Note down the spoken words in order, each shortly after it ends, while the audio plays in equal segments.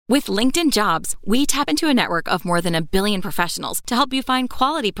With LinkedIn Jobs, we tap into a network of more than 1 billion professionals to help you find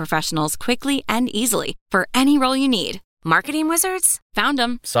quality professionals quickly and easily for any role you need. Marketing wizards? Found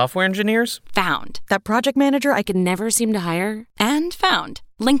them. Software engineers? Found. That project manager I could never seem to hire? And found.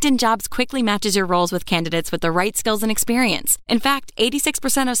 LinkedIn Jobs quickly matches your roles with candidates with the right skills and experience. In fact,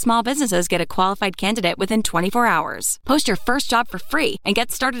 86% of small businesses get a qualified candidate within 24 hours. Post your first job for free and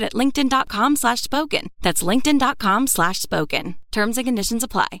get started at linkedin.com/spoken. That's linkedin.com/spoken. Terms and conditions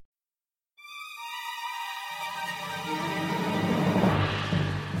apply.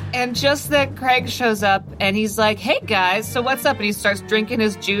 And just then Craig shows up and he's like, hey guys, so what's up? And he starts drinking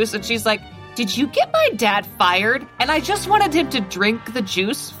his juice and she's like, did you get my dad fired? And I just wanted him to drink the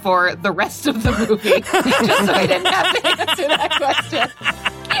juice for the rest of the movie, just so he didn't have to answer that question.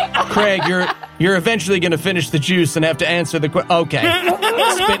 Craig, you're eventually going to finish the juice and have to answer the question. Okay.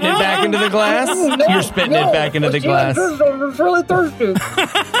 Spitting it back into the glass? You're spitting it back into the glass. I'm really thirsty.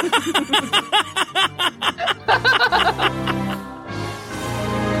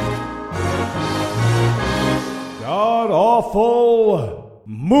 God-awful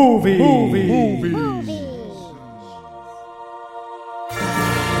movies.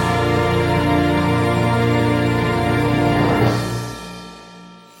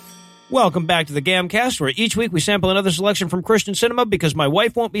 Welcome back to the Gamcast, where each week we sample another selection from Christian cinema because my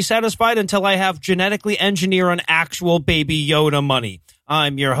wife won't be satisfied until I have genetically engineer an actual Baby Yoda money.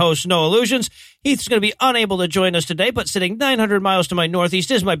 I'm your host, No Illusions. Heath's going to be unable to join us today, but sitting 900 miles to my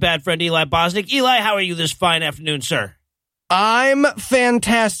northeast is my bad friend Eli Bosnick. Eli, how are you this fine afternoon, sir? I'm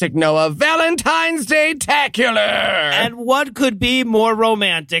fantastic, Noah. Valentine's Day-tacular! And what could be more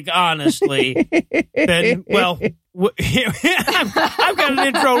romantic, honestly, than, well, I've got an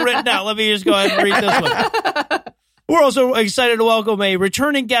intro written out. Let me just go ahead and read this one. We're also excited to welcome a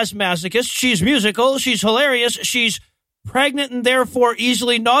returning guest masochist. She's musical, she's hilarious, she's pregnant and therefore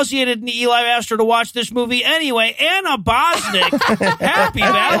easily nauseated, and Eli asked her to watch this movie anyway. Anna Bosnick, happy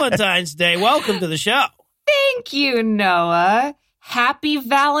Valentine's Day. Welcome to the show. Thank you, Noah. Happy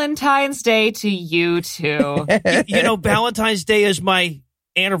Valentine's Day to you, too. You know, Valentine's Day is my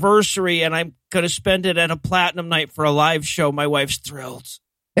anniversary, and I'm going to spend it at a platinum night for a live show. My wife's thrilled.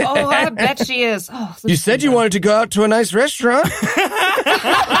 Oh, I bet she is. Oh, you said you wanted to go out to a nice restaurant. It's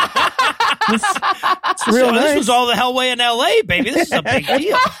real nice. This was all the Hellway in L.A., baby. This is a big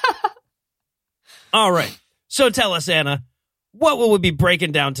deal. All right. So tell us, Anna, what will we be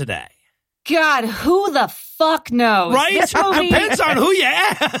breaking down today? God, who the fuck knows? Right? This movie Depends on who you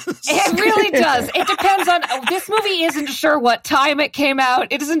ask. It really does. It depends on... This movie isn't sure what time it came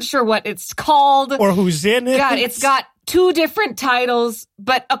out. It isn't sure what it's called. Or who's in it. God, it's got 2 different titles.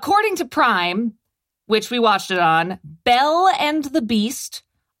 But according to Prime, which we watched it on, Belle and the Beast,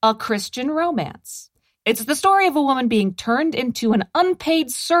 a Christian romance. It's the story of a woman being turned into an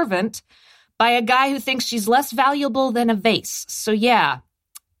unpaid servant by a guy who thinks she's less valuable than a vase. So yeah...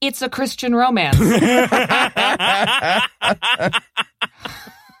 It's a Christian romance.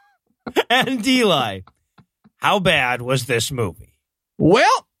 And Eli, how bad was this movie?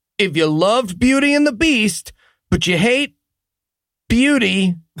 Well, if you loved Beauty and the Beast, but you hate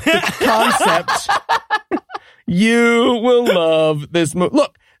beauty, the concept, you will love this movie.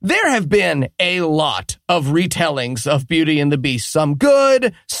 Look, there have been a lot of retellings of Beauty and the Beast. Some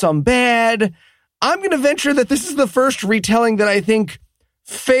good, some bad. I'm going to venture that this is the first retelling that I think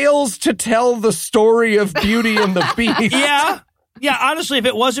fails to tell the story of Beauty and the Beast. Yeah, honestly, if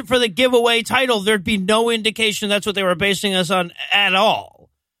it wasn't for the giveaway title, there'd be no indication that's what they were basing us on at all.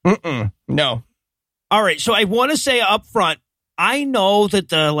 No. All right, so I want to say up front, I know that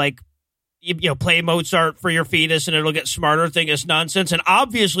the, play Mozart for your fetus and it'll get smarter thing is nonsense, and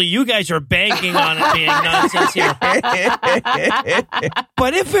obviously you guys are banking on it being nonsense here.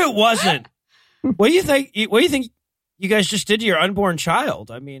 But if it wasn't, what do you think you guys just did to your unborn child?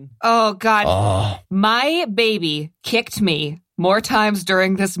 I mean... Oh, God. My baby kicked me more times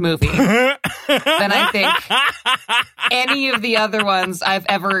during this movie than I think any of the other ones I've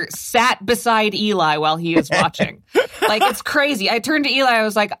ever sat beside Eli while he is watching. Like, it's crazy. I turned to Eli, I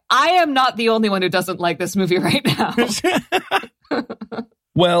was like, I am not the only one who doesn't like this movie right now.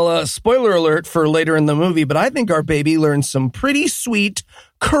 Well, spoiler alert for later in the movie, but I think our baby learned some pretty sweet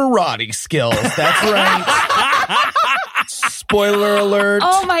karate skills. That's right. Spoiler alert.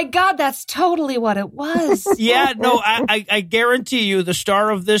 Oh my God, that's totally what it was. Yeah, no, I guarantee you the star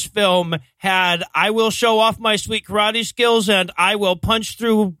of this film had, I will show off my sweet karate skills and I will punch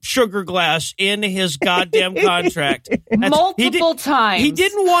through sugar glass in his goddamn contract. Multiple times. He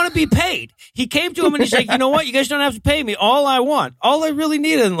didn't want to be paid. He came to him and he's like, you know what? You guys don't have to pay me. All I want, all I really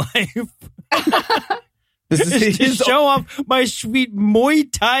need in life. This is to his show off my sweet Muay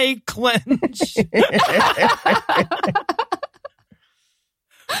Thai cleanse.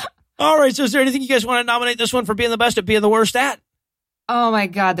 All right, so is there anything you guys want to nominate this one for being the best at being the worst at? Oh my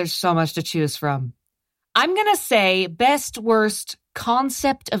God, there's so much to choose from. I'm going to say best, worst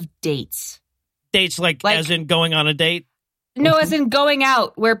concept of dates. Dates like as in going on a date? No, as in going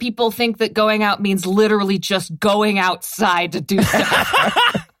out, where people think that going out means literally just going outside to do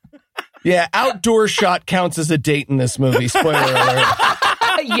stuff. Yeah, outdoor shot counts as a date in this movie. Spoiler alert.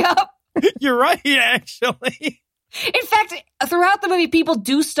 Yup. You're right, actually. In fact, throughout the movie, people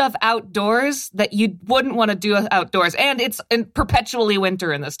do stuff outdoors that you wouldn't want to do outdoors. And it's perpetually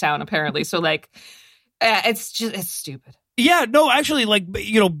winter in this town, apparently. So, it's stupid. Yeah, no, actually,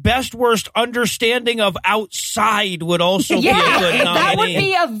 best, worst understanding of outside would also be a good nominee. That would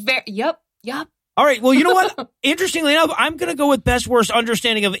be a very... Yep. All right, well, you know what? Interestingly enough, I'm going to go with best, worst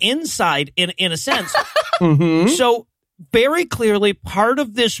understanding of inside in a sense. Mm-hmm. So, very clearly, part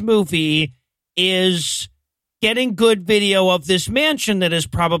of this movie is getting good video of this mansion that is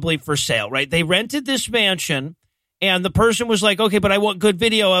probably for sale, right? They rented this mansion, and the person was like, okay, but I want good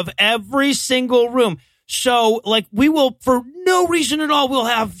video of every single room. So, we will, for no reason at all, we'll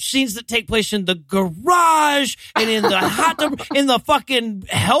have scenes that take place in the garage and in the hot tub, in the fucking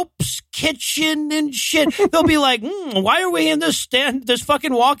help's kitchen and shit. They'll be like, why are we in this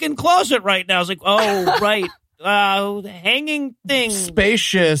fucking walk-in closet right now? I was like, oh, right. Hanging thing.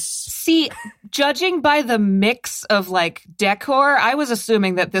 Spacious. See, judging by the mix of decor, I was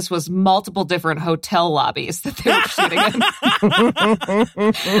assuming that this was multiple different hotel lobbies that they were shooting in.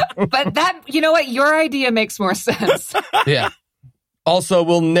 But that, you know what? Your idea makes more sense. Yeah. Also,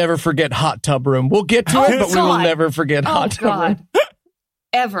 we'll never forget hot tub room. We'll get to it, but we will never forget hot tub room.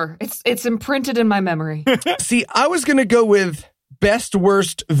 Ever. It's imprinted in my memory. See, I was going to go with best,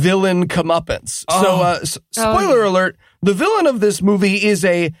 worst villain comeuppance. So, spoiler alert, the villain of this movie is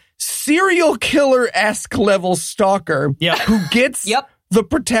a serial killer-esque level stalker who gets the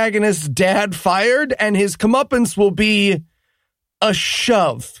protagonist's dad fired, and his comeuppance will be a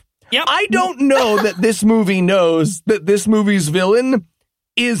shove. Yep. I don't know that this movie knows that this movie's villain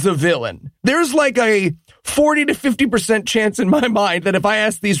is a villain. There's a 40 to 50% chance in my mind that if I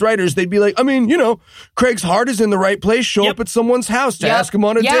asked these writers, they'd be like, Craig's heart is in the right place. Show up at someone's house to ask him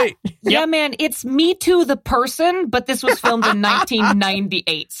on a date. Yeah, man, it's Me Too the person, but this was filmed in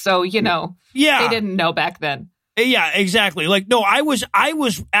 1998. So, they didn't know back then. Yeah, exactly. No, I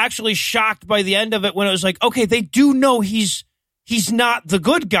was actually shocked by the end of it when it was like, okay, they do know he's not the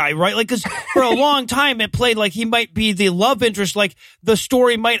good guy, right? Because for a long time it played like he might be the love interest. The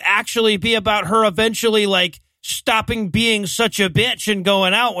story might actually be about her eventually stopping being such a bitch and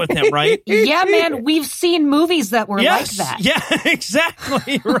going out with him, right? Yeah, man, we've seen movies that were like that. Yeah,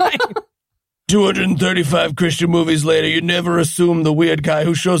 exactly, right. 235 Christian movies later, you never assume the weird guy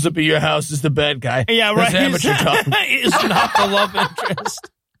who shows up at your house is the bad guy. Yeah, right. That's amateur talk. It's not the love interest.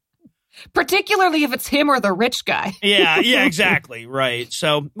 Particularly if it's him or the rich guy. Yeah, exactly. Right.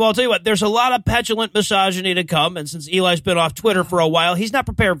 So, well, I'll tell you what, there's a lot of petulant misogyny to come. And since Eli's been off Twitter for a while, he's not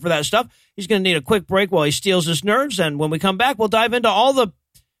prepared for that stuff. He's going to need a quick break while he steals his nerves. And when we come back, we'll dive into all the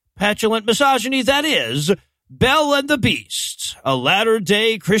petulant misogyny that is Belle and the Beast, a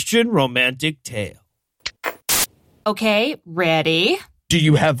latter-day Christian romantic tale. Okay, ready? Do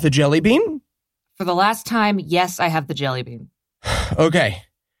you have the jelly bean? For the last time, yes, I have the jelly bean. Okay.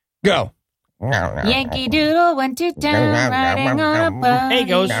 Go. Yankee Doodle went to town riding on a bus. Hey,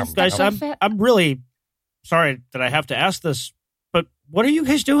 guys, I'm really sorry that I have to ask this, but what are you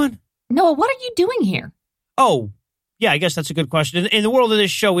guys doing? Noah, what are you doing here? Oh, yeah, I guess that's a good question. In the world of this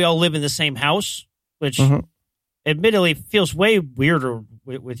show, we all live in the same house, which admittedly feels way weirder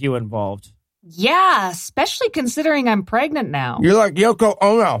with you involved. Yeah, especially considering I'm pregnant now. You're like Yoko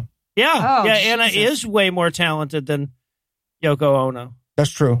Ono. Yeah, Jesus. Anna is way more talented than Yoko Ono.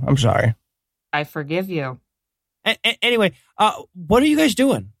 That's true. I'm sorry. I forgive you. Anyway, what are you guys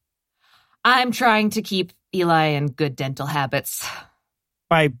doing? I'm trying to keep Eli in good dental habits.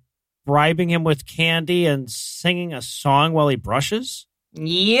 By bribing him with candy and singing a song while he brushes?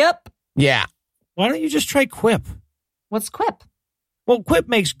 Yep. Yeah. Why don't you just try Quip? What's Quip? Well, Quip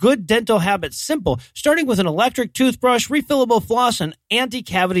makes good dental habits simple, starting with an electric toothbrush, refillable floss, and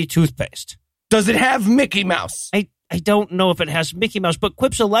anti-cavity toothpaste. Does it have Mickey Mouse? I don't know if it has Mickey Mouse, but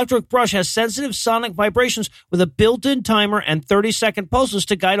Quip's electric brush has sensitive sonic vibrations with a built-in timer and 30-second pulses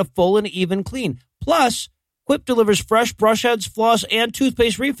to guide a full and even clean. Plus, Quip delivers fresh brush heads, floss, and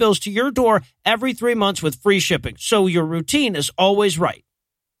toothpaste refills to your door every 3 months with free shipping, so your routine is always right.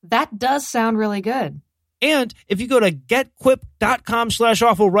 That does sound really good. And if you go to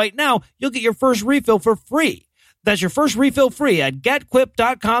getquip.com/awful right now, you'll get your first refill for free. That's your first refill free at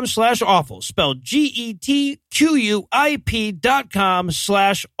getquip.com/awful. Spelled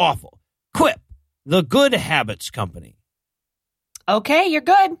GETQUIP.com/awful. Quip, the good habits company. Okay, you're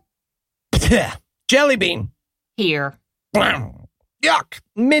good. Jelly bean. Here. Yuck.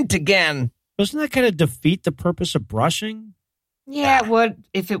 Mint again. Doesn't that kind of defeat the purpose of brushing? Yeah, it would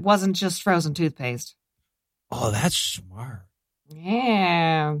if it wasn't just frozen toothpaste. Oh, that's smart.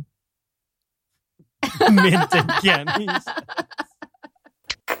 Yeah. Mint again.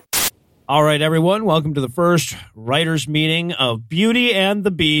 All right, everyone. Welcome to the first writers' meeting of Beauty and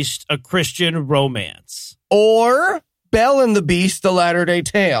the Beast, a Christian romance. Or Belle and the Beast, a Latter-day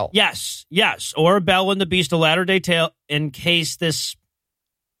Tale. Yes. Or Belle and the Beast, a Latter-day Tale, in case this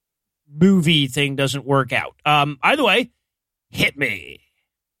movie thing doesn't work out. Either way, hit me.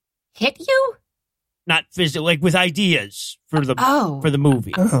 Hit you? Not physically, like with ideas for the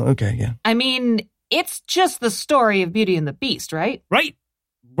movie. Oh, okay, yeah. I mean, it's just the story of Beauty and the Beast, right? Right,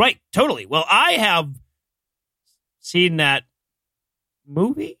 totally. Well, I have seen that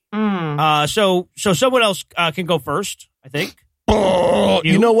movie. So someone else can go first, I think.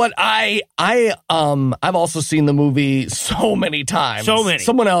 You know what? I've also seen the movie so many times. So many.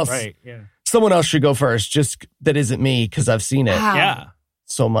 Someone else. Right, yeah. Someone else should go first. Just that isn't me because I've seen it Wow. Yeah.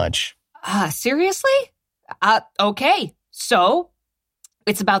 so much. Seriously? Okay. So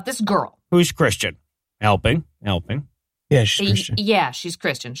it's about this girl. Who's Christian? Helping. Yeah, she's Christian. Yeah, she's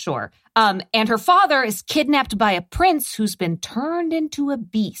Christian, sure. And her father is kidnapped by a prince who's been turned into a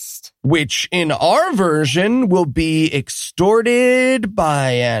beast. Which in our version will be extorted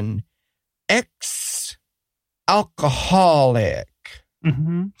by an ex-alcoholic.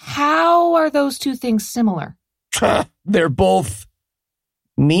 Mm-hmm. How are those two things similar? They're both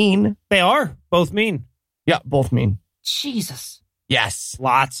mean. They are both mean. Yeah, both mean. Jesus. Yes.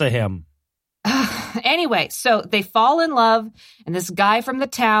 Lots of him. Anyway, so they fall in love, and this guy from the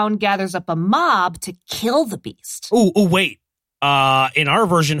town gathers up a mob to kill the beast. Oh, wait. In our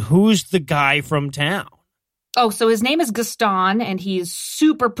version, who's the guy from town? Oh, so his name is Gaston, and he's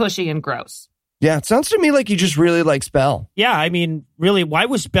super pushy and gross. Yeah, it sounds to me like he just really likes Belle. Yeah, I mean, really, why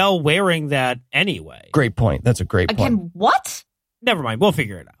was Belle wearing that anyway? Great point. That's a great point. Again, what? Never mind. We'll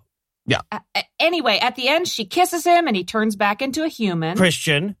figure it out. Yeah. Anyway, at the end, she kisses him, and he turns back into a human.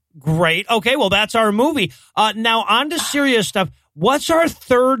 Christian. Great. Okay, well, that's our movie. Now, on to serious stuff. What's our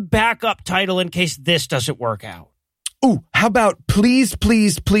third backup title in case this doesn't work out? Ooh, how about please,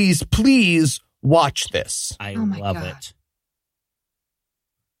 please, please, please watch this? I Oh my love God.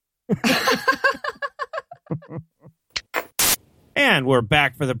 it. And we're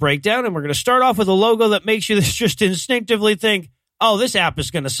back for the breakdown, and we're going to start off with a logo that makes you just instinctively think, oh, this app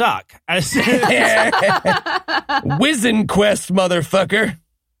is going to suck. Wizen Quest, motherfucker.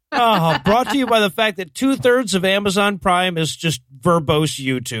 Oh, brought to you by the fact that 2/3 of Amazon Prime is just verbose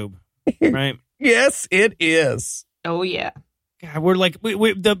YouTube, right? Yes, it is. Oh, yeah. God, we're like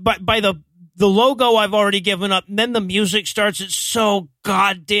by the logo I've already given up, and then the music starts. It's so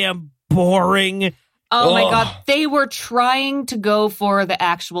goddamn boring. Oh, my Ugh. God. They were trying to go for the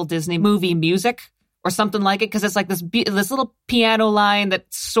actual Disney movie music or something like it, because it's like this little piano line that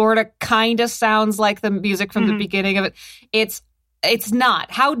sort of kind of sounds like the music from the beginning of it. It's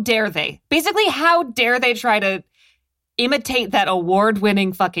not. How dare they? Basically, how dare they try to imitate that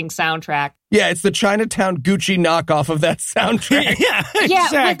award-winning fucking soundtrack? Yeah, it's the Chinatown Gucci knockoff of that soundtrack. Yeah, Yeah,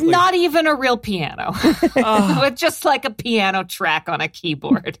 exactly. with not even a real piano. With just like a piano track on a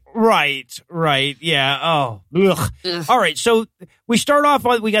keyboard. Right. Yeah. Oh. Ugh. Ugh. All right. So we start off.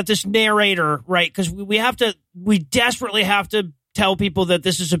 We got this narrator, right? Because we desperately have to tell people that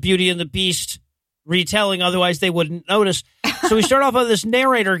this is a Beauty and the Beast retelling, otherwise they wouldn't notice. So we start off with this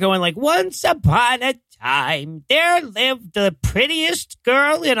narrator going like, once upon a time, there lived the prettiest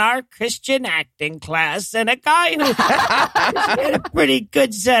girl in our Christian acting class and a guy who had a pretty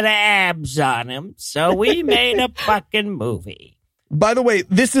good set of abs on him. So we made a fucking movie. By the way,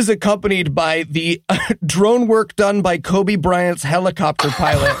 this is accompanied by the drone work done by Kobe Bryant's helicopter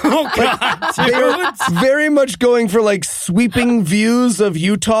pilot. Oh, God, They're very much going for like sweeping views of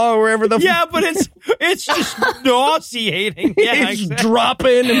Utah or wherever the yeah, but it's just nauseating. Yeah, it's exactly.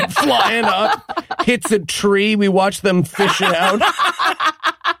 dropping and flying up, hits a tree. We watch them fish it out.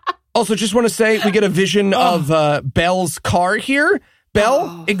 Also, just want to say we get a vision of Belle's car here.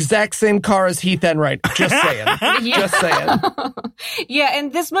 Belle, exact same car as Heath Enright. Just saying. Just saying. Yeah,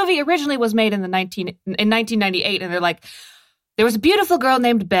 and this movie originally was made in 1998, and they're like, there was a beautiful girl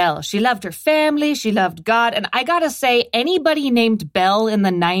named Belle. She loved her family, she loved God, and I gotta say, anybody named Belle in the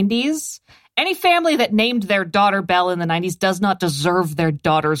 90s Any family that named their daughter Belle in the 90s does not deserve their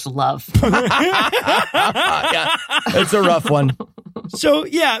daughter's love. Yeah, it's a rough one. So,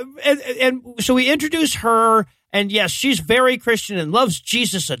 yeah, and so we introduce her, and yes, she's very Christian and loves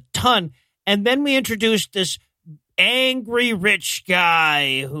Jesus a ton. And then we introduce this angry rich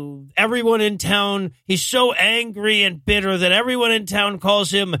guy who everyone in town, he's so angry and bitter that everyone in town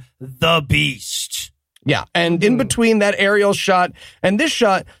calls him the Beast. Yeah, and in between that aerial shot and this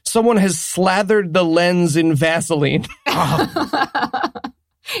shot, someone has slathered the lens in Vaseline.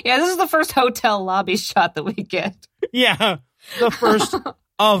 Yeah, this is the first hotel lobby shot that we get. Yeah, the first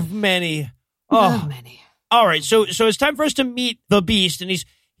of many. Oh, many. All right, so it's time for us to meet the Beast, and he's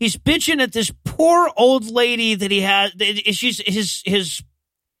bitching at this poor old lady that he has. She's his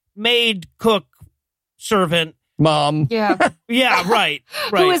maid, cook, servant. Mom. Yeah. Yeah, right.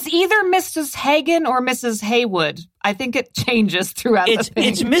 Who is either Mrs. Hagen or Mrs. Haywood. I think it changes throughout the thing.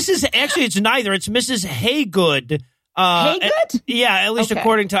 It's Mrs. Actually, it's neither. It's Mrs. Haygood. Haygood? Yeah, at least Okay.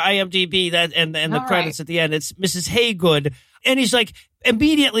 according to IMDb, that and the All credits right. at the end, it's Mrs. Haygood. And he's like,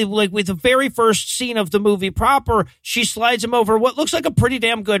 immediately, like with the very first scene of the movie proper, she slides him over what looks like a pretty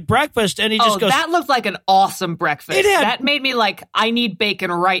damn good breakfast, and he just goes, that looked like an awesome breakfast. It had- That made me like, I need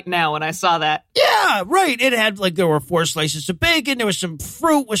bacon right now when I saw that. yeah, right. It had like, there were 4 slices of bacon, there was some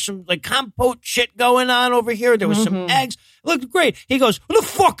fruit with some like compote shit going on over here, there was some eggs. It looked great. He goes, what the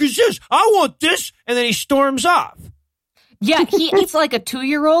fuck is this? I want this. And then he storms off. Yeah, he eats like a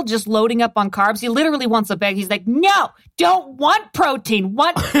 2-year-old just loading up on carbs. He literally wants a bag. He's like, no, don't want protein,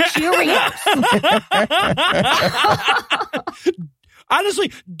 want Cheerios.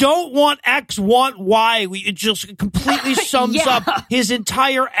 Honestly, don't want X, want Y. It just completely sums Yeah. up his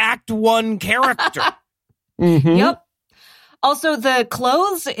entire Act 1 character. Mhm. Yep. Also, the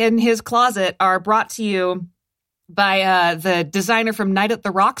clothes in his closet are brought to you by the designer from Night at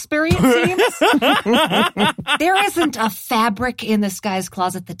the Roxbury, it seems. There isn't a fabric in this guy's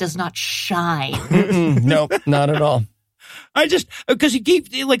closet that does not shine. Nope, not at all. I just, because he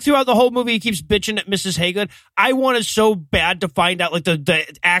keeps, like, throughout the whole movie, he keeps bitching at Mrs. Haygood. I wanted so bad to find out, like, the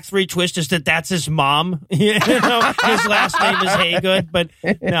Act 3 twist is that's his mom. You know, his last name is Haygood, but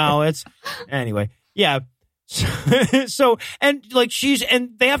no, it's, anyway, yeah. So, and like and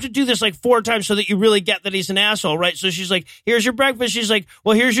they have to do this like 4 times so that you really get that he's an asshole, right? So she's like, here's your breakfast. She's like,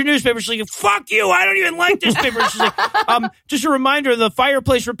 well, here's your newspaper. She's like, fuck you. I don't even like this paper. She's like, just a reminder, the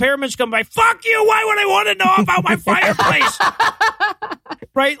fireplace repairman's come by. Fuck you. Why would I want to know about my fireplace?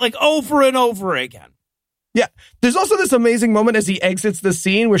 Right? Like over and over again. Yeah. There's also this amazing moment as he exits the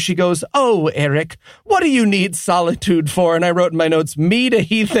scene where she goes, oh, Eric, what do you need solitude for? And I wrote in my notes, me to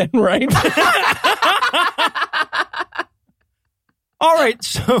Heathen, right? All right,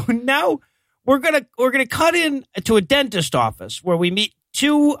 so now we're gonna cut in to a dentist office where we meet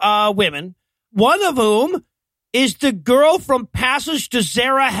 2 women, one of whom is the girl from Passage to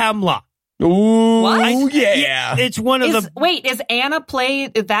Zarahemla. Ooh, What? yeah. It's one of Wait, is Anna play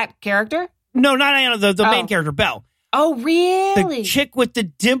that character? no, not Anna, the main Oh. character, Belle. Oh, really? The chick with the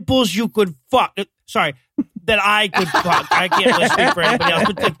dimples you could fuck. Sorry, that I could fuck. I can't really speak for anybody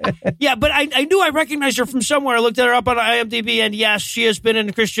else. But yeah, but I knew I recognized her from somewhere. I looked her up on IMDb, and yes, she has been in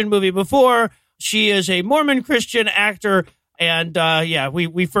a Christian movie before. She is a Mormon Christian actor. And yeah,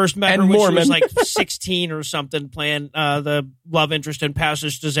 we first met her when she was like 16 or something, playing the love interest in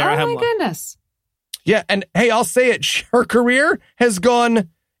Passage to Zarahemla. Oh, my goodness. Yeah, and hey, I'll say it. Her career has gone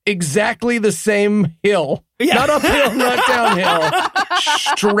exactly the same hill. Yeah. Not uphill, not downhill.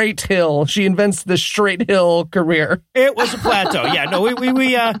 Straight hill. She invents the straight hill career. It was a plateau. Yeah, no,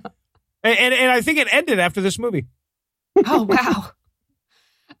 we and I think it ended after this movie. Oh, wow.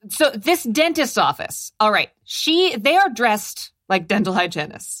 So this dentist's office, all right, they are dressed like dental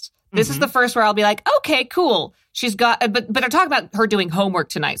hygienists. This is the first where I'll be like, okay, cool. She's got, but they're talking about her doing homework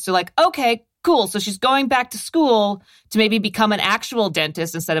tonight. So like, okay, cool. So she's going back to school to maybe become an actual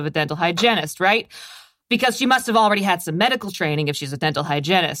dentist instead of a dental hygienist, right? Because she must have already had some medical training if she's a dental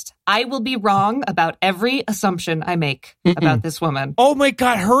hygienist. I will be wrong about every assumption I make about this woman. Oh my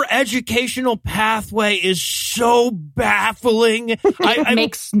God, her educational pathway is so baffling. It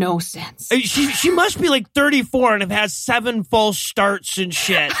makes no sense. She must be like 34 and have had 7 false starts and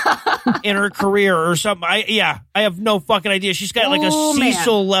shit in her career or something. I have no fucking idea. She's got like a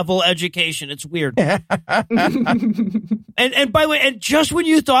Cecil level education. It's weird. And by the way, and just when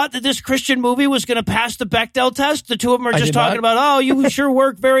you thought that this Christian movie was going to pass the Bechdel test, the 2 of them are just talking about, oh, you sure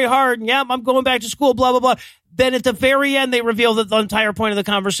work very hard. And yeah, I'm going back to school, blah, blah, blah. Then at the very end, they reveal that the entire point of the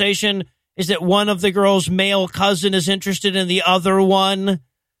conversation is that one of the girls' male cousin is interested in the other one.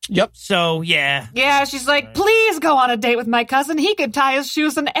 Yep. So, yeah. Yeah, she's like, please go on a date with my cousin. He could tie his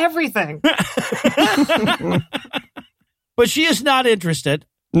shoes and everything. But she is not interested.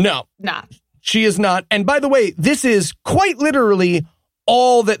 No. Nah. She is not. And by the way, this is quite literally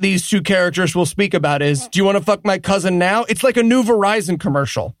all that these two characters will speak about is, do you want to fuck my cousin now? It's like a new Verizon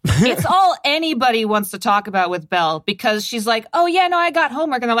commercial. It's all anybody wants to talk about with Belle because she's like, oh, yeah, no, I got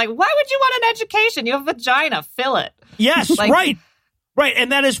homework. And they're like, why would you want an education? You have a vagina. Fill it. Yes, Like- right. Right.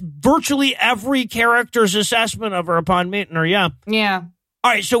 And that is virtually every character's assessment of her upon meeting her. Yeah. Yeah.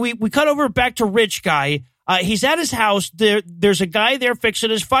 All right. So we cut over back to Rich Guy. He's at his house. There's a guy there fixing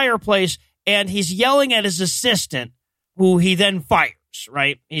his fireplace, and he's yelling at his assistant, who he then fires.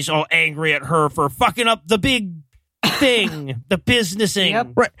 Right? He's all angry at her for fucking up the big thing, the businessing. Yep.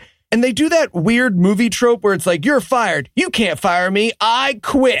 Right. And they do that weird movie trope where it's like, you're fired. You can't fire me. I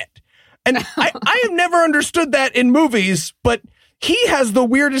quit. And I have never understood that in movies, but he has the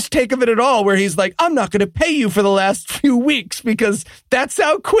weirdest take of it at all, where he's like, I'm not going to pay you for the last few weeks because that's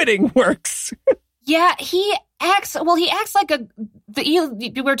how quitting works. Yeah, he acts like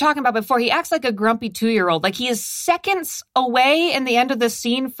we were talking about before, he acts like a grumpy 2-year-old. Like he is seconds away in the end of the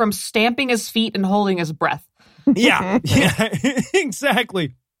scene from stamping his feet and holding his breath. Yeah,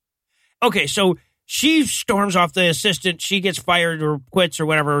 exactly. Okay, so she storms off the assistant. She gets fired or quits or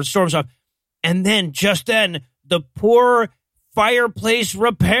whatever, storms off. And then, just then, the poor fireplace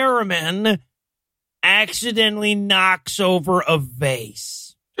repairman accidentally knocks over a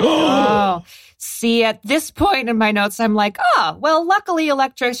vase. Oh, see, at this point in my notes, I'm like, well, luckily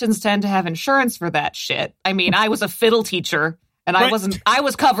electricians tend to have insurance for that shit. I mean, I was a fiddle teacher. And Right. I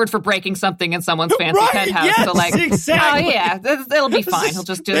was covered for breaking something in someone's fancy Right, penthouse. yes, So like, exactly. oh yeah, it'll be fine. He'll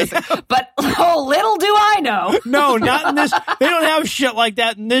just do this. But oh, little do I know. No, not in this. They don't have shit like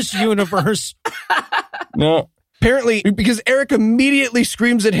that in this universe. No. Apparently, because Eric immediately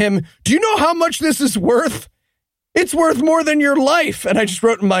screams at him, do you know how much this is worth? It's worth more than your life. And I just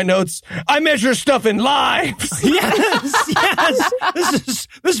wrote in my notes, I measure stuff in lives. Yes.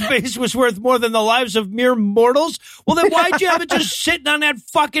 This vase was worth more than the lives of mere mortals. Well, then why'd you have it just sitting on that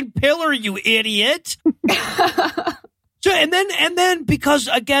fucking pillar, you idiot? So, and then because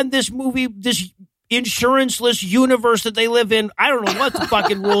again, this movie, this insurance-less universe that they live in, I don't know what the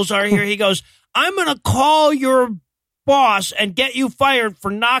fucking rules are here. He goes, I'm going to call your boss and get you fired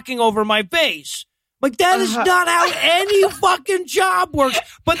for knocking over my vase. Like, that is not how any fucking job works.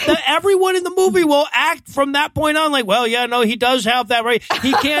 But everyone in the movie will act from that point on like, well, yeah, no, he does have that right.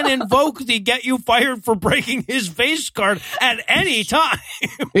 He can invoke the get you fired for breaking his vase card at any time.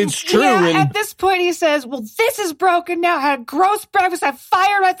 It's true. Yeah, and at this point he says, well, this is broken now. I had gross breakfast. I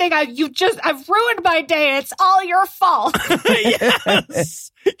fired my thing. I've ruined my day. It's all your fault.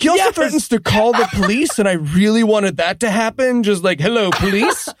 Yes. he also Yes. threatens to call the police, and I really wanted that to happen. Just like, hello,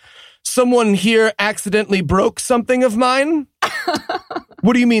 police. Someone here accidentally broke something of mine?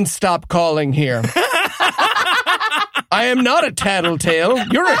 What do you mean, stop calling here? I am not a tattletale.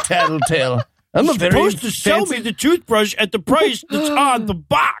 You're a tattletale. I'm a very supposed to sell fancy- me the toothbrush at the price that's on the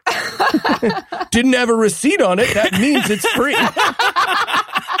box. Didn't have a receipt on it. That means it's free.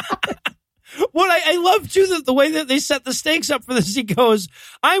 What I love, too, that the way that they set the stakes up for this, he goes,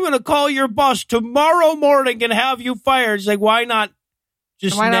 I'm going to call your boss tomorrow morning and have you fired. He's like, why not?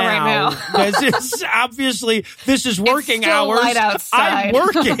 Just Why not right now? Because it's obviously this is working still hours. light I'm outside.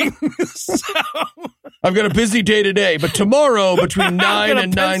 working. So I've got a busy day today, but tomorrow between 9 I'm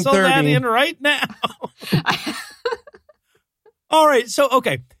and gonna pencil that 9:30. in right now. All right, so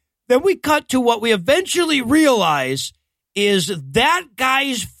okay. Then we cut to what we eventually realize is that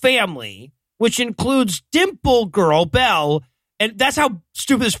guy's family, which includes Dimple Girl Belle. And that's how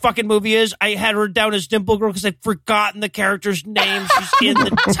stupid this fucking movie is. I had her down as Dimple Girl because I've forgotten the character's name. She's in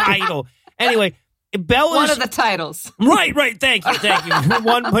the title. Anyway, Belle One is... of the titles. Right. Thank you.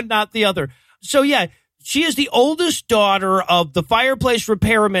 One, but not the other. So, yeah, she is the oldest daughter of the fireplace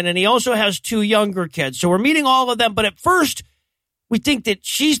repairman, and he also has 2 younger kids. So we're meeting all of them. But at first, we think that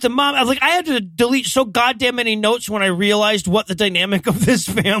she's the mom. I had to delete so goddamn many notes when I realized what the dynamic of this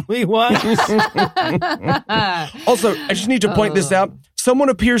family was. Also, I just need to point this out. Someone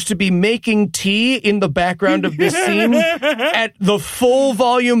appears to be making tea in the background of this scene at the full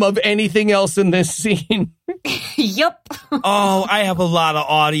volume of anything else in this scene. Yup. Oh, I have a lot of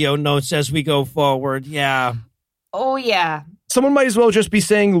audio notes as we go forward. Yeah. Oh, yeah. Someone might as well just be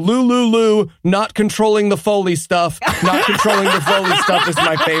saying, Lou, not controlling the Foley stuff. Not controlling the Foley stuff is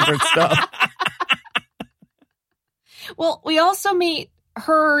my favorite stuff. Well, we also meet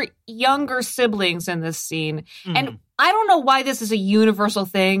her younger siblings in this scene. And I don't know why this is a universal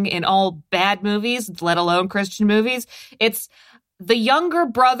thing in all bad movies, let alone Christian movies. It's the younger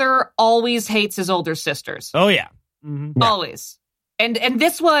brother always hates his older sisters. Oh, yeah. Mm-hmm. Always. And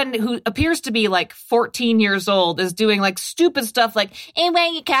this one, who appears to be like 14 years old, is doing like stupid stuff like, hey, why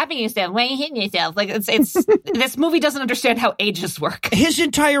are you copying yourself? Why are you hitting yourself? Like, it's this movie doesn't understand how ages work. His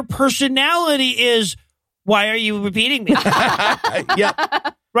entire personality is, why are you repeating me?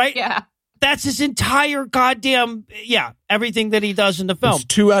 Yeah. Right? Yeah. That's his entire goddamn, everything that he does in the film. It's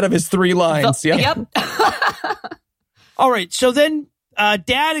 2 out of his 3 lines. Yep. All right. So then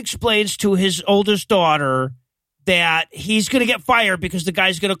Dad explains to his oldest daughter that he's going to get fired because the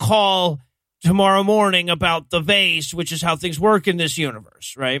guy's going to call tomorrow morning about the vase, which is how things work in this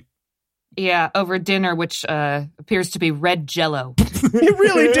universe, right? Yeah, over dinner, which appears to be red Jell-O. It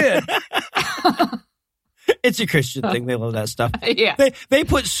really did. It's a Christian thing. They love that stuff. Yeah. They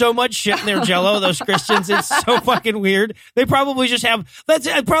put so much shit in their Jell-O, those Christians. It's so fucking weird. They probably just have, that's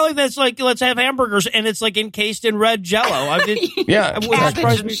like, let's have hamburgers, and it's like encased in red Jell-O. I mean, Yeah.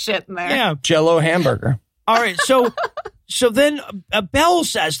 Cabbage and shit in there. Yeah. Jell-O hamburger. All right, so then Bell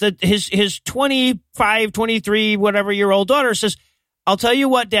says that his 25, 23, whatever-year-old daughter says, I'll tell you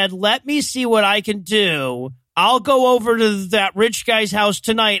what, Dad, let me see what I can do. I'll go over to that rich guy's house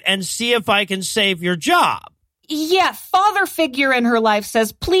tonight and see if I can save your job. Yeah, father figure in her life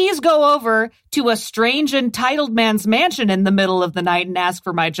says, please go over to a strange entitled man's mansion in the middle of the night and ask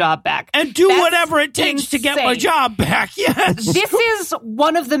for my job back. And do That's whatever it takes to get my insane. job back, yes. This is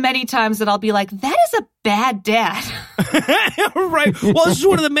one of the many times that I'll be like, that is a bad dad. Right. Well, this is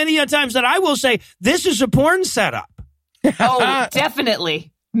one of the many times that I will say, this is a porn setup. Oh,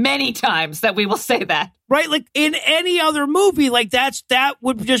 definitely. Many times that we will say that. Right? Like in any other movie, like that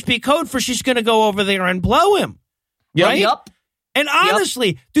would just be code for she's going to go over there and blow him. Yep. Right? Yup. And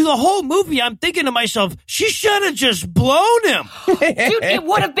honestly, through the whole movie, I'm thinking to myself, she should have just blown him. Dude, it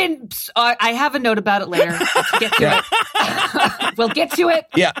would have been... I have a note about it later. Let's get to it. We'll get to it.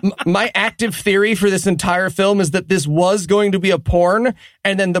 Yeah, my active theory for this entire film is that this was going to be a porn,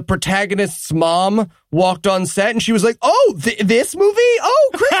 and then the protagonist's mom walked on set, and she was like, "Oh, this movie? Oh,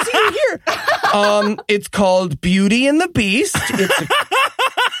 crazy, you're here." It's called Beauty and the Beast. It's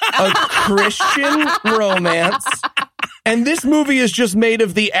a Christian romance. And this movie is just made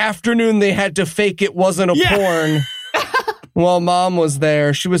of the afternoon they had to fake it wasn't a porn. While Mom was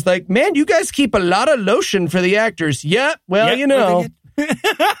there, she was like, "Man, you guys keep a lot of lotion for the actors." Yep, well, Yep, you know. You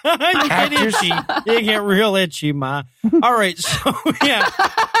get itchy. You get real itchy, Ma. All right, so, yeah.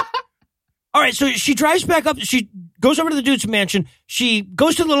 All right, so she drives back up. She goes over to the dude's mansion. She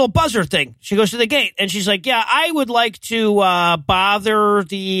goes to the little buzzer thing. She goes to the gate, and she's like, yeah, I would like to bother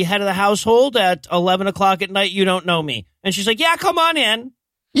the head of the household at 11 o'clock at night. You don't know me. And she's like, yeah, come on in.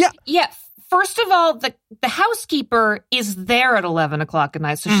 Yeah. First of all, the housekeeper is there at 11 o'clock at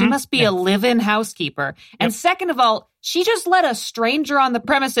night, so she must be a live-in housekeeper. And second of all, she just let a stranger on the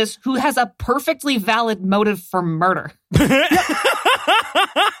premises who has a perfectly valid motive for murder.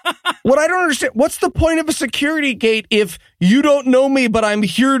 What I don't understand, what's the point of a security gate if you don't know me, but I'm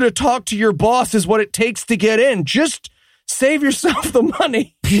here to talk to your boss is what it takes to get in? Just save yourself the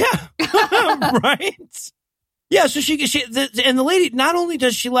money. Yeah, right? Yeah, so and the lady, not only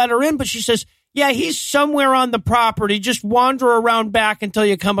does she let her in, but she says, yeah, he's somewhere on the property. Just wander around back until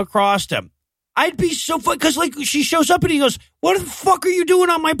you come across him. I'd be so fun because, like, she shows up and he goes, what the fuck are you doing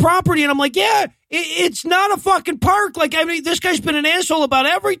on my property? And I'm like, yeah, it's not a fucking park. Like, I mean, this guy's been an asshole about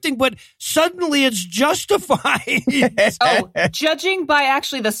everything, but suddenly it's justified. Oh, judging by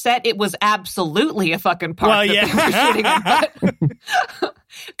actually the set, it was absolutely a fucking park. Well, yeah. That they were shooting on.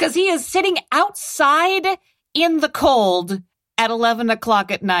 Because he is sitting outside in the cold at 11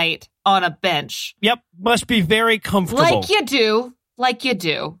 o'clock at night on a bench. Yep, must be very comfortable. Like you do.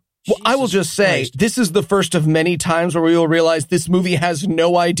 Well, I will just say, this is the first of many times where we will realize this movie has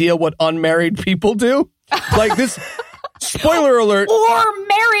no idea what unmarried people do. Like this, spoiler alert. Or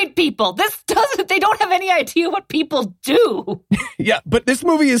married people. They don't have any idea what people do. Yeah, but this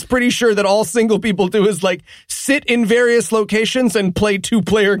movie is pretty sure that all single people do is like sit in various locations and play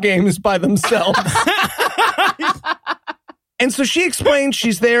 2-player games by themselves. And so she explains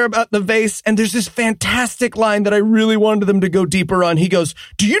she's there about the vase, and there's this fantastic line that I really wanted them to go deeper on. He goes,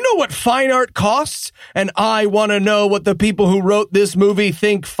 do you know what fine art costs? And I want to know what the people who wrote this movie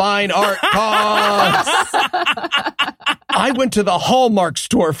think fine art costs. I went to the Hallmark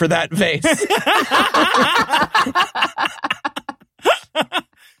store for that vase.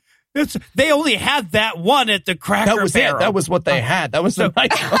 They only had that one at the Cracker That was Barrel. it. That was what they had. That was the nice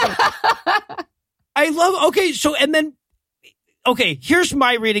one. I love, okay, here's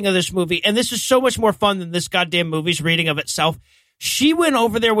my reading of this movie, and this is so much more fun than this goddamn movie's reading of itself. she went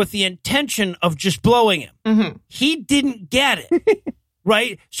over there with the intention of just blowing him. Mm-hmm. He didn't get it.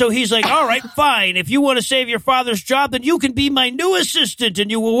 Right? So he's like, all right, fine. If you want to save your father's job, then you can be my new assistant and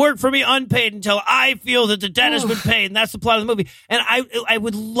you will work for me unpaid until I feel that the debt has been paid. And that's the plot of the movie. And I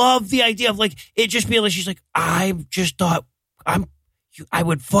would love the idea of like, it just being like, she's like, I just thought I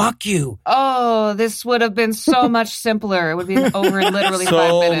would fuck you. Oh, this would have been so much simpler. It would be over in literally 5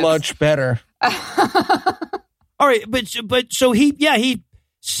 minutes. So much better. All right. But so he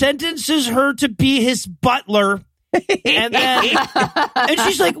sentences her to be his butler. And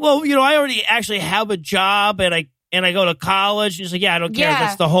she's like, well, I already actually have a job and I go to college. And he's like, yeah, I don't care.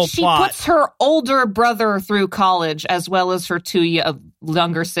 That's the whole plot. She puts her older brother through college as well as her 2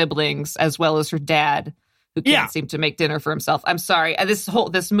 younger siblings, as well as her dad, who can't seem to make dinner for himself. I'm sorry.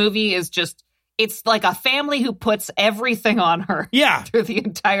 This movie is just, it's like a family who puts everything on her. Yeah. Through the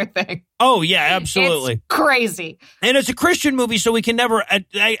entire thing. Oh, yeah, absolutely. It's crazy. And it's a Christian movie, so we can never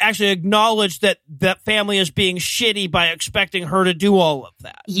actually acknowledge that family is being shitty by expecting her to do all of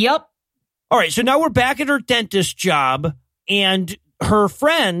that. Yep. All right, so now we're back at her dentist job, and her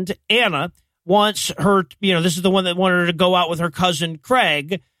friend, Anna, wants her, this is the one that wanted her to go out with her cousin,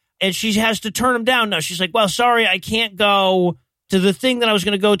 Craig, and she has to turn him down now. She's like, well, sorry, I can't go to the thing that I was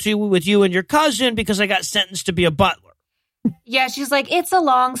going to go to with you and your cousin because I got sentenced to be a butler. Yeah, she's like, it's a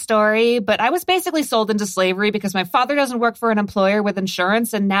long story, but I was basically sold into slavery because my father doesn't work for an employer with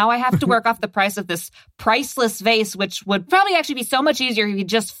insurance, and now I have to work off the price of this priceless vase, which would probably actually be so much easier if you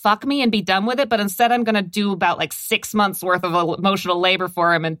just fuck me and be done with it, but instead I'm going to do about like 6 months worth of emotional labor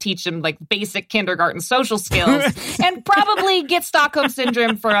for him and teach him like basic kindergarten social skills and probably get Stockholm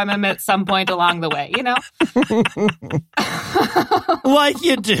Syndrome from him at some point along the way, Like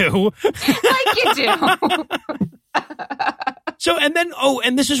you do. Like you do. So, and then,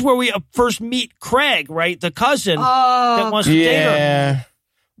 and this is where we first meet Craig, right? The cousin that wants to date her.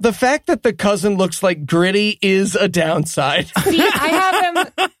 The fact that the cousin looks like Gritty is a downside. See,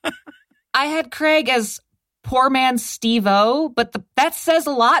 I had Craig as poor man Steve-O, but that says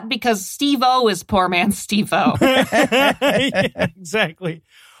a lot because Steve-O is poor man Steve-O. Yeah, exactly.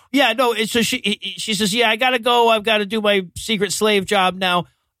 Yeah, no, so she says, yeah, I got to go. I've got to do my secret slave job now.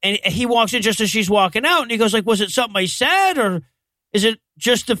 And he walks in just as she's walking out, and he goes like, was it something I said, or is it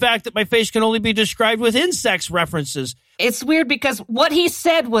just the fact that my face can only be described with insects references? It's weird because what he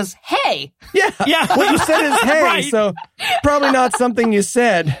said was, hey. Yeah. What you said is hey, right. So probably not something you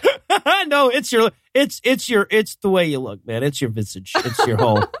said. No, it's the way you look, man. It's your visage. It's your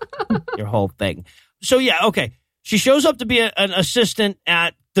whole thing. So yeah, okay. She shows up to be an assistant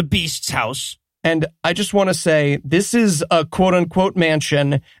at the Beast's house. And I just want to say, this is a quote-unquote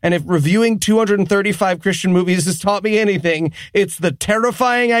mansion, and if reviewing 235 Christian movies has taught me anything, it's the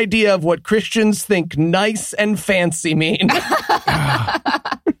terrifying idea of what Christians think nice and fancy mean.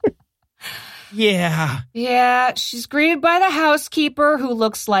 Yeah. Yeah, she's greeted by the housekeeper, who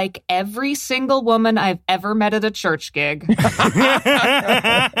looks like every single woman I've ever met at a church gig.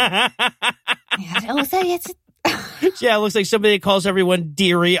 Yeah, it looks like somebody that calls everyone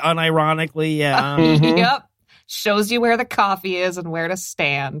dearie unironically. Yeah. Yep. Shows you where the coffee is and where to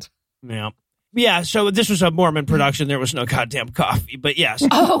stand. Yeah. Yeah, so this was a Mormon production. There was no goddamn coffee, but yes.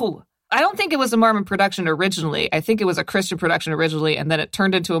 Oh, I don't think it was a Mormon production originally. I think it was a Christian production originally, and then it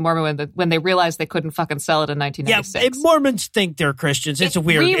turned into a Mormon when they realized they couldn't fucking sell it in 1996. Yeah, Mormons think they're Christians. It's a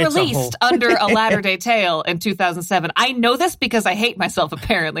weird... Re-released under A Latter-day Tale in 2007. I know this because I hate myself,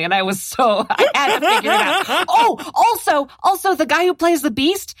 apparently, and I had to figure it out. Oh, also, the guy who plays the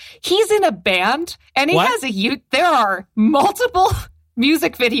Beast, he's in a band, and he has there are multiple...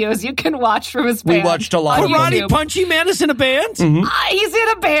 music videos you can watch from his band. We watched a lot of Roddy Punchy Man is in a band? Mm-hmm. He's in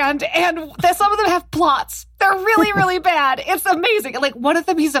a band, and some of them have plots. They're really, really bad. It's amazing. Like, one of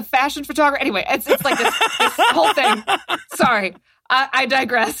them, he's a fashion photographer. Anyway, it's like this whole thing. Sorry. I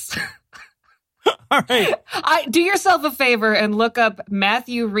digress. All right. Do yourself a favor and look up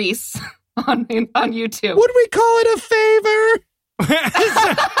Matthew Reese on YouTube. Would we call it a favor?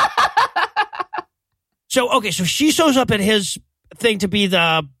 So she shows up at his thing to be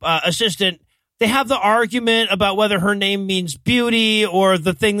the assistant. They have the argument about whether her name means beauty or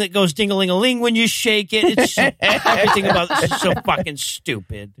the thing that goes ding-a-ling-a-ling when you shake it. It's everything about this is so fucking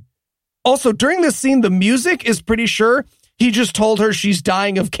stupid. Also, during this scene, the music is pretty sure he just told her she's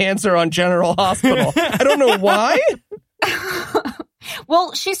dying of cancer on General Hospital. I don't know why.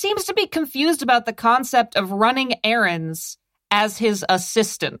 Well, she seems to be confused about the concept of running errands as his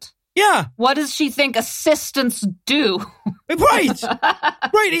assistant. Yeah. What does she think assistants do? Right.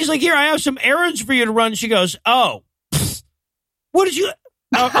 Right. He's like, here, I have some errands for you to run. She goes, oh, what did you...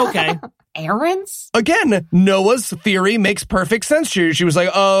 Oh, okay. errands? Again, Noah's theory makes perfect sense. She was like,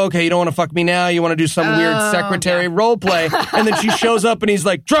 oh, okay, you don't want to fuck me now. You want to do some weird secretary role play. And then she shows up and he's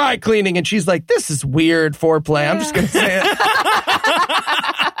like, dry cleaning. And she's like, this is weird foreplay. I'm just going to say it.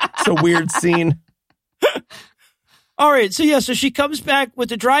 It's a weird scene. All right. So she comes back with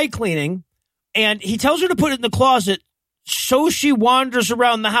the dry cleaning and he tells her to put it in the closet. So she wanders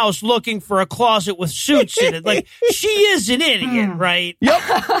around the house looking for a closet with suits in it. Like, she is an idiot, right?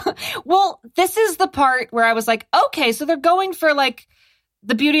 Yep. Well, this is the part where I was like, okay, so they're going for like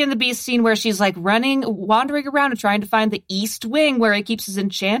the Beauty and the Beast scene where she's like wandering around and trying to find the East Wing where he keeps his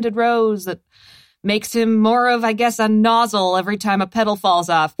enchanted rose that makes him more of, I guess, a nozzle every time a petal falls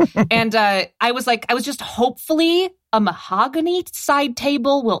off. And I was just hopefully a mahogany side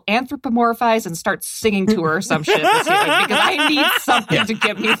table will anthropomorphize and start singing to her or some shit this year, because I need something to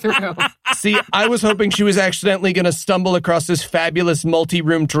get me through. See, I was hoping she was accidentally going to stumble across this fabulous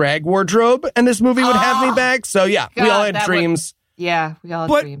multi-room drag wardrobe and this movie would have me back. So yeah, God, we all had dreams. Yeah, we all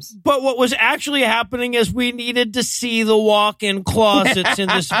had dreams. But what was actually happening is we needed to see the walk-in closets in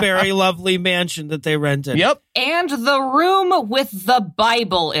this very lovely mansion that they rented. Yep. And the room with the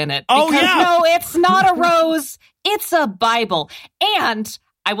Bible in it. Oh, because, yeah. no, it's not a rose. It's a Bible. And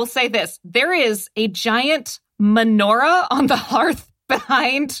I will say this. There is a giant menorah on the hearth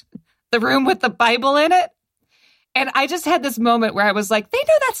behind the room with the Bible in it. And I just had this moment where I was like, they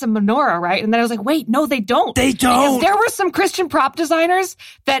know that's a menorah, right? And then I was like, wait, no, they don't. They don't. Because there were some Christian prop designers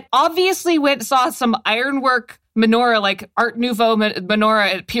that obviously saw some ironwork menorah, like Art Nouveau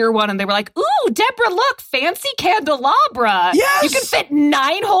menorah at Pier 1, and they were like, ooh, Deborah, look, fancy candelabra. Yes. You can fit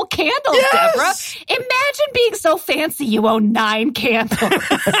 9 whole candles, Yes. Deborah. Imagine being so fancy you own 9 candles.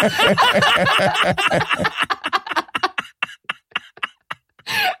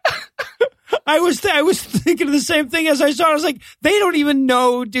 I was thinking of the same thing as I saw. I was like, they don't even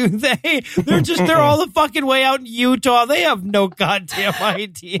know, do they? They're all the fucking way out in Utah. They have no goddamn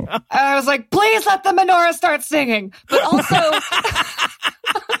idea. I was like, please let the menorah start singing.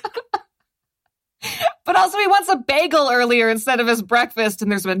 But also he wants a bagel earlier instead of his breakfast,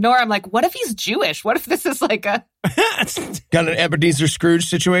 and there's a menorah. I'm like, what if he's Jewish? What if this is like a... Got an Ebenezer Scrooge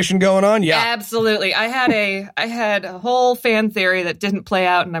situation going on? Yeah. Absolutely. I had a whole fan theory that didn't play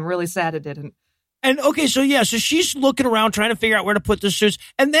out, and I'm really sad it didn't. And okay, so she's looking around trying to figure out where to put the suits,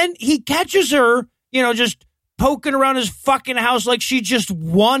 and then he catches her, just poking around his fucking house like she just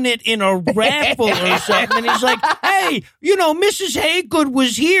won it in a raffle or something. And he's like, hey, Mrs. Haygood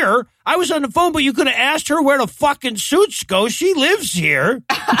was here. I was on the phone, but you could have asked her where the fucking suits go. She lives here.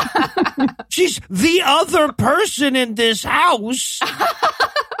 She's the other person in this house.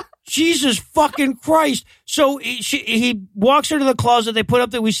 Jesus fucking Christ. So he walks her to the closet. They put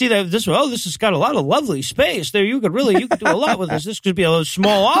up that we see that this has got a lot of lovely space there. You could do a lot with this. This could be a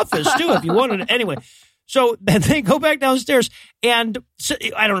small office too if you wanted it. Anyway. So then they go back downstairs, and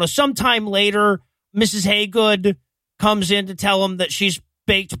I don't know, sometime later, Mrs. Haygood comes in to tell him that she's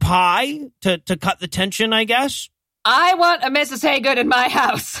baked pie to cut the tension, I guess. I want a Mrs. Haygood in my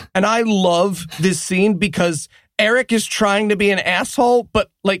house. And I love this scene because Eric is trying to be an asshole, but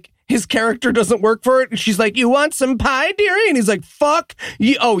like his character doesn't work for it. And she's like, you want some pie, dearie? And he's like, fuck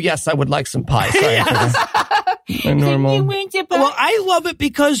you. Oh, yes, I would like some pie. Sorry. Normal. Well, I love it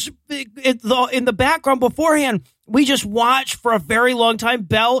because in the background beforehand, we just watch for a very long time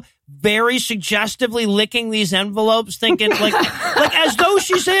Belle very suggestively licking these envelopes, thinking like as though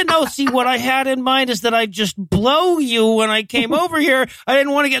she's saying, no, see, what I had in mind is that I just blow you when I came over here. I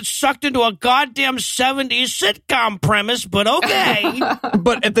didn't want to get sucked into a goddamn 70s sitcom premise, but okay.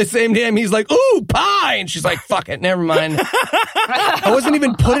 But at the same time, he's like, ooh, pie. And she's like, fuck it, never mind. I wasn't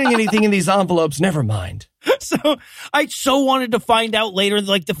even putting anything in these envelopes. Never mind. So I so wanted to find out later,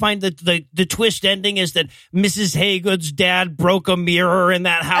 like to find the twist ending is that Mrs. Haygood's dad broke a mirror in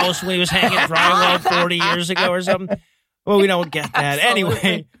that house when he was hanging drywall 40 years ago or something. Well, we don't get that.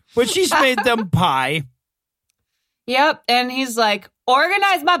 Anyway, but she's made them pie. Yep. And he's like,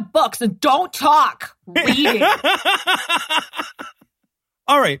 organize my books and don't talk. Reading.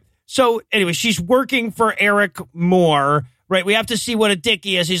 All right. So anyway, she's working for Eric Moore. Right, we have to see what a dick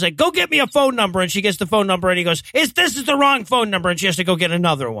he is. He's like, go get me a phone number. And she gets the phone number and he goes, this is the wrong phone number. And she has to go get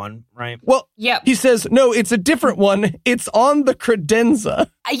another one, right? Well, yep. He says, no, it's a different one. It's on the credenza.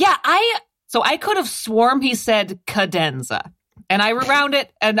 Yeah, I could have sworn he said cadenza. And I rewound it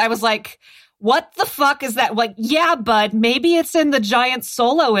and I was like, what the fuck is that? Like, yeah, bud, maybe it's in the giant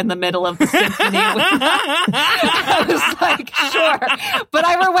solo in the middle of the symphony. I was like, sure. But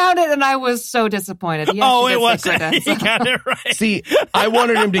I rewound it and I was so disappointed. It was. You got it right. See, I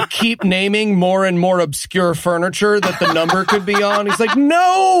wanted him to keep naming more and more obscure furniture that the number could be on. He's like,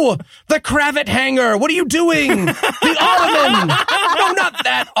 no, the cravat hanger. What are you doing? The ottoman. No, not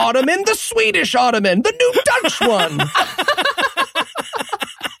that ottoman. The Swedish ottoman. The new Dutch one.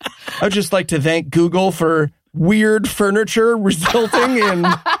 I would just like to thank Google for weird furniture resulting in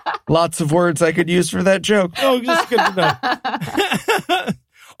lots of words I could use for that joke. Oh, just good to know.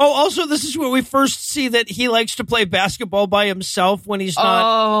 Oh, also, this is where we first see that he likes to play basketball by himself when he's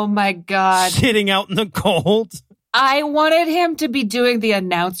not oh my God. Sitting out in the cold. I wanted him to be doing the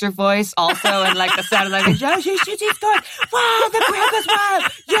announcer voice also and like the sound of like, she's going, wow, the crowd goes wild.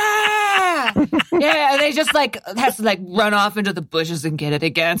 Yeah. Yeah. And they just like has to like run off into the bushes and get it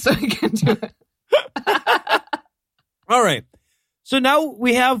again so he can do it. All right. So now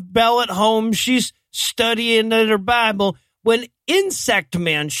we have Belle at home. She's studying in her Bible when Insect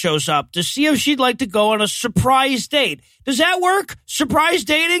Man shows up to see if she'd like to go on a surprise date. Does that work? Surprise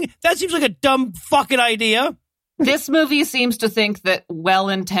dating? That seems like a dumb fucking idea. This movie seems to think that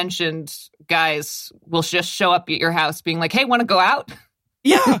well-intentioned guys will just show up at your house being like, hey, want to go out?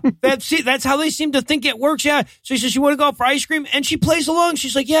 Yeah, that's how they seem to think it works. Yeah. So he says, you want to go out for ice cream? And she plays along.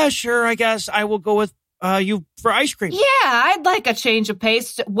 She's like, yeah, sure, I guess I will go with you for ice cream. Yeah, I'd like a change of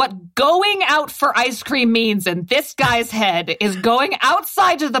pace. What going out for ice cream means in this guy's head is going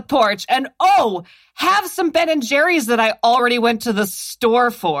outside to the porch and, have some Ben & Jerry's that I already went to the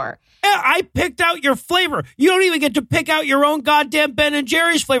store for. Yeah, I picked out your flavor. You don't even get to pick out your own goddamn Ben &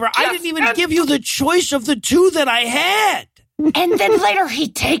 Jerry's flavor. Yes, I didn't even give you the choice of the two that I had. And then later he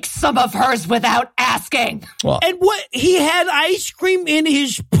takes some of hers without asking. Well, and what? He had ice cream in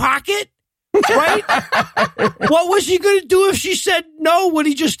his pocket? Right? What was he going to do if she said no? Would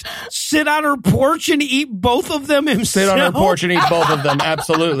he just sit on her porch and eat both of them himself? Sit on her porch and eat both of them.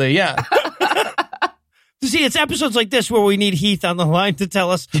 Absolutely, yeah. See, it's episodes like this where we need Heath on the line to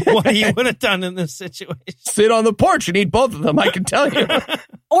tell us what he would have done in this situation. Sit on the porch and eat both of them, I can tell you.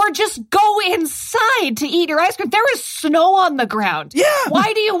 Or just go inside to eat your ice cream. There is snow on the ground. Yeah.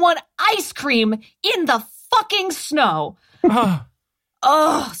 Why do you want ice cream in the fucking snow?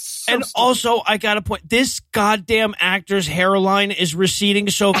 So and stupid. also, I got to point, this goddamn actor's hairline is receding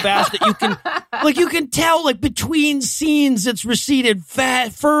so fast that you can tell, like, between scenes, it's receded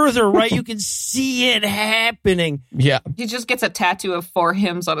further, right? You can see it happening. Yeah. He just gets a tattoo of 4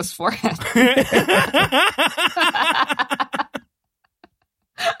 hymns on his forehead.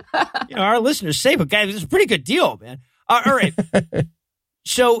 Our listeners say, but guys, it's a pretty good deal, man. All right.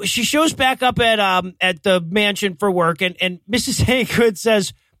 So she shows back up at the mansion for work, and Mrs. Haygood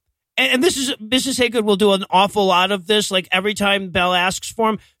says, and this is Mrs. Haygood will do an awful lot of this. Like every time Belle asks for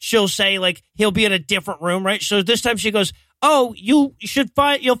him, she'll say like he'll be in a different room, right? So this time she goes, "Oh, you'll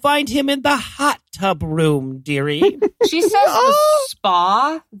find him in the hot tub room, dearie." She says the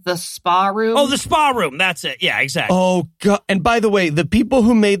spa room. Oh, the spa room. That's it. Yeah, exactly. Oh God! And by the way, the people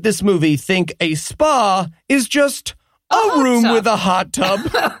who made this movie think a spa is just a room with a hot tub.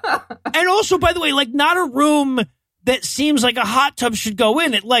 And also, by the way, like not a room that seems like a hot tub should go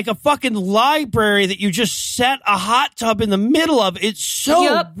in it, like a fucking library that you just set a hot tub in the middle of. It's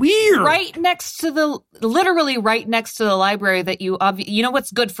so weird. Literally right next to the library that you know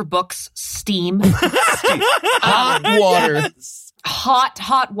what's good for books? Steam. Hot water. Yes.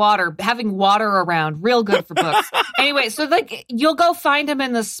 Hot water, having water around, real good for books. Anyway, so like you'll go find him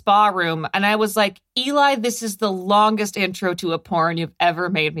in the spa room, and I was like, Eli, this is the longest intro to a porn you've ever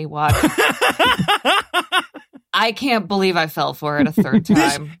made me watch. I can't believe I fell for it a third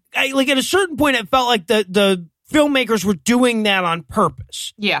time. Like at a certain point, it felt like the filmmakers were doing that on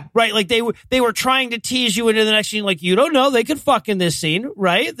purpose. Yeah. Right? Like they were trying to tease you into the next scene, like, you don't know, they could fuck in this scene,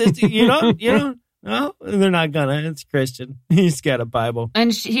 right? You know. No, they're not gonna. It's Christian. He's got a Bible,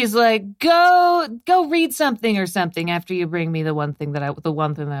 and he's like, "Go read something or something after you bring me the one thing that I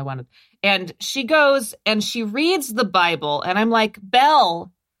wanted." And she goes and she reads the Bible, and I'm like,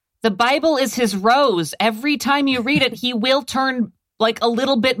 "Belle, the Bible is his rose. Every time you read it, he will turn like a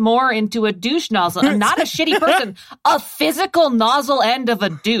little bit more into a douche nozzle, and not a shitty person, a physical nozzle end of a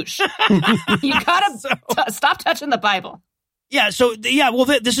douche. You gotta stop touching the Bible." Yeah, so, well,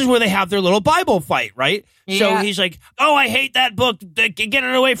 this is where they have their little Bible fight, right? Yeah. So he's like, "Oh, I hate that book. Get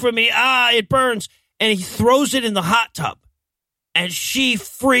it away from me. It burns." And he throws it in the hot tub. And she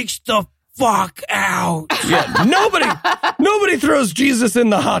freaks the fuck out. Yeah, nobody throws Jesus in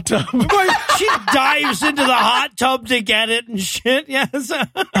the hot tub. She dives into the hot tub to get it and shit. Yes.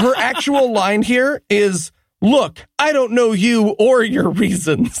 Her actual line here is, "Look, I don't know you or your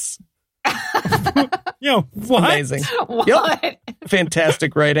reasons." What? Amazing. What? Yep.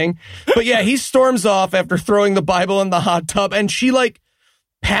 Fantastic writing. But yeah, he storms off after throwing the Bible in the hot tub, and she like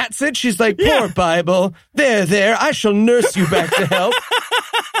pats it. She's like, "Poor Bible. There, I shall nurse you back to health."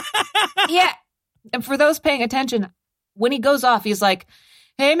 Yeah. And for those paying attention, when he goes off, he's like,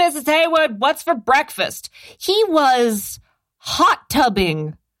 "Hey, Mrs. Haywood, what's for breakfast?" He was hot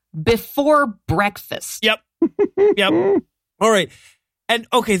tubbing before breakfast. Yep. All right. And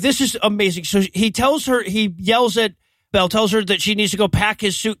okay, this is amazing. So he yells at Belle, tells her that she needs to go pack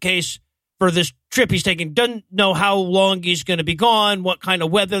his suitcase for this trip he's taking. Doesn't know how long he's going to be gone, what kind of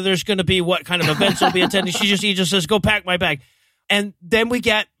weather there's going to be, what kind of events he'll be attending. He just says, "Go pack my bag." And then we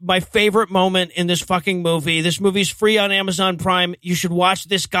get my favorite moment in this fucking movie. This movie's free on Amazon Prime. You should watch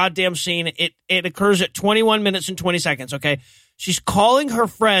this goddamn scene. It occurs at 21 minutes and 20 seconds, okay? She's calling her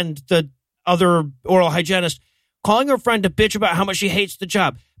friend, the other oral hygienist, calling her friend to bitch about how much she hates the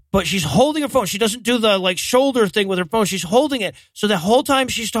job. But she's holding her phone. She doesn't do the like shoulder thing with her phone. She's holding it. So the whole time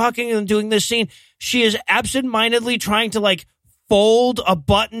she's talking and doing this scene, she is absentmindedly trying to like fold a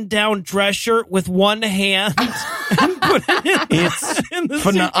button-down dress shirt with one hand and put it in the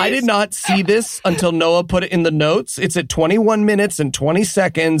suitcase. I did not see this until Noah put it in the notes. It's at 21 minutes and 20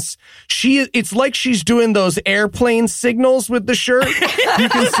 seconds. It's like she's doing those airplane signals with the shirt. You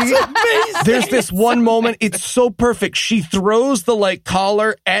can see there's this one moment. It's so perfect. She throws the like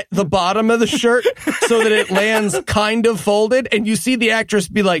collar at the bottom of the shirt so that it lands kind of folded. And you see the actress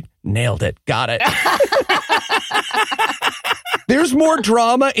be like, "Nailed it. Got it." There's more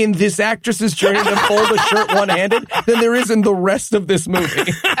drama in this actress's journey to fold a shirt one-handed than there is in the rest of this movie.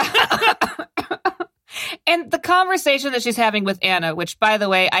 And the conversation that she's having with Anna, which, by the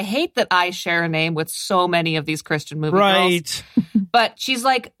way, I hate that I share a name with so many of these Christian movie girls. But she's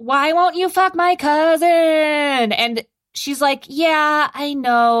like, "Why won't you fuck my cousin?" And she's like, "Yeah, I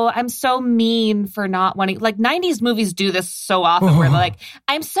know. I'm so mean for not wanting..." Like, 90s movies do this so often where they're like,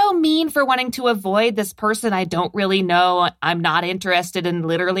 "I'm so mean for wanting to avoid this person I don't really know. I'm not interested," and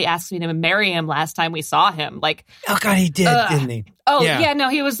literally asked me to marry him last time we saw him. Like, oh, God, he did, didn't he? Oh, yeah, no,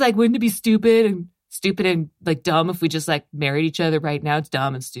 he was like, "Wouldn't it be stupid and like dumb if we just like married each other right now? It's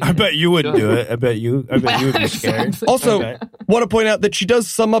dumb and stupid." I bet you wouldn't do it. I bet you would be scared. Also, want to point out that she does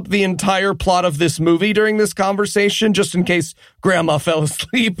sum up the entire plot of this movie during this conversation, just in case Grandma fell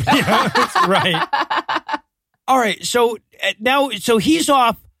asleep. Yeah, that's right. All right, so now, he's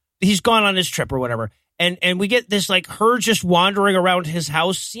off. He's gone on his trip or whatever, and we get this like her just wandering around his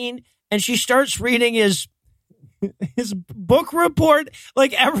house scene, and she starts reading his book report.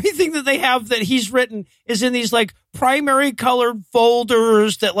 Like everything that they have that he's written is in these like primary colored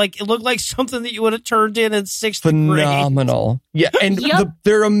folders that like it looked like something that you would have turned in sixth grade. Phenomenal. Yeah, and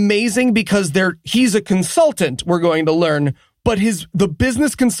they're amazing because he's a consultant, we're going to learn, but the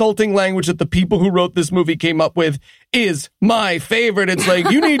business consulting language that the people who wrote this movie came up with is my favorite. It's like,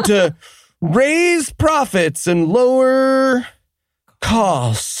 you need to raise profits and lower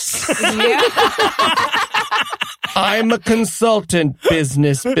costs. Yeah. I'm a consultant,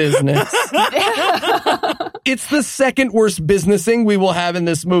 business. It's the second worst businessing we will have in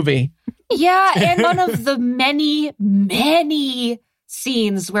this movie. Yeah, and one of the many, many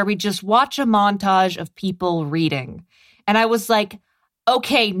scenes where we just watch a montage of people reading. And I was like,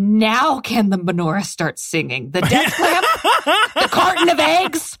 okay, now can the menorah start singing? The death lamp, the carton of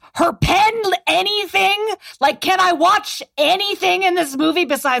eggs, her pen, anything? Like, can I watch anything in this movie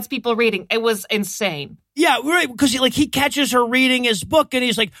besides people reading? It was insane. Yeah, right. Because he catches her reading his book, and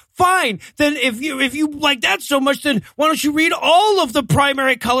he's like, "Fine, then if you like that so much, then why don't you read all of the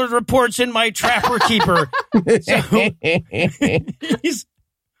primary colored reports in my Trapper Keeper?"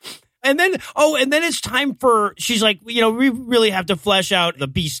 And then it's time for, she's like, we really have to flesh out the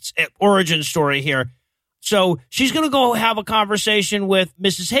Beast's origin story here. So she's going to go have a conversation with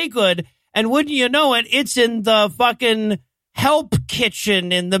Mrs. Haygood, and wouldn't you know it, it's in the fucking help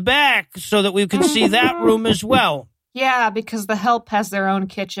kitchen in the back so that we can see that room as well. Yeah, because the help has their own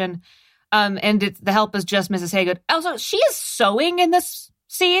kitchen, and the help is just Mrs. Haygood. Also, she is sewing in this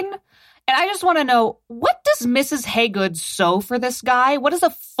scene. And I just want to know, what does Mrs. Haygood sew for this guy? What does a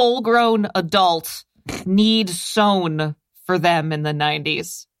full-grown adult need sewn for them in the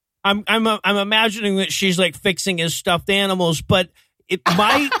 90s? I'm imagining that she's like fixing his stuffed animals, but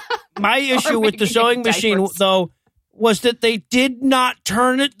my issue with the sewing machine though was that they did not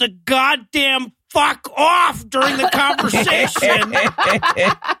turn it the goddamn fuck off during the conversation.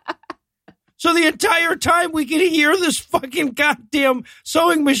 So the entire time we can hear this fucking goddamn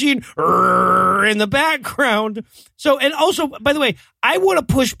sewing machine in the background. So, and also, by the way, I want to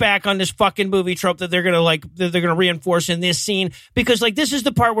push back on this fucking movie trope that they're gonna reinforce in this scene, because like this is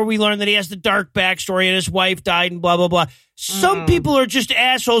the part where we learn that he has the dark backstory and his wife died and blah blah blah. Some people are just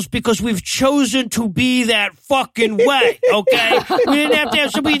assholes because we've chosen to be that fucking way. Okay, we didn't have to have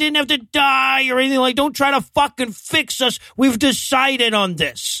somebody didn't have to die or anything. Like, don't try to fucking fix us. We've decided on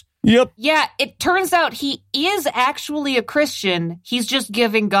this. Yep. Yeah, it turns out he is actually a Christian. He's just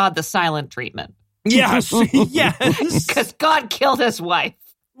giving God the silent treatment. Yes, yes. Because God killed his wife.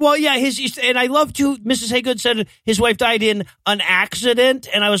 Well, yeah, and I love too, Mrs. Haygood said his wife died in an accident,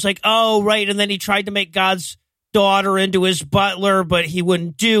 and I was like, oh, right, and then he tried to make God's daughter into his butler, but he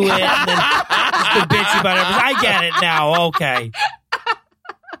wouldn't do it, and then he's been bitchy about it. I get it now, okay.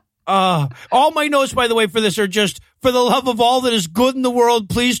 All my notes, by the way, for this are just, for the love of all that is good in the world,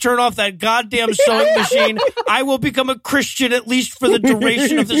 please turn off that goddamn sewing machine. I will become a Christian at least for the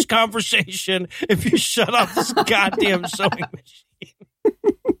duration of this conversation if you shut off this goddamn sewing machine.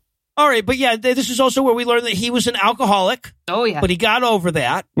 All right, but yeah, this is also where we learned that he was an alcoholic. Oh, yeah. But he got over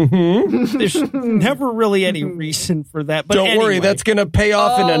that. Mm-hmm. There's never really any reason for that. But don't worry, that's going to pay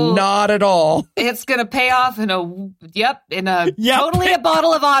off in a not at all. It's going to pay off in totally a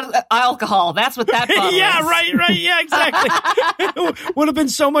bottle of alcohol. That's what that bottle yeah, is. right. Yeah, exactly. Would have been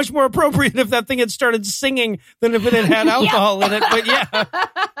so much more appropriate if that thing had started singing than if it had alcohol in it. But yeah.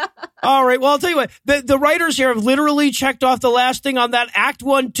 All right. Well, I'll tell you what. The writers here have literally checked off the last thing on that Act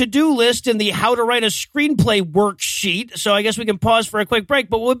 1 to-do list in the How to Write a Screenplay worksheet. So I guess we can pause for a quick break,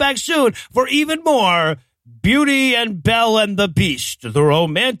 but we'll be back soon for even more Beauty and Belle and the Beast, the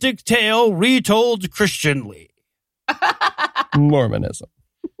romantic tale retold Christianly. Mormonism.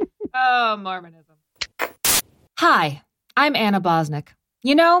 Oh, Mormonism. Hi, I'm Anna Bosnick.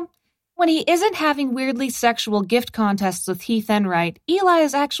 You know, when he isn't having weirdly sexual gift contests with Heath Enright, Eli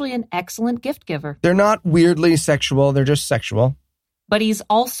is actually an excellent gift giver. They're not weirdly sexual, they're just sexual. But he's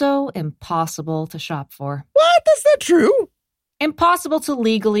also impossible to shop for. What? That's not true. Impossible to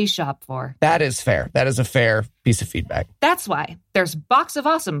legally shop for. That is fair. That is a fair piece of feedback. That's why there's Box of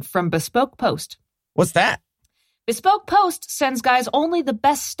Awesome from Bespoke Post. What's that? Bespoke Post sends guys only the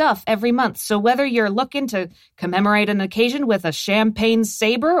best stuff every month, so whether you're looking to commemorate an occasion with a champagne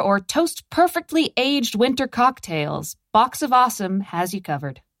saber or toast perfectly aged winter cocktails, Box of Awesome has you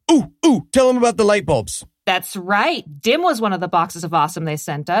covered. Ooh, tell them about the light bulbs. That's right. Dim was one of the Boxes of Awesome they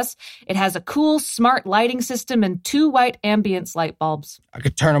sent us. It has a cool, smart lighting system and 2 white ambience light bulbs. I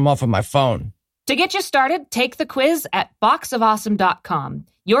could turn them off on my phone. To get you started, take the quiz at boxofawesome.com.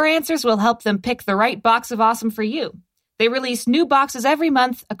 Your answers will help them pick the right Box of Awesome for you. They release new boxes every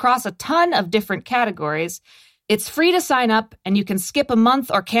month across a ton of different categories. It's free to sign up, and you can skip a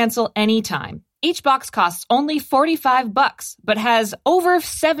month or cancel anytime. Each box costs only $45, but has over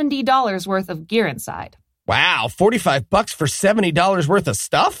 $70 worth of gear inside. Wow, $45 for $70 worth of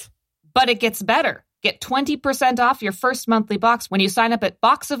stuff? But it gets better. Get 20% off your first monthly box when you sign up at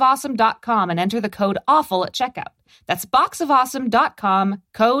boxofawesome.com and enter the code AWFUL at checkout. That's boxofawesome.com,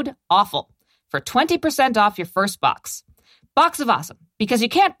 code AWFUL, for 20% off your first box. Box of Awesome, because you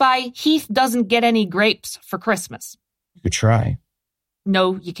can't buy Heath Doesn't Get Any Grapes for Christmas. You could try.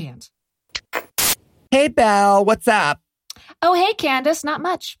 No, you can't. Hey, Belle, what's up? Oh, hey, Candace, not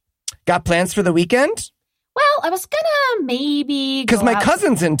much. Got plans for the weekend? Well, I was gonna maybe Because my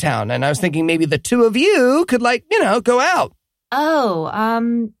cousin's in town, and I was thinking maybe the two of you could, go out.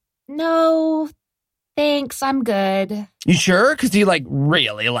 Oh, no, thanks, I'm good. You sure? Because he,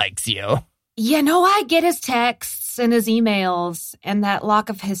 really likes you. You know, I get his texts and his emails and that lock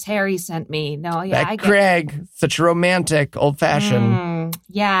of his hair he sent me. No, yeah, I get Greg, such a romantic, old-fashioned.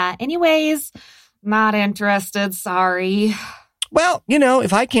 Yeah, anyways, not interested, sorry. Well,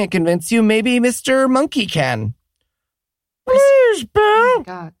 if I can't convince you, maybe Mr. Monkey can. Please, Bill,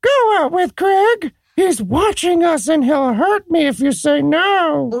 go out with Greg. He's watching us and he'll hurt me if you say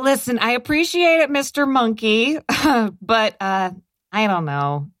no. Listen, I appreciate it, Mr. Monkey, but I don't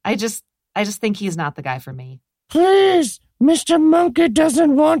know. I just think he's not the guy for me. Please, Mr. Monkey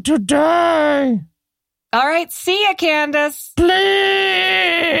doesn't want to die. All right, see ya, Candace. Please.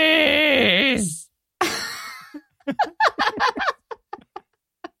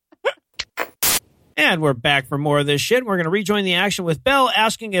 And we're back for more of this shit. We're going to rejoin the action with Belle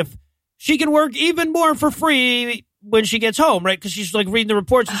asking if she can work even more for free when she gets home, right? Because she's reading the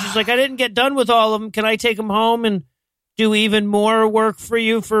reports and she's like, I didn't get done with all of them. Can I take them home and do even more work for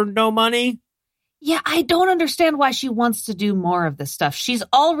you for no money? Yeah, I don't understand why she wants to do more of this stuff. She's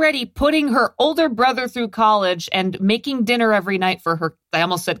already putting her older brother through college and making dinner every night for her, I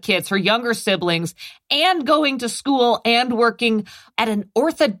almost said kids, her younger siblings, and going to school and working at an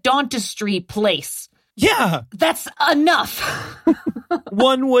orthodontistry place. Yeah. That's enough.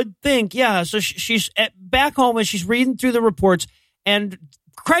 One would think, yeah. So she's back home and she's reading through the reports, and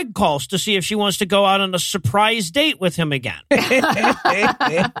Craig calls to see if she wants to go out on a surprise date with him again.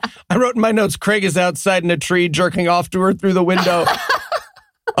 I wrote in my notes, Craig is outside in a tree jerking off to her through the window.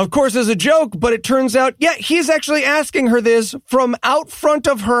 Of course, as a joke, but it turns out, yeah, he's actually asking her this from out front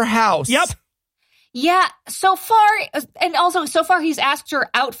of her house. Yep. Yeah, so far he's asked her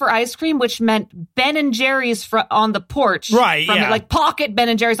out for ice cream, which meant Ben and Jerry's on the porch. Right, yeah. Like pocket Ben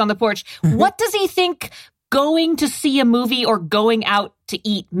and Jerry's on the porch. What does he think going to see a movie or going out to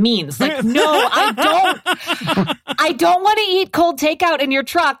eat means? Like, no, I don't want to eat cold takeout in your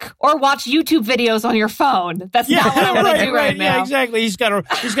truck or watch YouTube videos on your phone. That's not what I want to do right now. Yeah, exactly. He's got a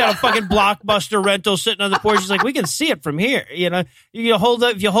fucking Blockbuster rental sitting on the porch. He's like, we can see it from here. You know,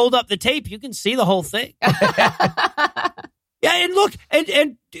 if you hold up the tape, you can see the whole thing. Yeah, and look,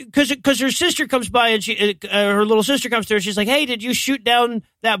 and because her sister comes by and her little sister comes to her, she's like, "Hey, did you shoot down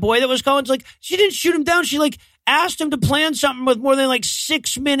that boy that was calling?" It's like, she didn't shoot him down. She asked him to plan something with more than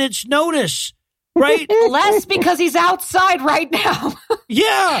 6 minutes notice, right? Less because he's outside right now.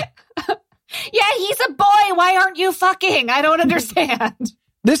 Yeah. Yeah, he's a boy. Why aren't you fucking? I don't understand.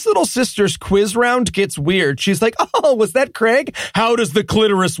 This little sister's quiz round gets weird. She's like, "Oh, was that Craig? How does the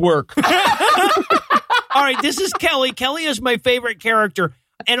clitoris work?" All right, this is Kelly. Kelly is my favorite character.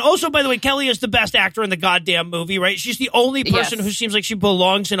 And also, by the way, Kelly is the best actor in the goddamn movie, right? She's the only person who seems like she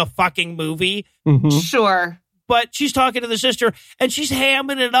belongs in a fucking movie. Mm-hmm. Sure. But she's talking to the sister, and she's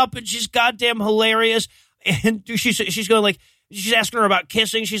hamming it up, and she's goddamn hilarious. And she's going she's asking her about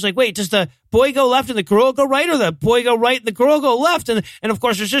kissing. She's like, wait, does the boy go left and the girl go right, or the boy go right and the girl go left? And of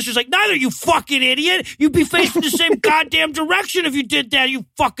course, her sister's like, neither, you fucking idiot. You'd be facing the same goddamn direction if you did that, you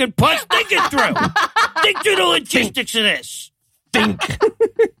fucking putz. Think it through. Think through the logistics of this. Think.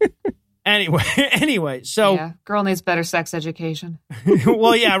 Anyway, so. Yeah, girl needs better sex education.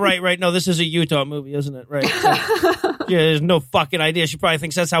 Well, yeah, right. No, this is a Utah movie, isn't it? Right. So, yeah, there's no fucking idea. She probably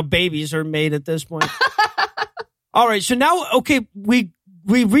thinks that's how babies are made at this point. All right, so now, okay, we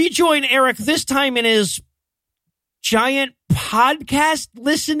rejoin Eric, this time in his giant podcast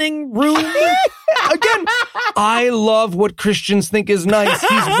listening room. Again, I love what Christians think is nice.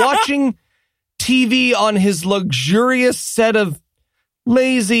 He's watching TV on his luxurious set of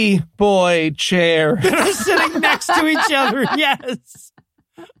lazy boy chair. They're sitting next to each other, yes.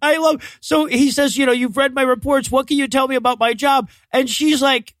 I love, so he says, you've read my reports. What can you tell me about my job? And she's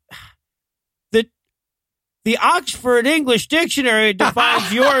like, the Oxford English Dictionary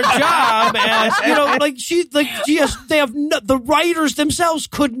defines your job as, the writers themselves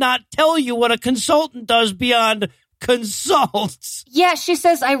could not tell you what a consultant does beyond consults. Yeah, she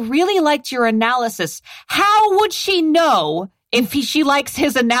says, I really liked your analysis. How would she know if she likes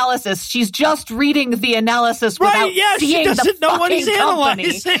his analysis? She's just reading the analysis without seeing the fucking company. She doesn't know what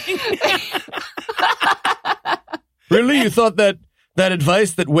he's analyzing. Really? You thought that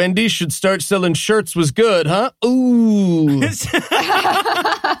advice that Wendy should start selling shirts was good, huh? Ooh.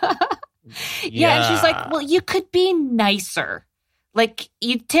 Yeah, and she's like, well, you could be nicer.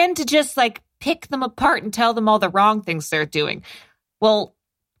 You tend to just, pick them apart and tell them all the wrong things they're doing. Well,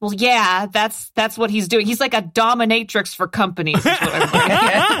 yeah, that's what he's doing. He's like a dominatrix for companies. Is what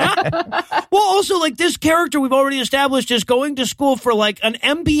I'm Well, also, this character we've already established is going to school for, an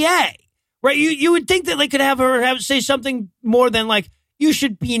MBA. Right, you would think that they could have her say something more than you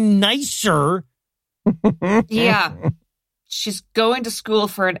should be nicer. Yeah, she's going to school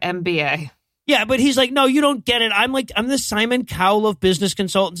for an MBA. Yeah, but he's like, no, you don't get it. I'm the Simon Cowell of business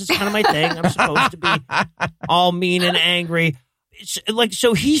consultants. It's kind of my thing. I'm supposed to be all mean and angry. It's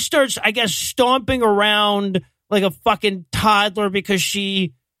so he starts, I guess, stomping around like a fucking toddler because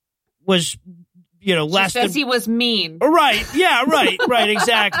she was, less. She says he was mean. Right? Yeah. Right.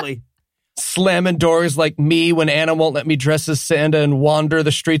 Exactly. Slamming doors like me when Anna won't let me dress as Santa and wander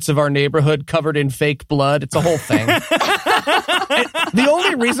the streets of our neighborhood covered in fake blood. It's a whole thing. The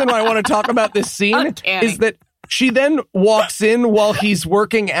only reason why I want to talk about this scene is that she then walks in while he's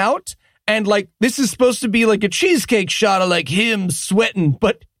working out, and this is supposed to be like a cheesecake shot of him sweating,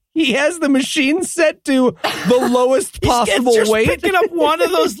 but he has the machine set to the lowest possible just weight. Picking up one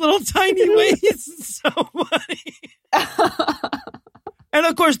of those little tiny weights. It's so funny. And,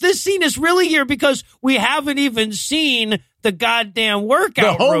 of course, this scene is really here because we haven't even seen the goddamn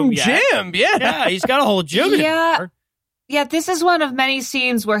workout room yet. The home gym, yeah. Yeah, he's got a whole gym in there. Yeah, this is one of many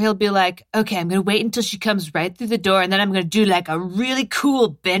scenes where he'll be like, okay, I'm going to wait until she comes right through the door, and then I'm going to do like a really cool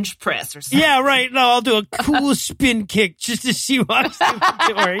bench press or something. Yeah, right. No, I'll do a cool spin kick just to see what I'm through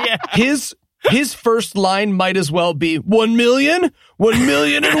the door. Yeah. His first line might as well be 1 million? 1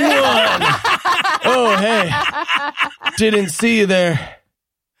 million and one. Oh, hey. Didn't see you there.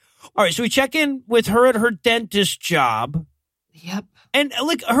 All right, so we check in with her at her dentist job. Yep. And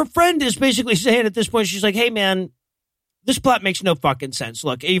like her friend is basically saying at this point, she's like, hey, man, this plot makes no fucking sense.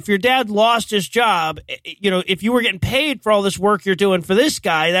 Look, if your dad lost his job, if you were getting paid for all this work you're doing for this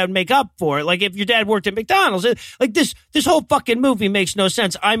guy, that would make up for it. Like if your dad worked at McDonald's, like this whole fucking movie makes no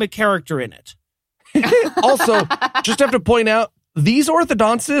sense. I'm a character in it. Also, just have to point out, these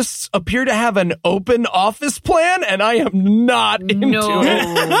orthodontists appear to have an open office plan, and I am not into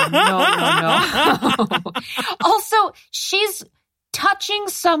it. No. Also, she's touching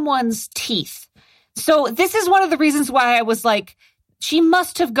someone's teeth. So this is one of the reasons why I was like, she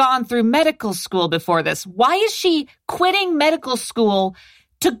must have gone through medical school before this. Why is she quitting medical school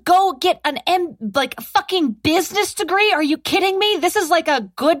to go get a fucking business degree? Are you kidding me? This is like a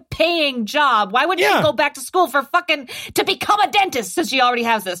good paying job. Why wouldn't she go back to school to become a dentist since she already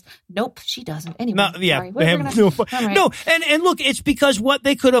has this? Nope, she doesn't. Anyway, sorry. No, and look, it's because what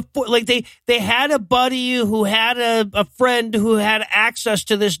they could afford, like they had a buddy who had a friend who had access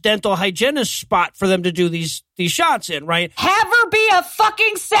to this dental hygienist spot for them to do these shots in, right? Have her be a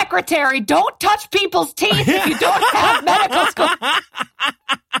fucking secretary. Don't touch people's teeth if you don't have medical school.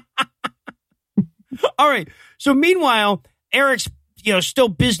 All right. So meanwhile, Eric's still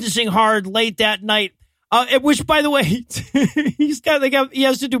businessing hard late that night. Which, by the way, he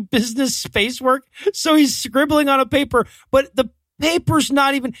has to do business space work, so he's scribbling on a paper, but the paper's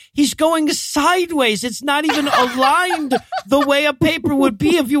not even. He's going sideways. It's not even aligned the way a paper would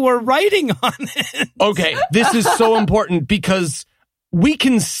be if you were writing on it. Okay, this is so important because we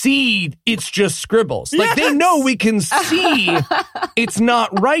can see it's just scribbles. Like, they know we can see it's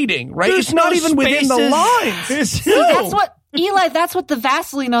not writing, right? There's it's not no even within the lines. See, that's what, Eli, that's what the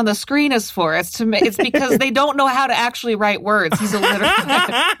Vaseline on the screen is for. It's because they don't know how to actually write words. He's illiterate. So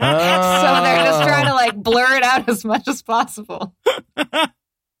they're just trying to like blur it out as much as possible.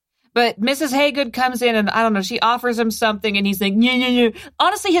 But Mrs. Haygood comes in and I don't know, she offers him something and he's like, yeah.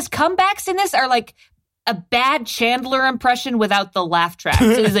 Honestly, his comebacks in this are like a bad Chandler impression without the laugh track.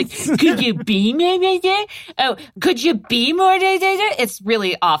 So he's like, could you be more? Oh, could you be more? It's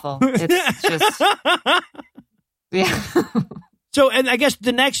really awful. It's just, yeah. So, and I guess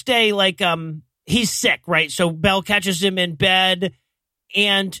the next day, like, he's sick, right? So Belle catches him in bed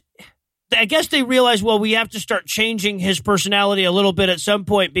and I guess they realize, well, we have to start changing his personality a little bit at some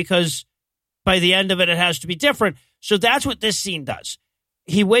point because by the end of it, it has to be different. So that's what this scene does.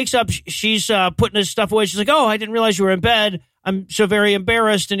 He wakes up, she's putting his stuff away. She's like, oh, I didn't realize you were in bed. I'm so very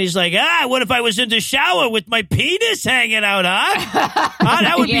embarrassed. And he's like, what if I was in the shower with my penis hanging out, huh?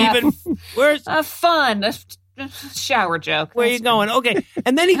 That would be even worse. A fun shower joke. Where are you going? Okay.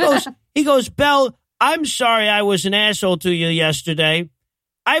 And then he goes, Belle, I'm sorry I was an asshole to you yesterday.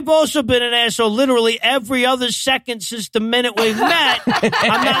 I've also been an asshole literally every other second since the minute we met.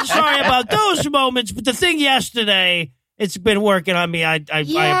 I'm not sorry about those moments, but the thing yesterday, it's been working on me. I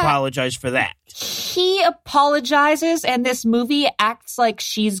apologize for that. He apologizes, and this movie acts like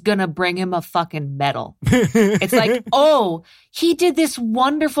she's gonna bring him a fucking medal. It's like, oh, he did this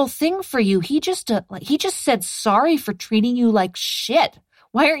wonderful thing for you. He just said sorry for treating you like shit.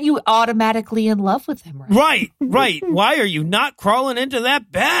 Why aren't you automatically in love with him? Right. Why are you not crawling into that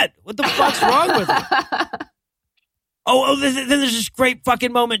bed? What the fuck's wrong with you? Then there's this great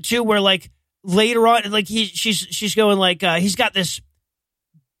fucking moment too, where like later on, like she's going like he's got this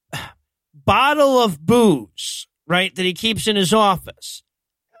bottle of booze, right, that he keeps in his office.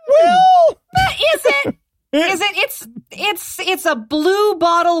 Well, is it? It's a blue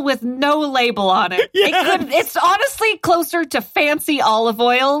bottle with no label on it. Yes. It's honestly closer to fancy olive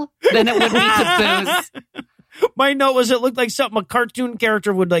oil than it would be to booze. My note was it looked like something a cartoon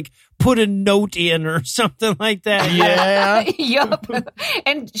character would like put a note in or something like that. Yeah. Yup.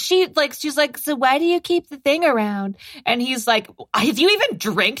 And she's like, so why do you keep the thing around? And he's like, have you even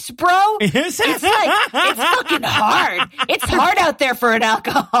drinked, bro? It's fucking hard. It's hard out there for an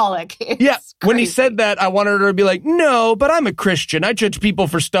alcoholic. It's when he crazy. said that, I wanted her to be like, no, but I'm a Christian. I judge people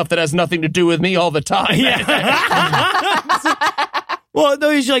for stuff that has nothing to do with me all the time. Well,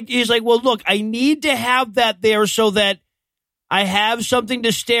 no, he's like, well, look, I need to have that there so that I have something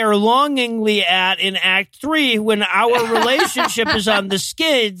to stare longingly at in Act 3 when our relationship is on the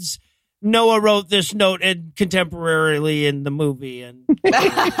skids. Noah wrote this note and contemporarily in the movie and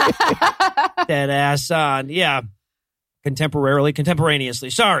that ass on. Yeah. Contemporaneously.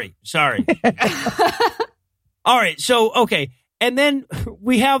 Sorry. All right. So, okay. And then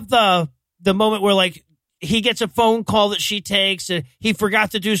we have the moment where, like, he gets a phone call that she takes, and he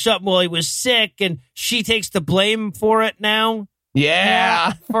forgot to do something while he was sick, and she takes the blame for it now.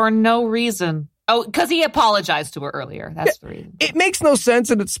 Yeah. For no reason. Oh, because he apologized to her earlier. That's the reason. It makes no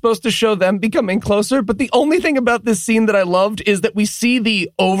sense, and it's supposed to show them becoming closer. But the only thing about this scene that I loved is that we see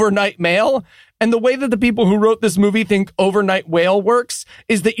the overnight mail. And the way that the people who wrote this movie think overnight mail works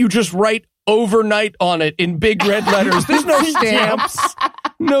is that you just write overnight on it in big red letters. There's no stamps,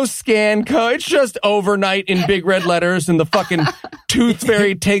 no scan code. It's just overnight in big red letters. And the fucking Tooth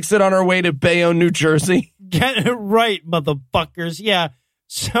Fairy takes it on her way to Bayonne, New Jersey. Get it right, motherfuckers. Yeah.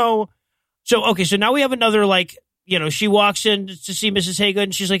 So okay, so now we have another, like, you know, she walks in to see Mrs. Haygood,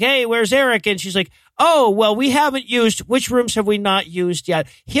 and she's like, hey, where's Eric? And she's like, oh, well, we haven't used, which rooms have we not used yet?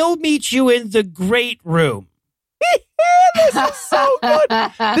 He'll meet you in the great room. This is so good.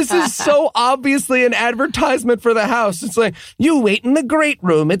 This is so obviously an advertisement for the house. It's like, you wait in the great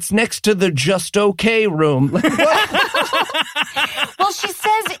room. It's next to the just okay room. Like, what? Well, she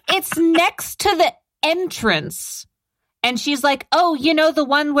says it's next to the entrance. And she's like, oh, you know, the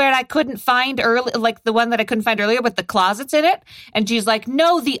one where I couldn't find earlier, like the one that I couldn't find earlier with the closets in it? And she's like,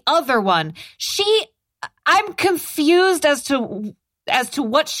 no, the other one. I'm confused as to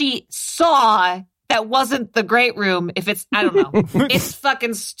what she saw that wasn't the great room. If it's, I don't know. It's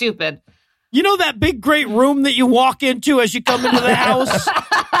fucking stupid. You know that big great room that you walk into as you come into the house?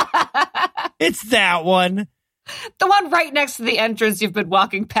 It's that one. The one right next to the entrance you've been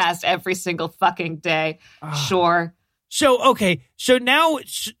walking past every single fucking day. Sure. So, okay. So now,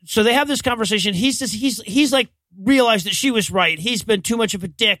 so they have this conversation. He says he's like realized that she was right. He's been too much of a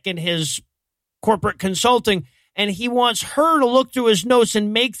dick in his corporate consulting, and he wants her to look through his notes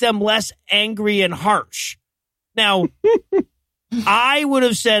and make them less angry and harsh. Now, I would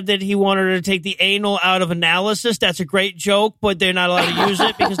have said that he wanted her to take the anal out of analysis. That's a great joke, but they're not allowed to use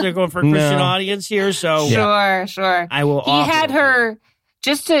it because they're going for a Christian audience here. So Sure. I will. He had her.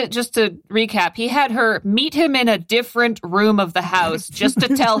 Just to recap, he had her meet him in a different room of the house just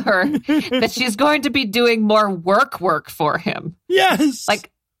to tell her that she's going to be doing more work for him. Yes. Like,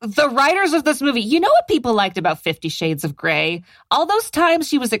 the writers of this movie, you know what people liked about 50 Shades of Grey? All those times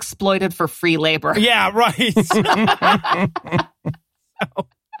she was exploited for free labor. Yeah, right.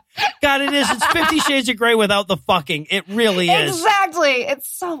 God, it is. It's 50 Shades of Grey without the fucking. It really is. Exactly. It's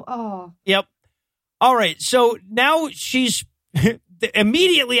so, Yep. All right. So now she's...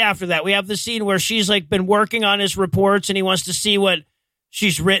 Immediately after that, we have the scene where she's like been working on his reports and he wants to see what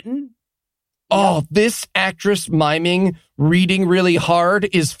she's written. Oh, this actress miming, reading really hard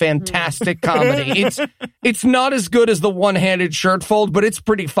is fantastic comedy. It's not as good as the one-handed shirt fold, but it's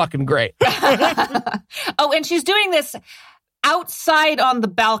pretty fucking great. Oh, and she's doing this outside on the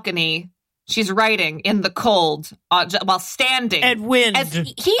balcony. She's writing in the cold while standing. And wind. As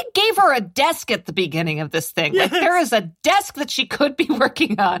he gave her a desk at the beginning of this thing. Yes. Like, there is a desk that she could be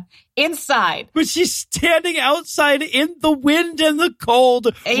working on inside. But she's standing outside in the wind and the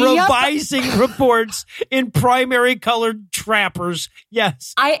cold, revising reports in primary colored trappers.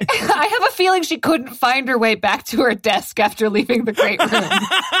 Yes. I have a feeling she couldn't find her way back to her desk after leaving the great room.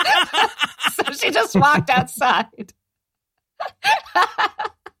 So she just walked outside.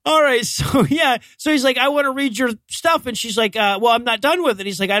 All right, so yeah, so he's like, I want to read your stuff, and she's like, well, I'm not done with it.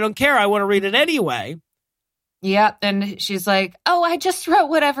 He's like, I don't care, I want to read it anyway. Yeah, and she's like, oh, I just wrote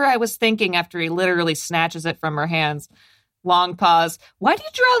whatever I was thinking, after he literally snatches it from her hands. Long pause. Why do you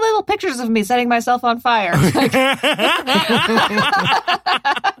draw little pictures of me setting myself on fire? Like,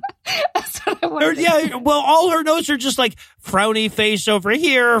 that's what I wanted. Yeah, well, all her notes are just like frowny face over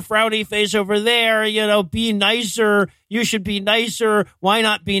here, frowny face over there, you know, be nicer, you should be nicer, why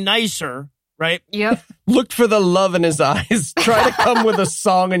not be nicer, right? Yep. Looked for the love in his eyes. Try to come with a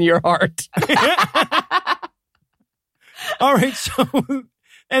song in your heart. All right, so...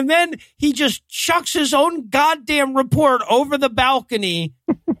 And then he just chucks his own goddamn report over the balcony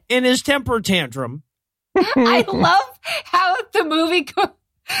in his temper tantrum. I love how the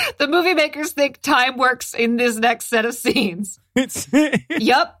movie makers think time works in this next set of scenes.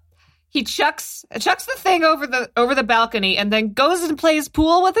 Yep. He chucks the thing over the balcony and then goes and plays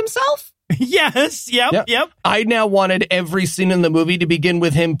pool with himself. Yes. Yep. I now wanted every scene in the movie to begin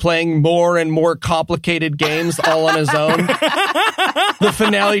with him playing more and more complicated games all on his own. The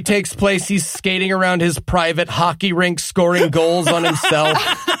finale takes place. He's skating around his private hockey rink, scoring goals on himself.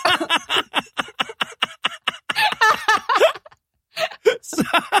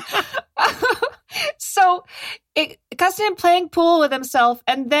 So it cuts to him playing pool with himself,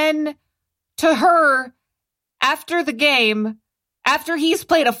 and then to her, after the game, after he's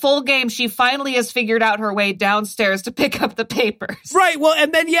played a full game, she finally has figured out her way downstairs to pick up the papers. Right. Well,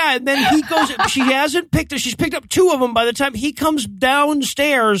 and then he goes, she's picked up 2 of them by the time he comes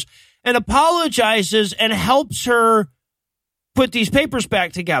downstairs and apologizes and helps her put these papers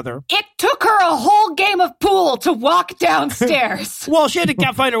back together. It took her a whole game of pool to walk downstairs. Well, she had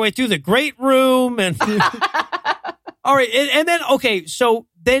to find her way through the great room. And all right. And then, okay, so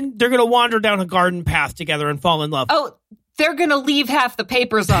then they're going to wander down a garden path together and fall in love. Oh, they're going to leave half the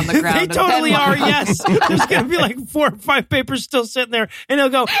papers on the ground. They totally are, yes. There's going to be like 4 or 5 papers still sitting there. And he'll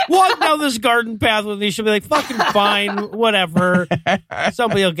go, walk down this garden path with me. She'll be like, fucking fine, whatever.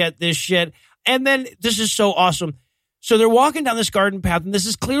 Somebody will get this shit. And then this is so awesome. So they're walking down this garden path, and this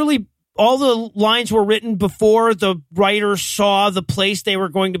is clearly all the lines were written before the writer saw the place they were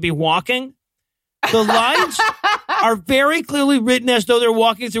going to be walking. The lines are very clearly written as though they're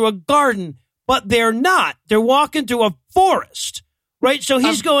walking through a garden, but they're not. They're walking through a forest, right? So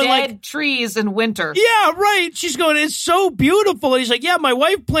he's going dead like trees in winter. Yeah, right. She's going, it's so beautiful. And he's like, yeah, my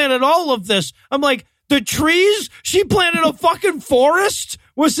wife planted all of this. I'm like, the trees? She planted a fucking forest?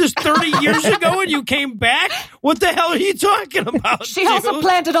 Was this 30 years ago and you came back? What the hell are you talking about? She also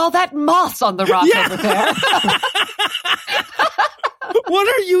planted all that moss on the rock over there. What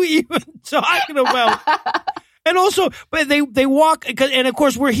are you even talking about? And also, but they walk, and of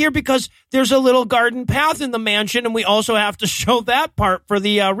course we're here because there's a little garden path in the mansion, and we also have to show that part for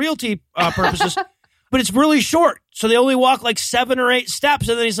the realty purposes. But it's really short, so they only walk like 7 or 8 steps,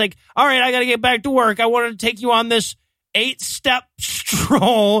 and then he's like, all right, I got to get back to work. I wanted to take you on this 8-step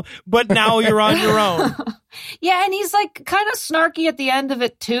stroll, but now you're on your own. Yeah, and he's like kind of snarky at the end of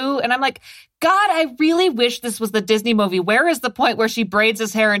it too, and I'm like, God, I really wish this was the Disney movie. Where is the point where she braids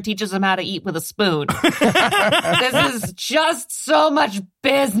his hair and teaches him how to eat with a spoon? This is just so much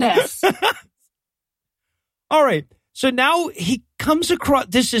business. All right. So now he comes across,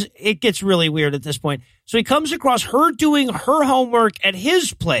 it gets really weird at this point. So he comes across her doing her homework at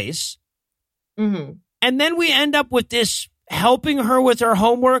his place. Mm-hmm. And then we end up with this helping her with her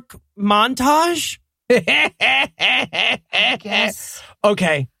homework montage. I guess.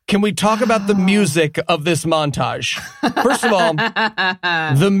 Okay. Can we talk about the music of this montage? First of all,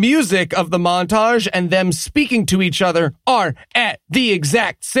 the music of the montage and them speaking to each other are at the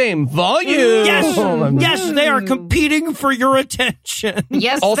exact same volume. Yes, they are competing for your attention.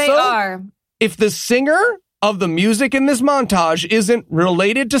 Yes, Also, they are. If the singer of the music in this montage isn't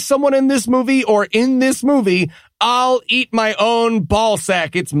related to someone in this movie or in this movie, I'll eat my own ball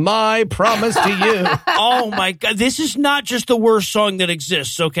sack. It's my promise to you. Oh my God. This is not just the worst song that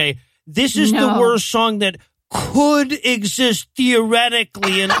exists, okay? This is the worst song that could exist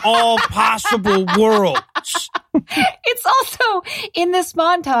theoretically in all possible worlds. It's also in this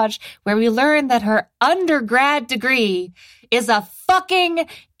montage where we learn that her undergrad degree is a fucking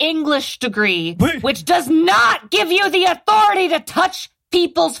English degree, which does not give you the authority to touch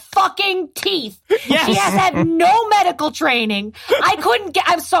people's fucking teeth. Yes. She has had no medical training.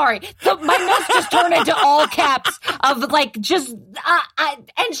 I'm sorry. My notes just turned into all caps of like just,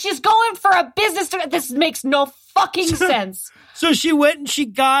 and she's going for a business. This makes no fucking sense. So she went and she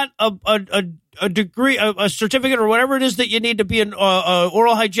got a degree, a certificate or whatever it is that you need to be an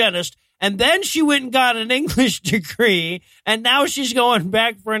oral hygienist. And then she went and got an English degree, and now she's going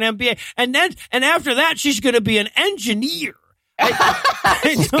back for an MBA. And after that, she's going to be an engineer.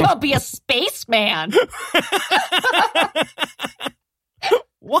 She's going to be a spaceman.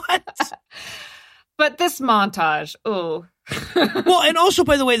 What? But this montage, ooh. Well, and also,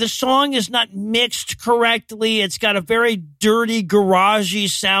 by the way, the song is not mixed correctly. It's got a very dirty, garagey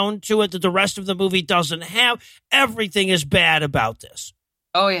sound to it that the rest of the movie doesn't have. Everything is bad about this.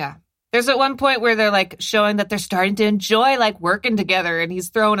 Oh, yeah. There's at one point where they're like showing that they're starting to enjoy like working together, and he's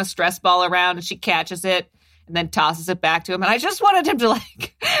throwing a stress ball around and she catches it and then tosses it back to him. And I just wanted him to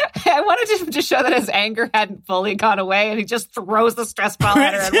I wanted him to show that his anger hadn't fully gone away, and he just throws the stress ball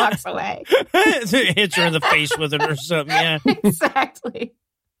at her and walks away. Hits her in the face with it or something. Yeah, exactly.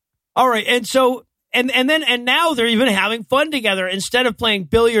 All right. And so, and now they're even having fun together. Instead of playing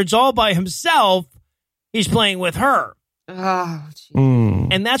billiards all by himself, he's playing with her. Oh,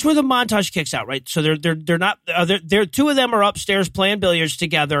 and that's where the montage kicks out, right? So they're not, they're two of them are upstairs playing billiards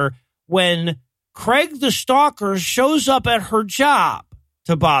together when Craig the stalker shows up at her job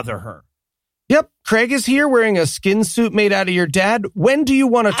to bother her. Yep, Craig is here wearing a skin suit made out of your dad. When do you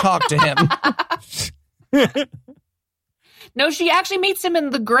want to talk to him? No, she actually meets him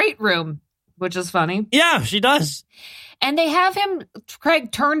in the great room, which is funny. Yeah, she does. And they have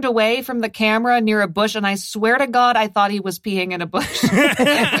Craig turned away from the camera near a bush, and I swear to God, I thought he was peeing in a bush.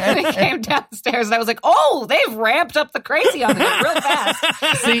 And he came downstairs, and I was like, oh, they've ramped up the crazy on him real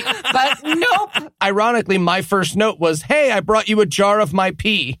fast. See, but nope. Ironically, my first note was, hey, I brought you a jar of my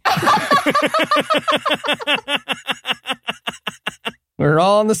pee. We're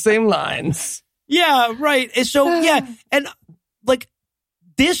all on the same lines. Yeah, right. And so, yeah. And like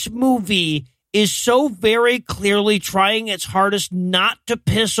this movie is so very clearly trying its hardest not to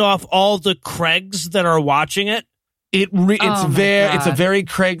piss off all the Craigs that are watching it. It's a very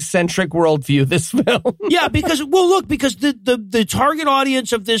Craig-centric worldview, this film. Yeah, because the target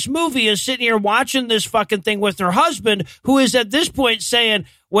audience of this movie is sitting here watching this fucking thing with her husband, who is at this point saying,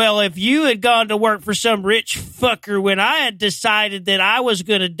 well, if you had gone to work for some rich fucker when I had decided that I was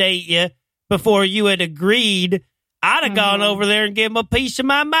going to date you before you had agreed, I'd have gone over there and given him a piece of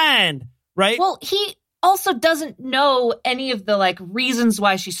my mind, right? Well, he also doesn't know any of the like reasons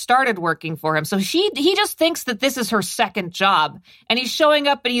why she started working for him. So he just thinks that this is her second job, and he's showing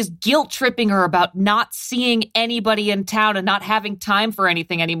up and he's guilt tripping her about not seeing anybody in town and not having time for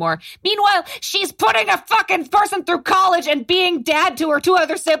anything anymore. Meanwhile, she's putting a fucking person through college and being dad to her two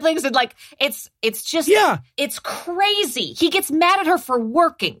other siblings, and like it's just it's crazy. He gets mad at her for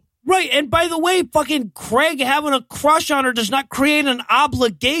working. Right, and by the way, fucking Craig having a crush on her does not create an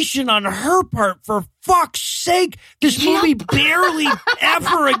obligation on her part. For fuck's sake, this movie barely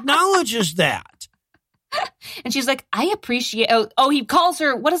ever acknowledges that. And she's like, I appreciate... Oh, he calls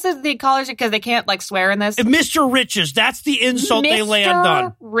her... What is it they call her? Because they can't, like, swear in this. Mr. Riches. That's the insult they land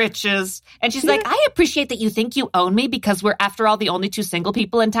on. Mr. Riches. And she's like, I appreciate that you think you own me because we're, after all, the only two single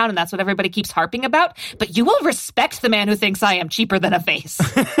people in town, and that's what everybody keeps harping about. But you will respect the man who thinks I am cheaper than a face.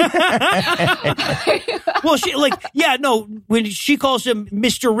 Well, when she calls him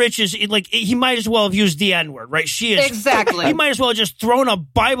Mr. Riches, he might as well have used the N-word, right? She is... Exactly. He might as well have just thrown a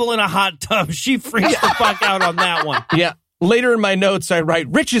Bible in a hot tub. She freaks the fuck out on that one. Yeah. Later in my notes, I write,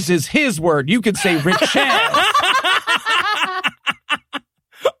 riches is his word. You could say riches.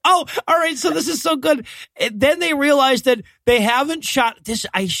 Oh, all right. So this is so good. Then they realize that they haven't shot this.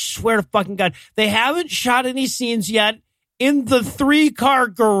 I swear to fucking God, they haven't shot any scenes yet in the 3-car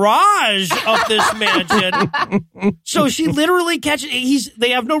garage of this mansion. So she literally catches, they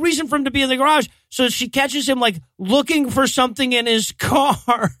have no reason for him to be in the garage. So she catches him like looking for something in his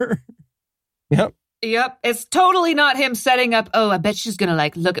car. Yep. It's totally not him setting up, oh, I bet she's going to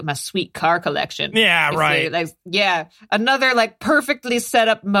like look at my sweet car collection. Yeah, right. Another like perfectly set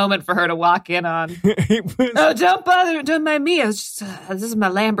up moment for her to walk in on. Oh, don't mind me. This is my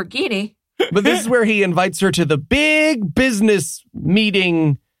Lamborghini. But this is where he invites her to the big business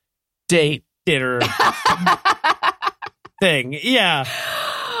meeting date. Dinner thing. Yeah.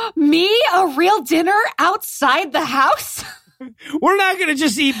 Me? A real dinner outside the house? We're not going to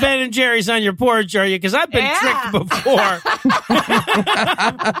just eat Ben & Jerry's on your porch, are you? Because I've been tricked before.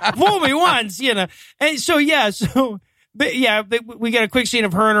 Fool me once, And so, we get a quick scene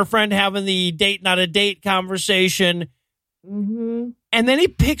of her and her friend having the date, not a date conversation. Mm-hmm. And then he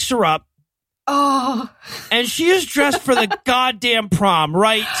picks her up. Oh. And she is dressed for the goddamn prom,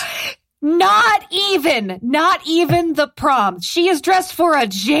 right? Not even the prom. She is dressed for a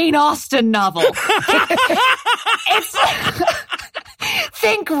Jane Austen novel. It's like,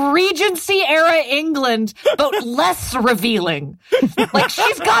 think Regency era England, but less revealing. Like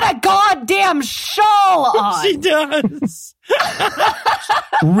she's got a goddamn shawl on. She does.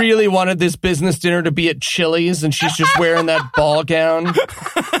 Really wanted this business dinner to be at Chili's, and she's just wearing that ball gown.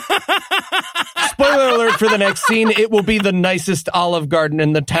 Spoiler alert for the next scene, it will be the nicest Olive Garden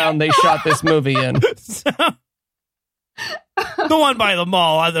in the town they shot this movie in. The one by the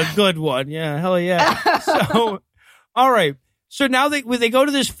mall, the good one. Yeah, hell yeah. So, all right. So now they go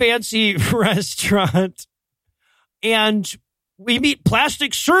to this fancy restaurant, and we meet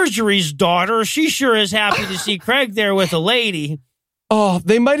plastic surgery's daughter. She sure is happy to see Craig there with a lady. Oh,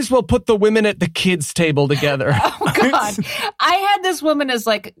 they might as well put the women at the kids' table together. Oh, God. I had this woman as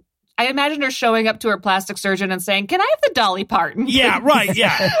like... I imagined her showing up to her plastic surgeon and saying, "Can I have the Dolly Parton?" Yeah, right,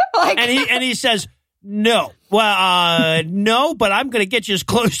 yeah. and he says, "No. Well, no, but I'm going to get you as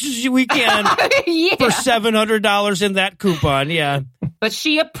close as we can for $700 in that coupon." Yeah. But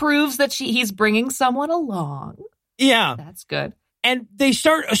she approves that he's bringing someone along. Yeah. That's good. And they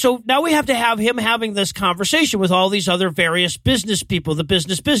start, so now we have to have him having this conversation with all these other various business people, the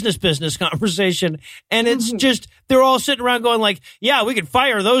business conversation. And it's just, they're all sitting around going like, yeah, we could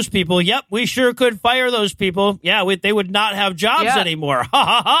fire those people. Yep, we sure could fire those people. Yeah, they would not have jobs anymore. Ha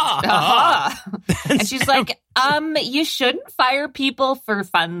ha ha. Uh-huh. And she's like, you shouldn't fire people for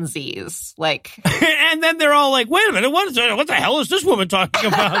funsies. Like, and then they're all like, wait a minute, what the hell is this woman talking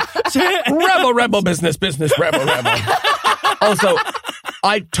about? Rebel, business, rebel. Also,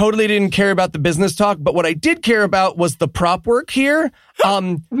 I totally didn't care about the business talk, but what I did care about was the prop work here.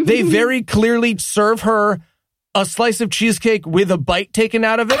 They very clearly serve her a slice of cheesecake with a bite taken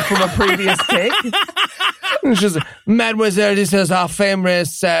out of it from a previous take. She's like, Mademoiselle, this is our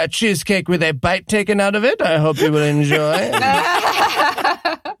famous cheesecake with a bite taken out of it. I hope you will enjoy.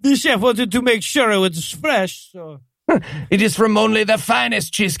 The chef wanted to make sure it was fresh, so... It is from only the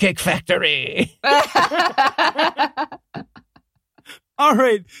finest cheesecake factory. All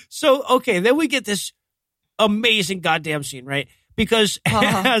right. So, okay, then we get this amazing goddamn scene, right? Because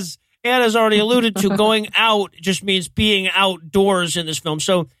as Anna's already alluded to, going out just means being outdoors in this film.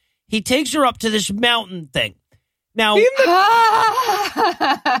 So he takes her up to this mountain thing. Now,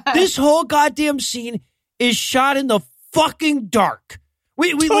 this whole goddamn scene is shot in the fucking dark.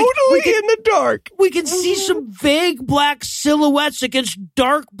 We totally in the dark. We can see some vague black silhouettes against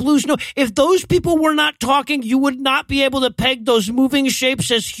dark blue snow. If those people were not talking, you would not be able to peg those moving shapes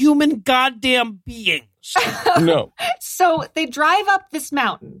as human goddamn beings. No. So they drive up this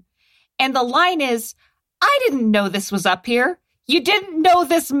mountain, and the line is, I didn't know this was up here. You didn't know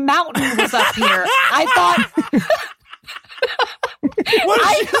this mountain was up here. I thought... What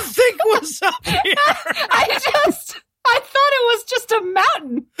did you think was up here? I thought it was just a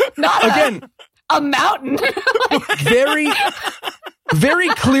mountain, not a mountain. Very, very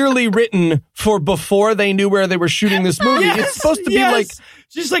clearly written for before they knew where they were shooting this movie. Yes, it's supposed to be like...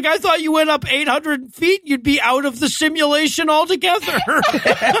 She's like, I thought you went up 800 feet. You'd be out of the simulation altogether.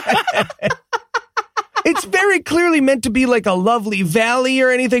 It's very clearly meant to be like a lovely valley or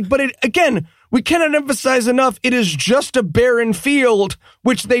anything. But again, we cannot emphasize enough, it is just a barren field,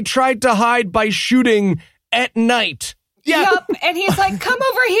 which they tried to hide by shooting at night. Yeah. Yep. And he's like, come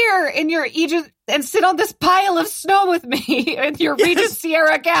over here in your Egypt and sit on this pile of snow with me in your Regent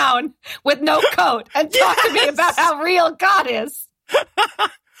Sierra gown with no coat and talk to me about how real God is.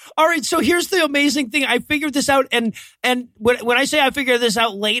 All right, so here's the amazing thing. I figured this out, and when I say I figured this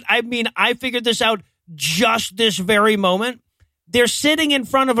out late, I mean I figured this out just this very moment. They're sitting in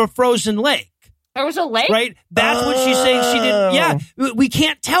front of a frozen lake. There was a lake? Right? That's what she's saying she did. Yeah, we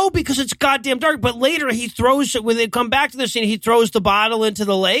can't tell because it's goddamn dark, but later he throws, when they come back to the scene, he throws the bottle into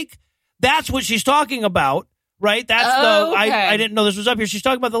the lake. That's what she's talking about, right? That's okay. I didn't know this was up here. She's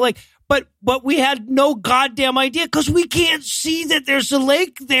talking about the lake. But we had no goddamn idea because we can't see that there's a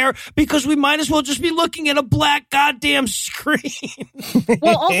lake there because we might as well just be looking at a black goddamn screen.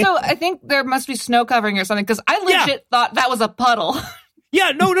 Well, also, I think there must be snow covering or something because I legit thought that was a puddle.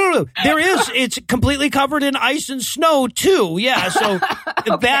 Yeah, no. There is. It's completely covered in ice and snow, too. Yeah, so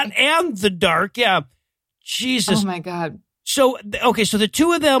that and the dark. Yeah. Jesus. Oh, my God. So, okay, so the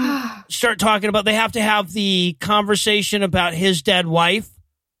two of them start talking about they have to have the conversation about his dead wife.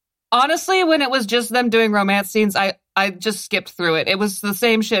 Honestly, when it was just them doing romance scenes, I just skipped through it. It was the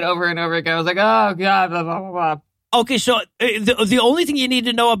same shit over and over again. I was like, oh, God, blah, blah, blah, blah. Okay, so the only thing you need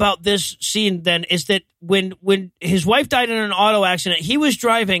to know about this scene then is that when his wife died in an auto accident, he was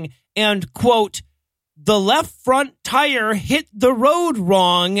driving and, quote, the left front tire hit the road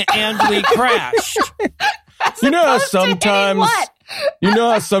wrong and we crashed. You know how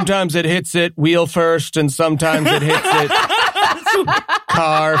sometimes it hits it wheel first and sometimes it hits it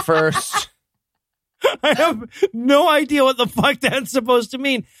car first. I have no idea what the fuck that's supposed to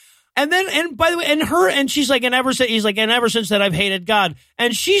mean. And then, and by the way, she's like, he's like, and ever since that I've hated God.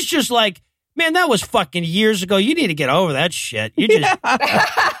 And she's just like, man, that was fucking years ago. You need to get over that shit. You just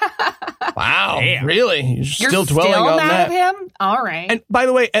wow, damn. Really? You're still dwelling on mad that. at him? All right. And by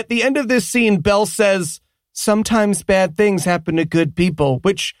the way, at the end of this scene, Belle says, sometimes bad things happen to good people,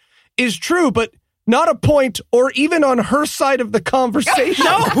 which is true, but not a point or even on her side of the conversation.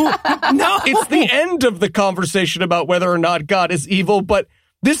 No. It's the end of the conversation about whether or not God is evil, but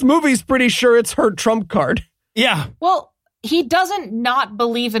this movie's pretty sure it's her trump card. Yeah. Well, he doesn't not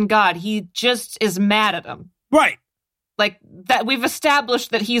believe in God. He just is mad at him. Right. Like that, we've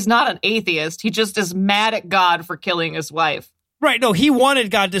established that he's not an atheist. He just is mad at God for killing his wife. Right. No, he wanted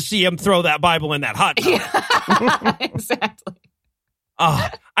God to see him throw that Bible in that hot tub. Yeah, exactly.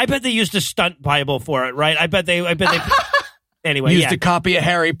 I bet they used a stunt Bible for it, right? I bet they anyway. Used a copy of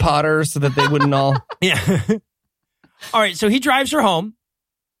Harry Potter so that they wouldn't all. Yeah. All right, so he drives her home,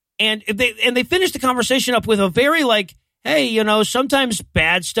 and they finish the conversation up with a very like, hey, you know, sometimes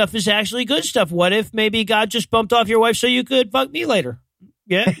bad stuff is actually good stuff. What if maybe God just bumped off your wife so you could fuck me later?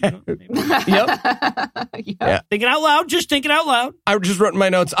 Yeah. Yep. Thinking out loud, just thinking out loud. I just wrote in my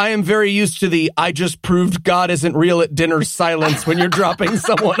notes, I am very used to the I just proved God isn't real at dinner silence when you're dropping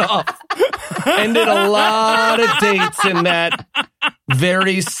someone off. Ended a lot of dates in that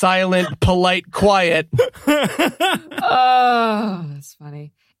very silent, polite quiet. Oh, that's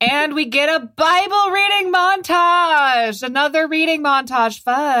funny. And we get a Bible reading montage. Another reading montage.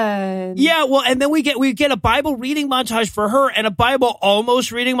 Fun. Yeah, well, and then we get a Bible reading montage for her and a Bible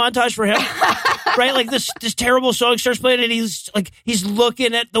almost reading montage for him. Right? Like this terrible song starts playing and he's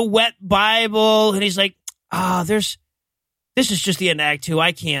looking at the wet Bible and he's like, this is just the end of Act 2.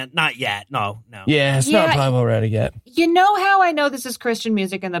 I can't. Not yet. No. Yeah, it's not Bible ready yet. You know how I know this is Christian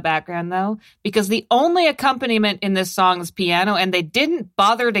music in the background, though? Because the only accompaniment in this song is piano, and they didn't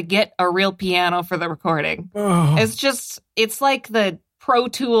bother to get a real piano for the recording. Oh. It's like the Pro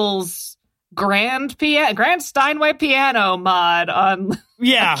Tools Grand Steinway piano mod on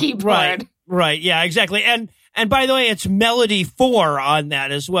the keyboard. Right. Yeah, exactly. And by the way, it's Melody 4 on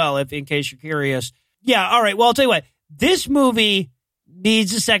that as well, in case you're curious. Yeah, all right. Well, I'll tell you what. This movie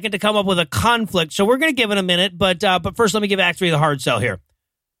needs a second to come up with a conflict, so we're going to give it a minute, but first let me give Act 3 the hard sell here.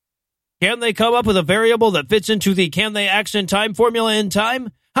 Can they come up with a variable that fits into the can they act in time formula in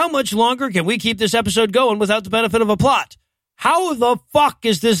time? How much longer can we keep this episode going without the benefit of a plot? How the fuck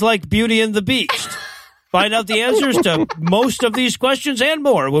is this like Beauty and the Beast? Find out the answers to most of these questions and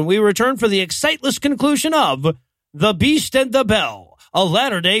more when we return for the exciteless conclusion of The Beast and the Bell, a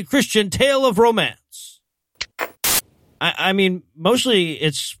Latter-day Christian tale of romance. I mean, mostly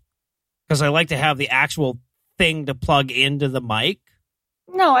it's because I like to have the actual thing to plug into the mic.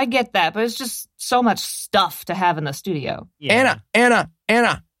 No, I get that, but it's just so much stuff to have in the studio. Yeah. Anna.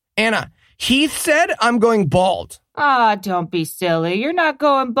 Heath said I'm going bald. Don't be silly. You're not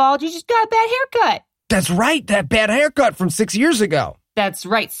going bald. You just got a bad haircut. That's right. That bad haircut from 6 years ago. That's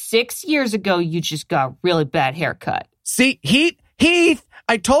right. 6 years ago, you just got a really bad haircut. See, Heath,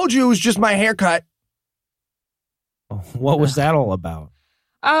 I told you it was just my haircut. What was that all about?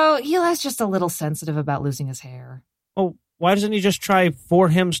 Oh, Eli's just a little sensitive about losing his hair. Oh, why doesn't he just try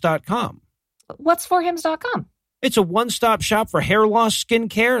forhims.com? What's forhims.com? It's a one-stop shop for hair loss, skin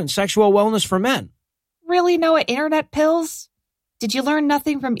care, and sexual wellness for men. Really, Noah? Internet pills? Did you learn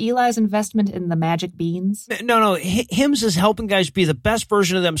nothing from Eli's investment in the magic beans? No. Hims is helping guys be the best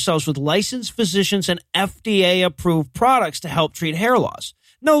version of themselves with licensed physicians and FDA-approved products to help treat hair loss.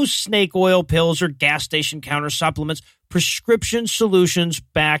 No snake oil pills or gas station counter supplements. Prescription solutions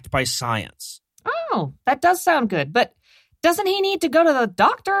backed by science. Oh, that does sound good. But doesn't he need to go to the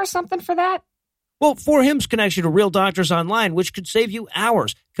doctor or something for that? Well, 4Hims connects you to real doctors online, which could save you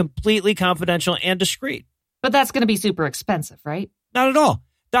hours, completely confidential and discreet. But that's going to be super expensive, right? Not at all.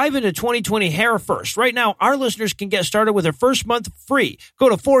 Dive into 2020 hair first. Right now, our listeners can get started with their first month free. Go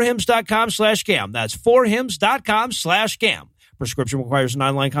to forhims.com/scam. That's forhims.com/scam. Prescription requires an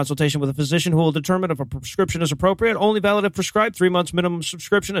online consultation with a physician who will determine if a prescription is appropriate. Only valid if prescribed. 3 months minimum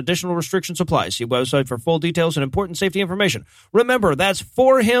subscription. Additional restrictions apply. See website for full details and important safety information. Remember, that's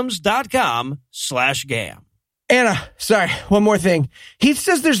forhims.com/scam. Anna, sorry, one more thing. Heath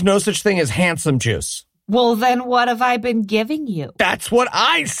says there's no such thing as handsome juice. Well, then what have I been giving you? That's what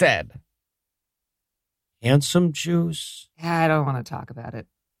I said. Handsome juice? I don't want to talk about it.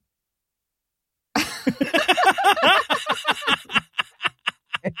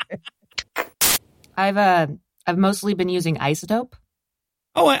 I've mostly been using Isotope.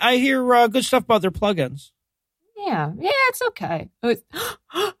 Oh, I hear good stuff about their plugins. Yeah, it's okay.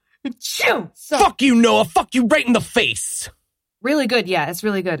 Fuck you, Noah. Fuck you right in the face. Really good. Yeah, it's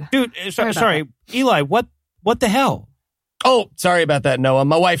really good. Dude, sorry, Eli, what the hell? Oh, sorry about that, Noah.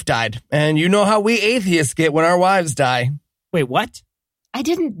 My wife died. And you know how we atheists get when our wives die. Wait, what? I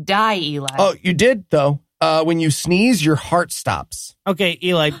didn't die, Eli. Oh, you did, though. When you sneeze, your heart stops. Okay,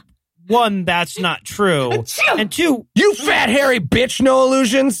 Eli, 1, that's not true. And 2... You fat, hairy bitch, no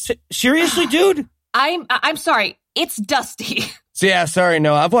illusions. Seriously, dude? I'm sorry. It's Dusty. So yeah, sorry,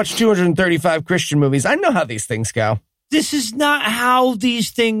 Noah. I've watched 235 Christian movies. I know how these things go. This is not how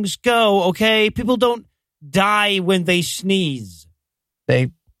these things go, okay? People don't die when they sneeze. They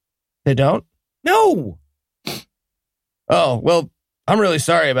don't? No. Oh, well, I'm really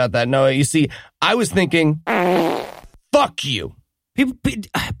sorry about that, Noah. You see, I was thinking, fuck you.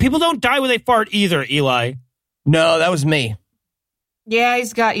 People don't die when they fart either, Eli. No, that was me. Yeah,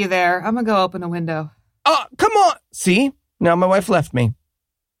 he's got you there. I'm going to go open a window. Oh, come on. See? Now my wife left me.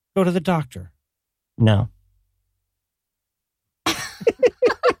 Go to the doctor. No.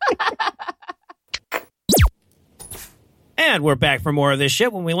 And we're back for more of this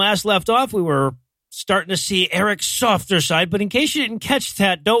shit. When we last left off, we were starting to see Eric's softer side. But in case you didn't catch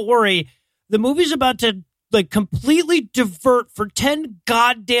that, don't worry. The movie's about to completely divert for 10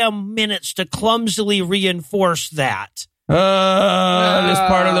 goddamn minutes to clumsily reinforce that. This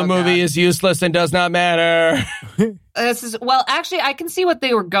part of the movie is useless and does not matter. Actually, I can see what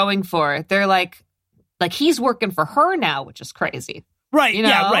they were going for. They're like he's working for her now, which is crazy. Right. You know?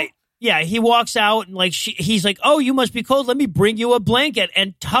 Yeah, right. Yeah, he walks out and he's like, oh, you must be cold. Let me bring you a blanket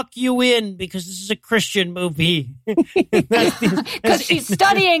and tuck you in because this is a Christian movie. Because she's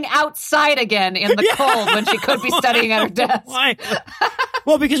studying outside again in the cold when she could be studying at her desk. Why?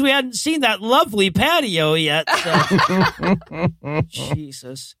 Well, because we hadn't seen that lovely patio yet. So.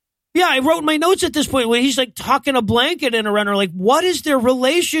 Jesus. Yeah, I wrote my notes at this point when he's tucking a blanket in around her. What is their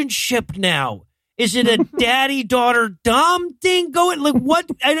relationship now? Is it a daddy-daughter dom thing going? What?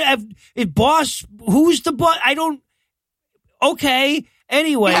 Boss, who's the boss? Okay.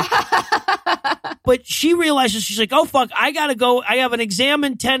 Anyway. But she realizes, she's like, oh, fuck, I got to go. I have an exam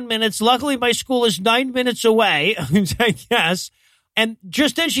in 10 minutes. Luckily, my school is 9 minutes away, I guess. And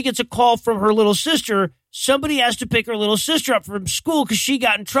just then she gets a call from her little sister. Somebody has to pick her little sister up from school because she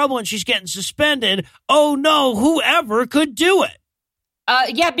got in trouble and she's getting suspended. Oh, no, whoever could do it.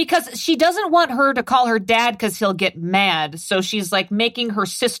 Yeah, because she doesn't want her to call her dad because he'll get mad. So she's making her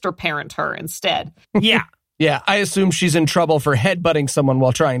sister parent her instead. Yeah. Yeah, I assume she's in trouble for headbutting someone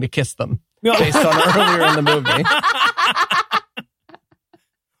while trying to kiss them, based on earlier in the movie.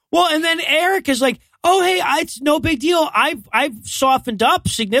 Well, and then Eric is like, oh, hey, it's no big deal. I've softened up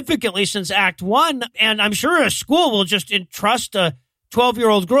significantly since Act 1, and I'm sure a school will just entrust a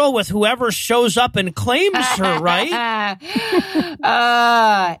 12-year-old girl with whoever shows up and claims her, right?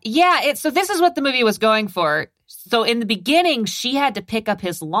 So this is what the movie was going for. So in the beginning, she had to pick up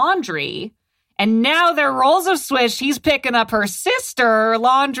his laundry, and now their roles have switched. He's picking up her sister,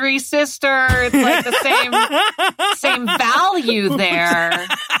 laundry sister. It's the same value there.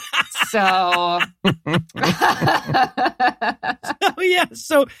 So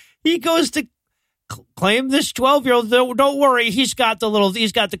so he goes to claim this 12-year-old. Don't worry, he's got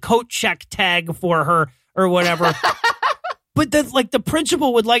the coat check tag for her or whatever. But then, the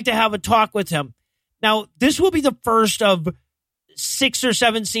principal would like to have a talk with him. Now, this will be the first of 6 or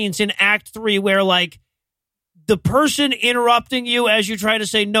 7 scenes in Act 3 where, the person interrupting you as you try to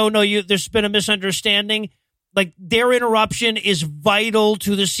say, no, there's been a misunderstanding. Their interruption is vital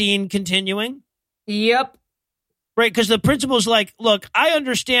to the scene continuing. Yep. Right, because the principal's like, look, I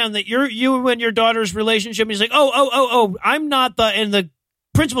understand that you and your daughter's relationship. He's like, oh, I'm not and the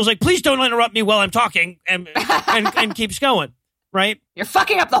principal's like, please don't interrupt me while I'm talking, and keeps going, right? You're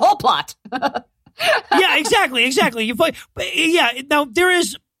fucking up the whole plot. Yeah, exactly. Now there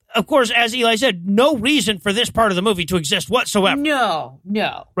is, of course, as Eli said, no reason for this part of the movie to exist whatsoever. No.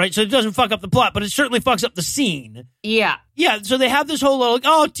 Right, so it doesn't fuck up the plot, but it certainly fucks up the scene. Yeah. Yeah, so they have this whole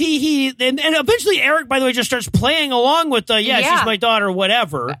little, tee-hee, and eventually Eric, by the way, just starts playing along with she's my daughter,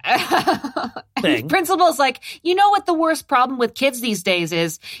 whatever thing. The principal's like, you know what the worst problem with kids these days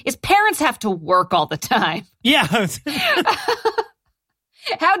is parents have to work all the time. Yeah.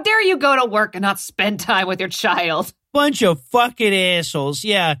 How dare you go to work and not spend time with your child? Bunch of fucking assholes,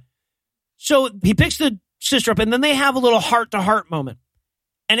 yeah. So he picks the sister up, and then they have a little heart-to-heart moment.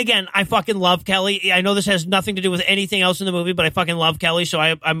 And again, I fucking love Kelly. I know this has nothing to do with anything else in the movie, but I fucking love Kelly, so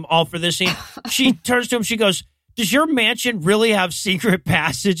I'm all for this scene. She turns to him, she goes, does your mansion really have secret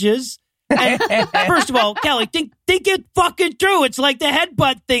passages? And first of all, Kelly, think it fucking through. It's like the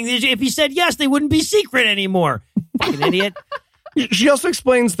headbutt thing. If he said yes, they wouldn't be secret anymore. Fucking idiot. She also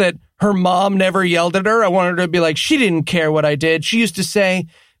explains that her mom never yelled at her. I wanted her to be like, she didn't care what I did. She used to say,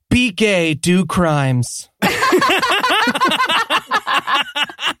 be gay, do crimes.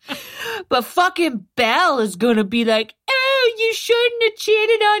 But fucking Belle is going to be like, oh, you shouldn't have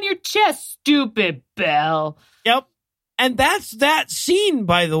cheated on your chest, stupid Belle. Yep. And that's that scene,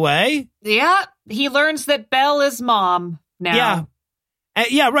 by the way. Yeah. He learns that Belle is mom now. Yeah.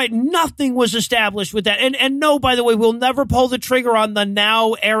 Yeah, right. Nothing was established with that. And no, by the way, we'll never pull the trigger on the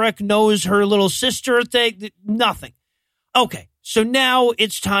now Eric knows her little sister thing. Nothing. Okay. So now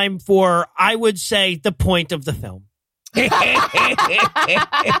it's time for, I would say, the point of the film.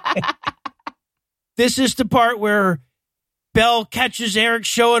 This is the part where Belle catches Eric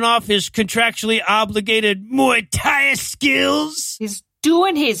showing off his contractually obligated Muay Thai skills. He's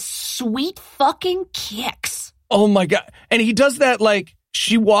doing his sweet fucking kicks. Oh my God. And he does that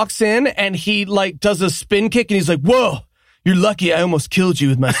she walks in and he does a spin kick and he's like, whoa, you're lucky I almost killed you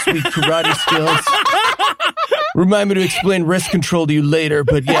with my sweet karate skills. Remind me to explain wrist control to you later,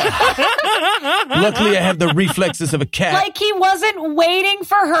 but yeah. Luckily, I have the reflexes of a cat. Like he wasn't waiting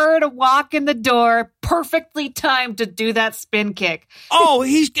for her to walk in the door, perfectly timed to do that spin kick. Oh,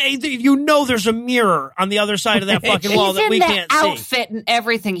 there's a mirror on the other side of that fucking wall that we can't see. Even the outfit and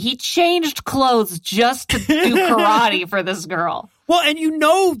everything. He changed clothes just to do karate for this girl. Well, and you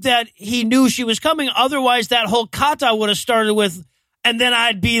know that he knew she was coming. Otherwise, that whole kata would have started with, and then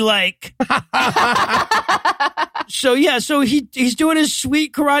I'd be like. So he's doing his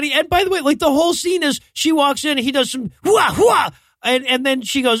sweet karate. And by the way, like the whole scene is she walks in and he does some hua hua. And then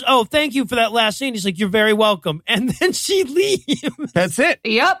she goes, oh, thank you for that last scene. He's like, you're very welcome. And then she leaves. That's it.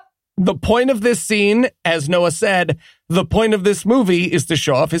 Yep. The point of this scene, as Noah said, the point of this movie is to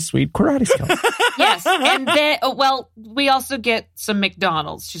show off his sweet karate skills. Yes. And then, we also get some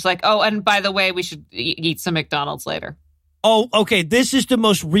McDonald's. She's like, oh, and by the way, we should eat some McDonald's later. Oh, okay. This is the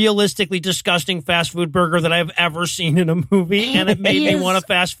most realistically disgusting fast food burger that I've ever seen in a movie. And it made me want a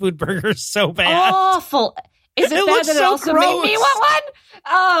fast food burger so bad. Awful. Is it bad that it also gross. made me want one?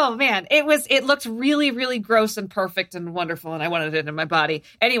 Oh, man. It looked really, really gross and perfect and wonderful, and I wanted it in my body.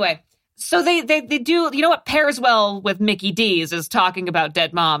 Anyway, so they do, you know what pairs well with Mickey D's is talking about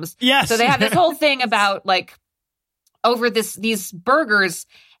dead moms. Yes. So they have this whole thing about, like, over these burgers,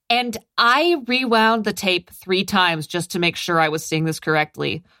 and I rewound the tape 3 times just to make sure I was seeing this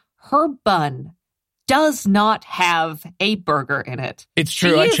correctly. Her bun does not have a burger in it. It's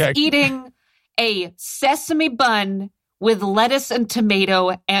true, I checked. She is eating a sesame bun with lettuce and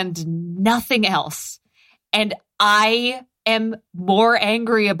tomato and nothing else. And I am more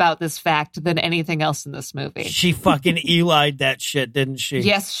angry about this fact than anything else in this movie. She fucking Eli'd that shit, didn't she?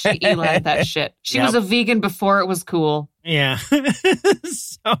 Yes, she Eli'd that shit. She was a vegan before it was cool. Yeah.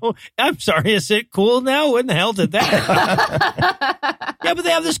 So, I'm sorry, is it cool now? When the hell did that? Yeah, but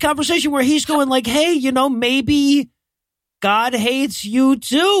they have this conversation where he's going like, hey, maybe God hates you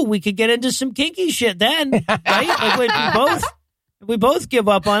too. We could get into some kinky shit then, right? Like we both give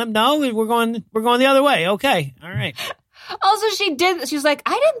up on him. No, we're going the other way. Okay, all right. Also, she's like,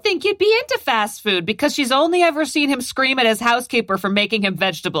 I didn't think you'd be into fast food because she's only ever seen him scream at his housekeeper for making him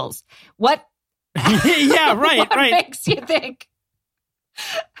vegetables. What? Yeah, right, what right. makes you think?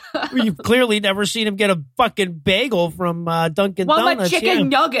 You've clearly never seen him get a fucking bagel from Dunkin' Want Donuts. my chicken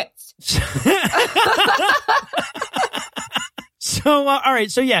nuggets. So, all right.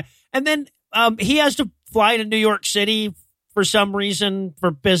 So, yeah. And then he has to fly to New York City for some reason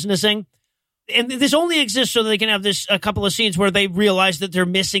for businessing. And this only exists so that they can have a couple of scenes where they realize that they're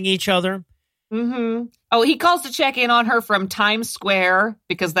missing each other. Mm-hmm. Oh, he calls to check in on her from Times Square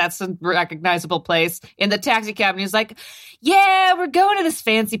because that's a recognizable place in the taxi cab. And he's like, yeah, we're going to this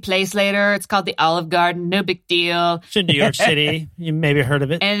fancy place later. It's called the Olive Garden. No big deal. It's in New York City. You maybe heard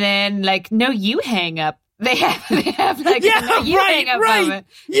of it. And then no, you hang up. They have like, yeah, no, you hang up moment.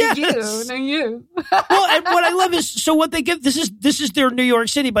 Yes. You. Well, and what I love is, so what they give, this is their New York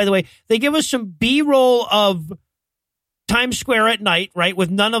City, by the way. They give us some B-roll of Times Square at night, right,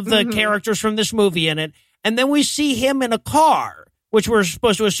 with none of the characters from this movie in it. And then we see him in a car, which we're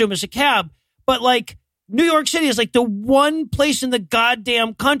supposed to assume is a cab. But, like, New York City is, like, the one place in the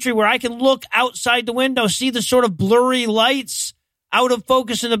goddamn country where I can look outside the window, see the sort of blurry lights out of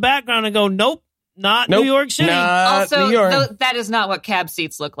focus in the background and go, nope, not New York City. Also, New York. that is not what cab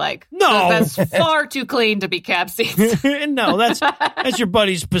seats look like. No. That's far too clean to be cab seats. No, that's your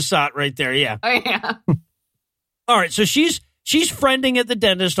buddy's Passat right there, yeah. Oh, yeah. All right, so she's friending at the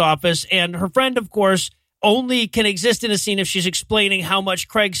dentist office, and her friend, of course, only can exist in a scene if she's explaining how much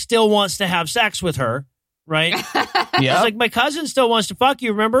Craig still wants to have sex with her, right? Yeah. It's like, my cousin still wants to fuck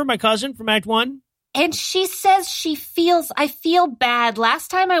you. Remember my cousin from Act 1? And she says I feel bad. Last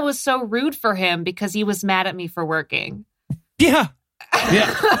time I was so rude for him because he was mad at me for working. Yeah.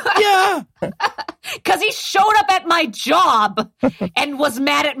 Yeah. Because he showed up at my job and was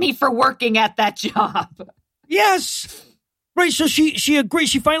mad at me for working at that job. Yes. Right, so she agrees.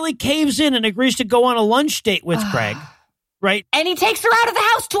 She finally caves in and agrees to go on a lunch date with Craig, right? And he takes her out of the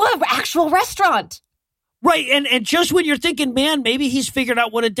house to an actual restaurant. Right, and just when you're thinking, man, maybe he's figured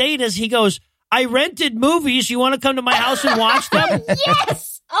out what a date is, he goes, I rented movies. You want to come to my house and watch them?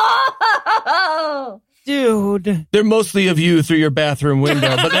 Yes! Oh! Dude. They're mostly of you through your bathroom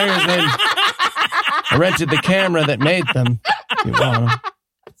window, but I rented the camera that made them. You want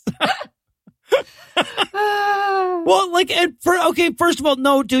Well, like, first of all,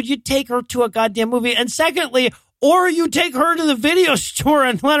 no, dude, you take her to a goddamn movie. And secondly, or you take her to the video store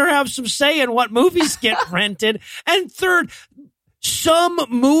and let her have some say in what movies get rented. And third, some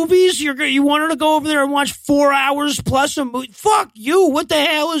movies, you want her to go over there and watch 4 hours plus a movie. Fuck you. What the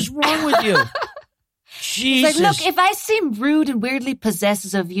hell is wrong with you? Jesus. He's like, look, if I seem rude and weirdly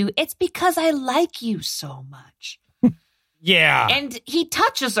possessive of you, it's because I like you so much. Yeah. And he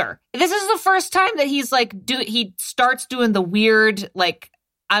touches her. This is the first time that he's like, he starts doing the weird, like,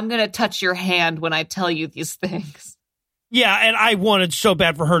 I'm going to touch your hand when I tell you these things. Yeah, and I wanted so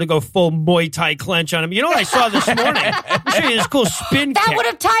bad for her to go full Muay Thai clench on him. You know what I saw this morning? Let me show you this cool spin That kick. would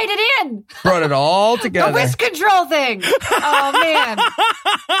have tied it in. Brought it all The together. wrist control thing. Oh, man.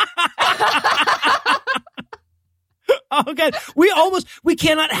 Oh, God. We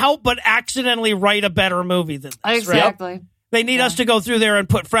cannot help but accidentally write a better movie than this. Exactly. Right? They need us to go through there and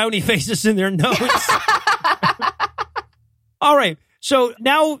put frowny faces in their notes. All right. So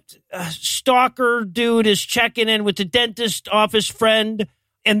now stalker dude is checking in with the dentist office friend.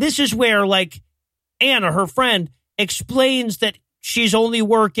 And this is where, like, Anna, her friend, explains that she's only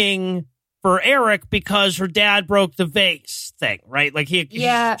working for Eric because her dad broke the vase thing, right? Like,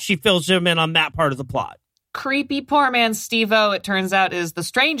 she fills him in on that part of the plot. Creepy poor man Steve-O, it turns out, is the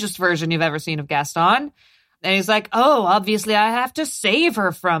strangest version you've ever seen of Gaston. And he's like, oh, obviously I have to save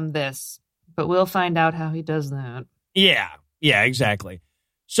her from this. But we'll find out how he does that. Yeah, exactly.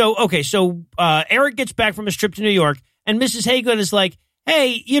 So Eric gets back from his trip to New York, and Mrs. Haygood is like,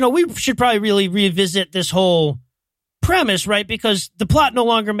 hey, we should probably really revisit this whole premise, right? Because the plot no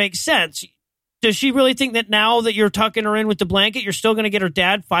longer makes sense. Does she really think that now that you're tucking her in with the blanket, you're still going to get her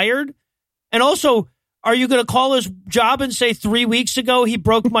dad fired? And also, are you going to call his job and say 3 weeks ago he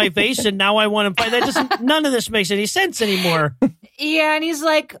broke my vase and now I want him fired? None of this makes any sense anymore. Yeah, and he's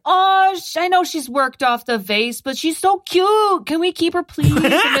like, oh, I know she's worked off the vase, but she's so cute. Can we keep her, please? And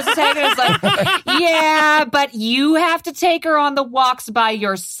Mrs. Hagen is like, yeah, but you have to take her on the walks by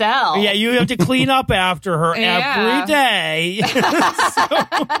yourself. Yeah, you have to clean up after her every day.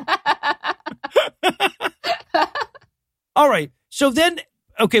 All right. So then,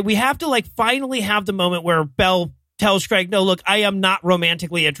 we have to finally have the moment where Belle tells Craig, no, look, I am not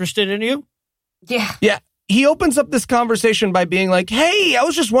romantically interested in you. Yeah. Yeah. He opens up this conversation by being like, hey, I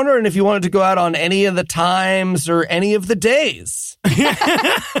was just wondering if you wanted to go out on any of the times or any of the days. Which,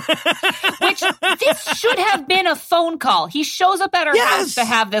 this should have been a phone call. He shows up at her house to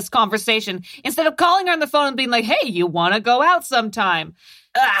have this conversation instead of calling her on the phone and being like, hey, you want to go out sometime?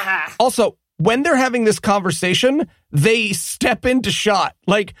 Also, when they're having this conversation, they step into shot.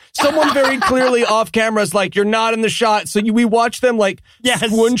 Like, someone very clearly off camera is like, you're not in the shot. So we watch them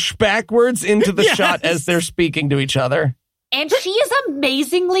swoosh backwards into the shot as they're speaking to each other. And she is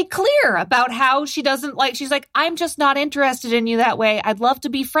amazingly clear about how she doesn't she's like, I'm just not interested in you that way. I'd love to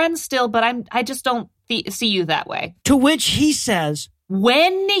be friends still, but I just don't see you that way. To which he says,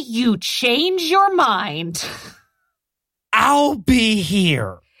 when you change your mind, I'll be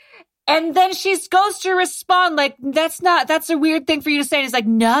here. And then she goes to respond like, that's a weird thing for you to say. And he's like,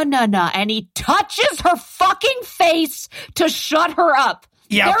 no. And he touches her fucking face to shut her up.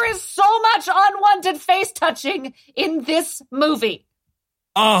 Yep. There is so much unwanted face touching in this movie.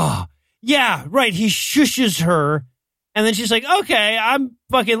 Oh, yeah, right. He shushes her. And then she's like, okay, I'm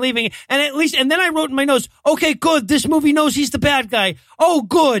fucking leaving. And then I wrote in my notes, okay, good. This movie knows he's the bad guy. Oh,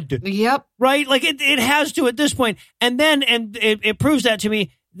 good. Yep. Right? Like it has to at this point. And then, it proves that to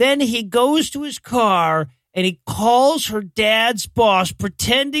me. Then he goes to his car and he calls her dad's boss,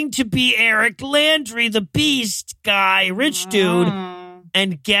 pretending to be Eric Landry, the Beast guy, rich dude,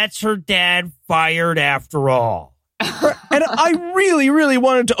 and gets her dad fired after all. And I really, really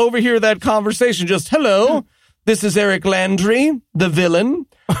wanted to overhear that conversation. Just, hello, this is Eric Landry, the villain.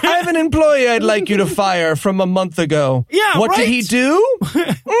 I have an employee I'd like you to fire from a month ago. Yeah, what right? did he do?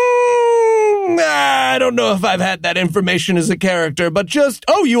 I don't know if I've had that information as a character, but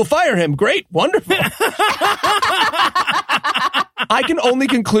you'll fire him. Great. Wonderful. I can only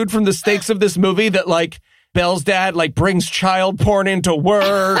conclude from the stakes of this movie that, Belle's dad, brings child porn into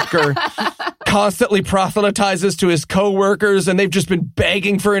work or constantly proselytizes to his coworkers, and they've just been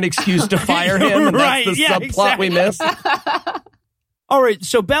begging for an excuse to fire him, and that's the subplot we missed. All right,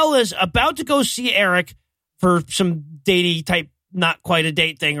 so Belle is about to go see Eric for some datey type, not quite a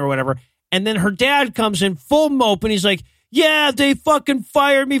date thing or whatever. And then her dad comes in full mope and he's like, yeah, they fucking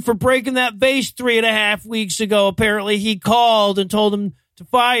fired me for breaking that vase 3.5 weeks ago. Apparently he called and told him to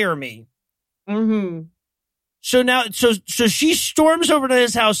fire me. Mm-hmm. So now, so she storms over to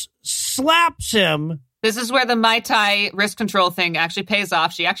his house, slaps him. This is where the Mai Tai wrist control thing actually pays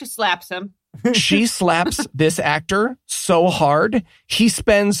off. She actually slaps him. She slaps this actor so hard, he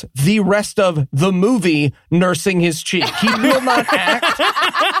spends the rest of the movie nursing his cheek. He will not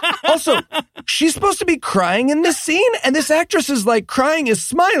act. Also, she's supposed to be crying in this scene, and this actress is crying is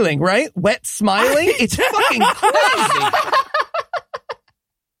smiling, right? Wet smiling. It's fucking crazy.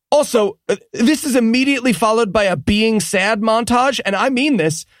 Also, this is immediately followed by a being sad montage, and I mean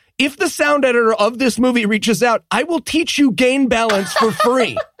this. If the sound editor of this movie reaches out, I will teach you gain balance for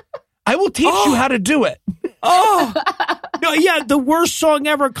free. I will teach you how to do it. Oh, no, yeah, the worst song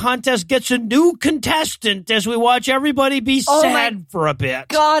ever contest gets a new contestant as we watch everybody be sad for a bit.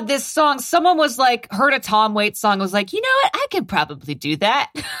 God, this song, someone was like, heard a Tom Waits song, was like, you know what, I could probably do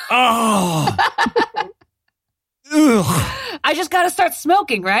that. Oh. Ugh. I just got to start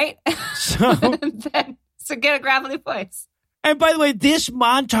smoking, right? So Get a gravelly voice. And by the way, this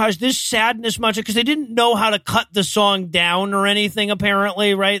montage, this sadness montage, because they didn't know how to cut the song down or anything,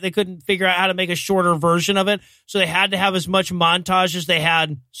 apparently, right? They couldn't figure out how to make a shorter version of it. So they had to have as much montage as they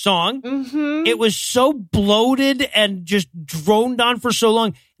had song. Mm-hmm. It was so bloated and just droned on for so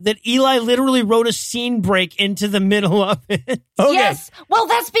long that Eli literally wrote a scene break into the middle of it. Okay. Yes. Well,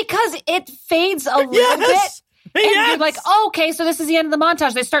 that's because it fades a little bit. And you're like, oh, okay, so this is the end of the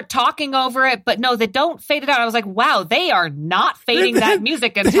montage. They start talking over it, but no, they don't fade it out. I was like, wow, they are not fading that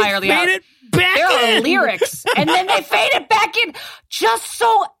music entirely out. It back there in. are lyrics, and then they fade it back in just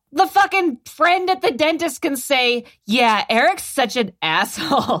so the fucking friend at the dentist can say, yeah, Eric's such an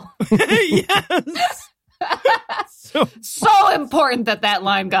asshole. Yes. So important that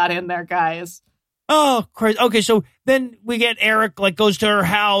line got in there, guys. Oh, crazy. Okay, so then we get Eric, like, goes to her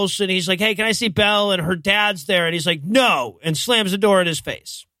house, and he's like, hey, can I see Belle? And her dad's there, and he's like, no, and slams the door in his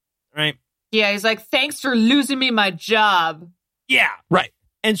face, right? Yeah, he's like, thanks for losing me my job. Yeah. Right.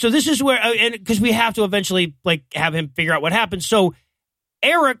 And so this is where, and because we have to eventually, like, have him figure out what happened. So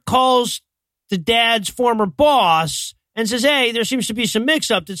Eric calls the dad's former boss and says, hey, there seems to be some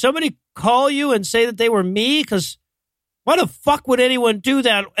mix-up. Did somebody call you and say that they were me? Because why the fuck would anyone do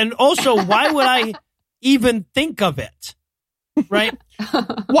that? And also, why would I even think of it? Right?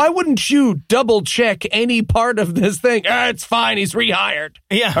 Why wouldn't you double check any part of this thing? It's fine. He's rehired.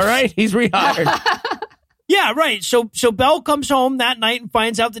 Yeah. All right. He's rehired. Yeah, right. So Belle comes home that night and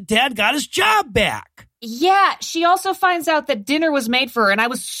finds out that Dad got his job back. Yeah, she also finds out that dinner was made for her. And I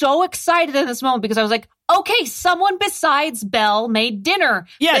was so excited in this moment because I was like, okay, someone besides Belle made dinner.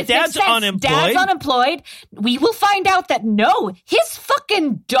 Yeah, This Dad's makes sense. unemployed. Dad's unemployed. We will find out that no, his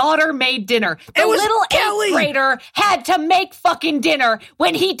fucking daughter made dinner. The It was little Kelly. 8th grader had to make fucking dinner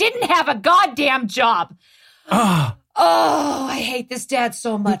when he didn't have a goddamn job. Oh. Oh, I hate this dad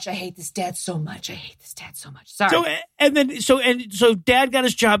so much. I hate this dad so much. I hate this dad so much. Sorry. So Dad got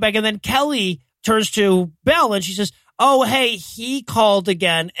his job back, and then Kelly turns to Belle and she says, oh, hey, he called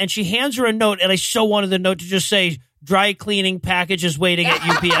again. And she hands her a note, and I so wanted the note to just say, dry cleaning package is waiting at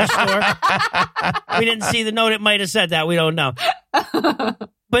UPS store. We didn't see the note. It might have said that. We don't know.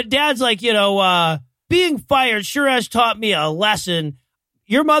 But Dad's like, being fired sure has taught me a lesson.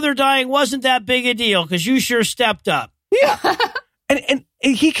 Your mother dying wasn't that big a deal because you sure stepped up. Yeah. And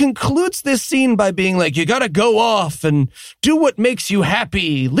he concludes this scene by being like, you got to go off and do what makes you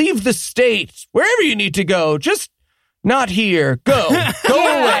happy. Leave the state, wherever you need to go. Just not here. Go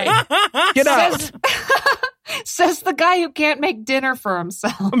away. Get out. Says the guy who can't make dinner for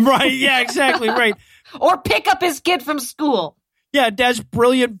himself. Right. Yeah, exactly. Right. Or pick up his kid from school. Yeah, Dad's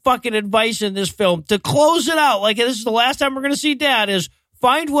brilliant fucking advice in this film to close it out. Like, this is the last time we're going to see Dad is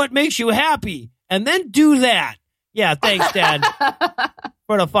find what makes you happy and then do that. Yeah, thanks, Dad,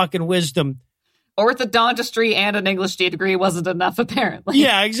 for the fucking wisdom. Orthodontistry and an English degree wasn't enough, apparently.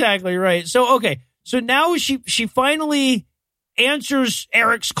 Yeah, exactly right. So, okay. So now she Nope, finally answers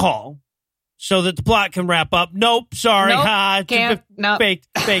Eric's call so that the plot can wrap up. Nope, sorry. Can't. Nope. Faked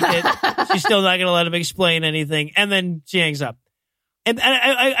it. She's still not going to let him explain anything. And then she hangs up. And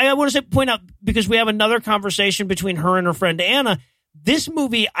I want to point out, because we have another conversation between her and her friend Anna, this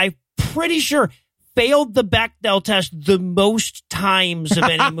movie, I'm pretty sure, failed the Bechdel test the most times of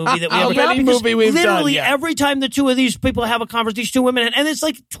any movie that we have. Of any movie we've done, literally yeah. every time the two of these people have a conversation, these two women, and it's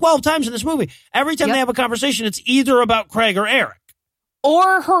like 12 times in this movie. Every time Yep. they have a conversation, it's either about Craig or Eric.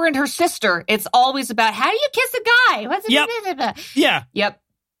 Or her and her sister. It's always about, how do you kiss a guy? What's it? Yep. Yeah, Yep.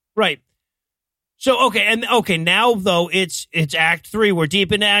 right. So, okay, now, though, it's Act 3. We're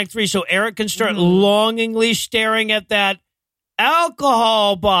deep into Act 3, so Eric can start longingly staring at that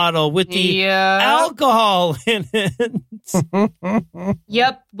alcohol bottle with the alcohol in it.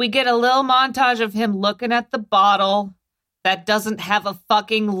 Yep. We get a little montage of him looking at the bottle that doesn't have a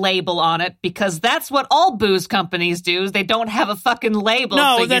fucking label on it, because that's what all booze companies do. They don't have a fucking label,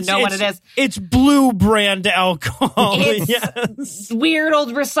 so you know what it is. It's Blue brand alcohol. It's Yes. weird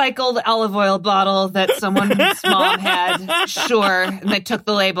old recycled olive oil bottle that someone's mom had. Sure. And they took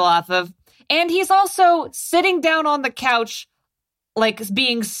the label off of. And he's also sitting down on the couch like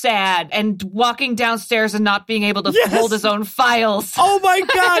being sad and walking downstairs and not being able to Yes. hold his own files. Oh my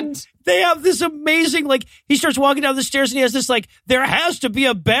God. They have this amazing, like, he starts walking down the stairs and he has this, like, there has to be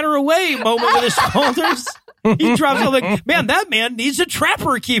a better way moment with his folders. He drops them like, man, that man needs a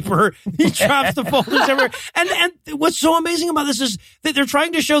trapper keeper. He drops the folders everywhere. And what's so amazing about this is that they're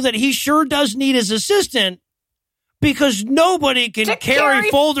trying to show that he sure does need his assistant because nobody can To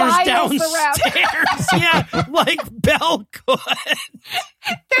carry folders files downstairs. Yeah, like Belle could.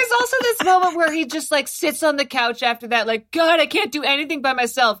 There's also this moment where he just like sits on the couch after that, like, God, I can't do anything by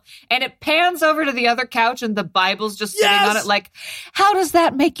myself. And it pans over to the other couch and the Bible's just sitting Yes. on it like, how does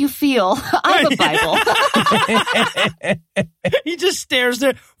that make you feel? I'm a Bible. He just stares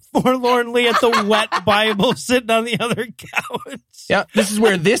there forlornly at the wet Bible sitting on the other couch. Yeah, this is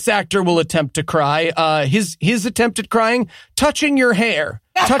where this actor will attempt to cry. His attempt at crying, touching your hair,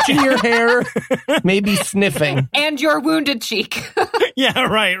 maybe sniffing. And your wounded cheek. Yeah,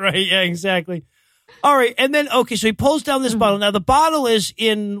 right. Yeah, exactly. All right. And then, okay, so he pulls down this bottle. Now, the bottle is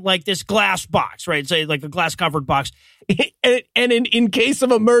in like this glass box, right? It's like a glass covered box. And in case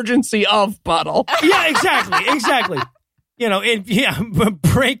of emergency, of bottle. Yeah, exactly. You know,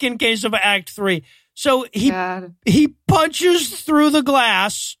 break in case of Act 3. So God. he punches through the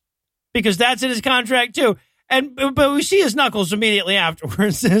glass because that's in his contract too. But we see his knuckles immediately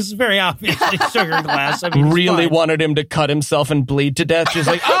afterwards. It's very obviously sugar glass. I mean, it's Really fine. wanted him to cut himself and bleed to death. Just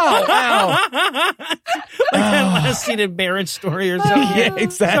like, oh, ow. Like that last scene in Marriage Story or something. Yeah,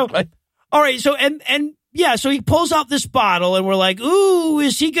 exactly. All right, so so he pulls out this bottle and we're like, ooh,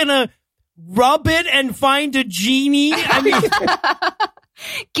 is he gonna rub it and find a genie? I mean,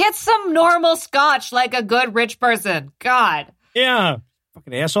 Get some normal scotch like a good rich person. God. yeah,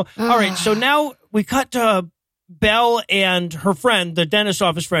 fucking asshole. All right, so now we cut to Belle and her friend, the dentist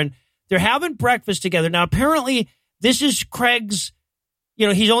office friend. They're having breakfast together. Now, apparently, this is Craig's, you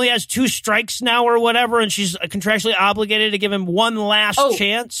know, he only has 2 strikes now or whatever, and she's contractually obligated to give him one last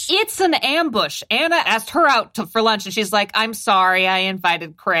chance. It's an ambush. Anna asked her out for lunch, and she's like, I'm sorry, I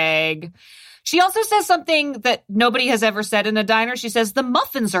invited Craig. She also says something that nobody has ever said in a diner. She says, the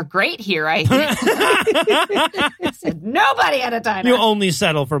muffins are great here. I said, nobody at a diner. You only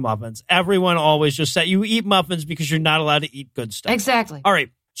settle for muffins. Everyone always just said you eat muffins because you're not allowed to eat good stuff. Exactly. All right.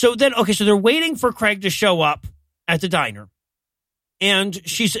 So then, so they're waiting for Craig to show up at the diner. And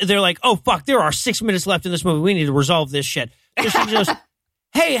they're like, oh, fuck, there are 6 minutes left in this movie. We need to resolve this shit. So she goes,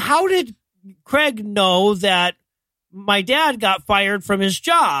 hey, how did Craig know that my dad got fired from his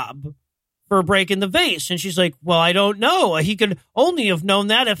job for breaking the vase? And she's like, well, I don't know. He could only have known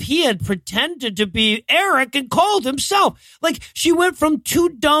that if he had pretended to be Eric and called himself. Like, she went from too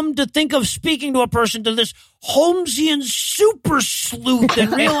dumb to think of speaking to a person to this Holmesian super sleuth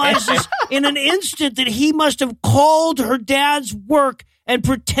and realizes in an instant that he must have called her dad's work and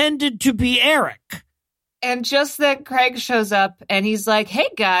pretended to be Eric. And just then Craig shows up and he's like, hey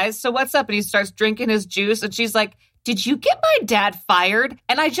guys, so what's up? And he starts drinking his juice. And she's like, did you get my dad fired?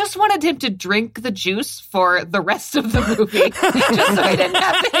 And I just wanted him to drink the juice for the rest of the movie, just so he didn't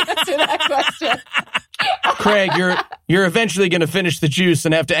have to answer that question. Craig, you're eventually going to finish the juice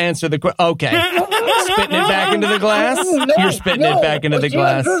and have to answer the question. Okay. Spitting it back into the glass? You're spitting it back into the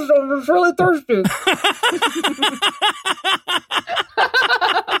glass. I'm really thirsty.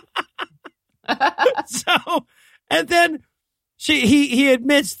 So, and then he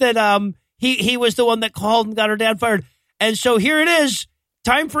admits that he was the one that called and got her dad fired. And so here it is,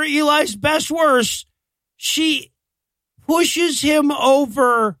 time for Eli's best worst. She pushes him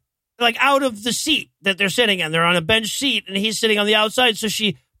over, like out of the seat that they're sitting in. They're on a bench seat and he's sitting on the outside. So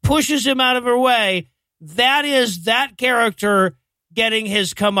she pushes him out of her way. That is that character getting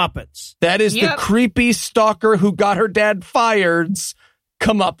his comeuppance. That is the creepy stalker who got her dad fired's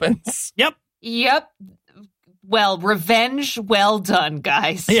comeuppance. Yep. Well, revenge, well done,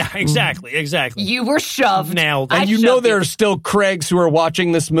 guys. Yeah, exactly. You were shoved. Nailed it. And you know there are still Craigs who are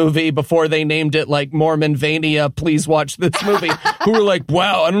watching this movie before they named it like Mormonvania, please watch this movie, who were like,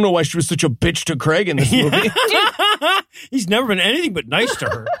 wow, I don't know why she was such a bitch to Craig in this movie. He's never been anything but nice to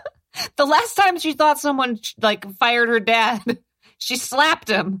her. The last time she thought someone like fired her dad, she slapped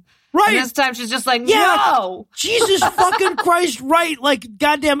him. Right. And this time she's just like, no. Jesus fucking Christ, right. Like,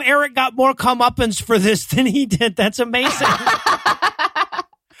 goddamn, Eric got more comeuppance for this than he did. That's amazing.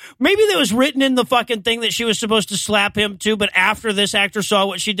 Maybe that was written in the fucking thing that she was supposed to slap him too, but after this actor saw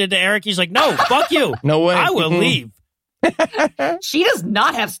what she did to Eric, he's like, no, fuck you. No way. I will leave. She does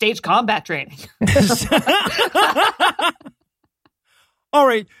not have stage combat training. All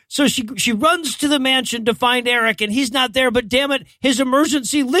right, so she runs to the mansion to find Eric, and he's not there, but damn it, his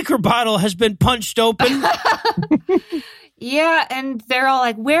emergency liquor bottle has been punched open. Yeah, and they're all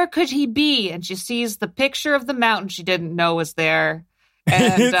like, where could he be? And she sees the picture of the mountain she didn't know was there.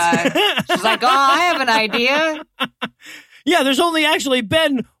 And she's like, oh, I have an idea. Yeah, there's only actually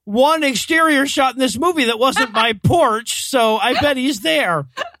been one exterior shot in this movie that wasn't my porch, so I bet he's there.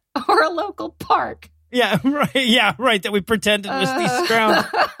 Or a local park. Yeah, right, that we pretended was these grounds.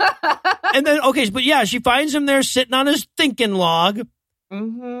 And then, okay, but yeah, she finds him there sitting on his thinking log.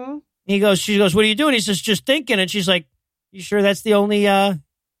 Mm-hmm. She goes, what are you doing? He says, just thinking. And she's like, you sure that's the only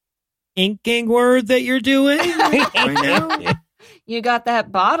inking word that you're doing right now? You got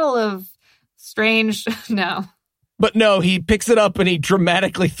that bottle of strange... No. But no, he picks it up and he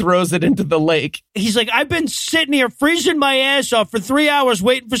dramatically throws it into the lake. He's like, I've been sitting here freezing my ass off for 3 hours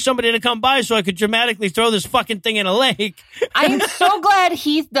waiting for somebody to come by so I could dramatically throw this fucking thing in a lake. I am so glad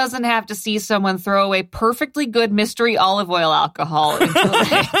Heath doesn't have to see someone throw away perfectly good mystery olive oil alcohol into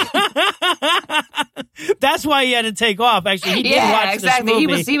the lake. That's why he had to take off, actually. He did watch exactly. this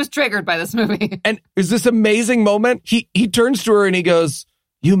movie. He was triggered by this movie. And is this amazing moment? He turns to her and he goes,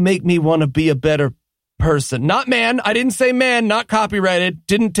 you make me want to be a better person. Not man. I didn't say man, not copyrighted.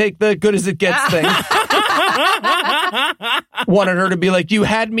 Didn't take the good as it gets thing. Wanted her to be like, you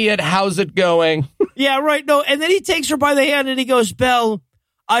had me at how's it going? Yeah, right. No, and then he takes her by the hand and he goes, Belle,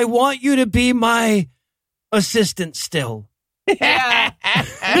 I want you to be my assistant still. Yeah.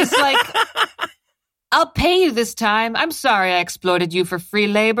 He's like, I'll pay you this time. I'm sorry I exploited you for free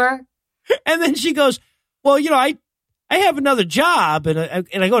labor. And then she goes, well, I have another job and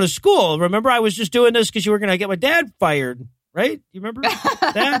I go to school. Remember, I was just doing this because you were going to get my dad fired, right? You remember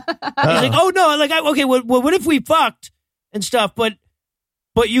that? He's like, oh, no. Like, okay, well, what if we fucked and stuff, but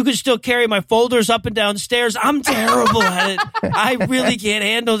you could still carry my folders up and down stairs? I'm terrible at it. I really can't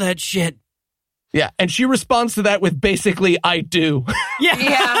handle that shit. Yeah, and she responds to that with basically, I do.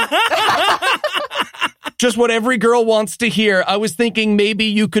 Yeah. Just what every girl wants to hear. I was thinking maybe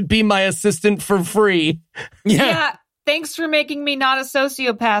you could be my assistant for free. Yeah. Thanks for making me not a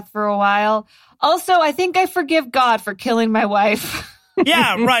sociopath for a while. Also, I think I forgive God for killing my wife.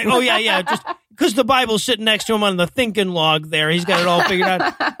 Yeah, right. Oh, yeah. Just because the Bible's sitting next to him on the thinking log there. He's got it all figured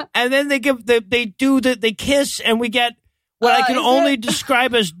out. And then they kiss, and we get what I can only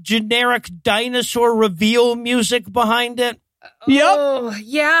describe as generic dinosaur reveal music behind it. Yep. Oh,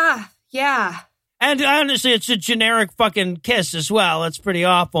 yeah. And honestly, it's a generic fucking kiss as well. It's pretty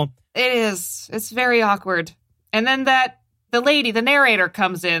awful. It is. It's very awkward. And then the lady, the narrator,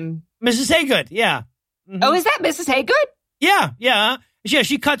 comes in. Mrs. Haygood, yeah. Mm-hmm. Oh, is that Mrs. Haygood? Yeah. Yeah,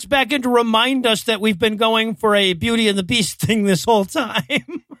 she cuts back in to remind us that we've been going for a Beauty and the Beast thing this whole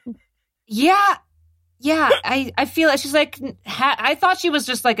time. Yeah. I feel like she's like, I thought she was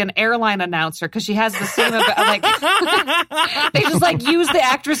just like an airline announcer because she has the same, like, they just like use the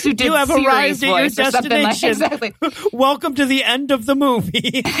actress who did You have Siri's arrived at your voice or something like destination. exactly. Welcome to the end of the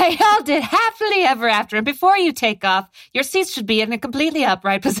movie. They all did happily ever after. And before you take off, your seats should be in a completely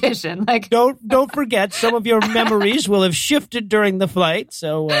upright position. Like, don't forget, some of your memories will have shifted during the flight.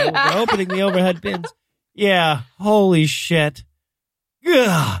 So we're opening the overhead bins. Yeah, holy shit.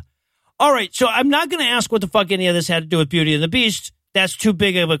 Ugh. All right, so I'm not going to ask what the fuck any of this had to do with Beauty and the Beast. That's too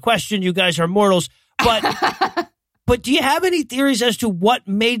big of a question. You guys are mortals. But do you have any theories as to what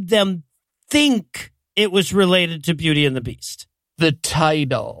made them think it was related to Beauty and the Beast? The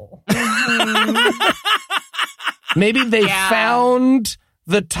title. Maybe they found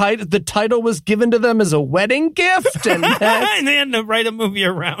the title. The title was given to them as a wedding gift, and they had to write a movie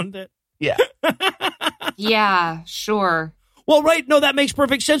around it. Yeah. yeah, sure. Well, right. No, that makes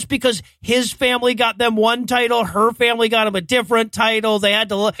perfect sense because his family got them one title. Her family got him a different title. They had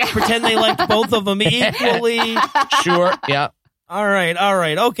to pretend they liked both of them equally. Sure. Yeah. All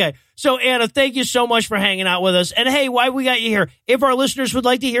right. Okay. So, Anna, thank you so much for hanging out with us. And hey, why we got you here? If our listeners would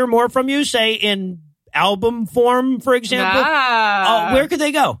like to hear more from you, say in album form, for example, where could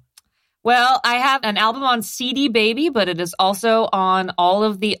they go? Well, I have an album on CD Baby, but it is also on all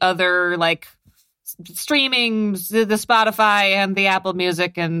of the other like streaming, the Spotify and the Apple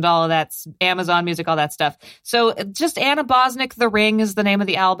Music and all of that, Amazon Music, all that stuff. So just Anna Bosnick, The Ring is the name of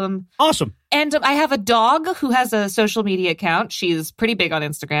the album. Awesome. And I have a dog who has a social media account. She's pretty big on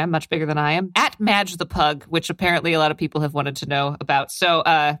Instagram, much bigger than I am, at Madge the Pug, which apparently a lot of people have wanted to know about.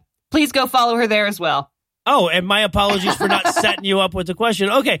 So please go follow her there as well. Oh, and my apologies for not setting you up with the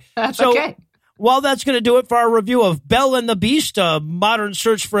question. Okay. That's so, okay. Well, that's going to do it for our review of Belle and the Beast, a modern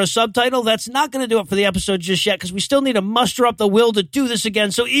search for a subtitle. That's not going to do it for the episode just yet because we still need to muster up the will to do this again.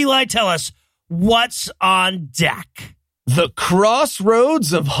 So, Eli, tell us, what's on deck? The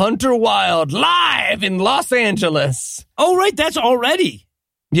Crossroads of Hunter Wild, live in Los Angeles. Oh, right. That's already.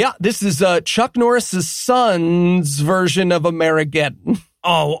 Yeah, this is Chuck Norris's son's version of Amerigeddon.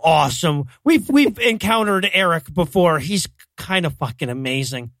 Oh, awesome. We've encountered Eric before. He's kind of fucking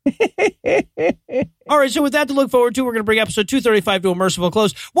amazing. All right, so with that to look forward to, we're going to bring episode 235 to a merciful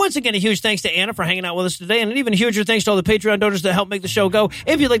close. Once again, a huge thanks to Anna for hanging out with us today, and an even huger thanks to all the Patreon donors that help make the show go.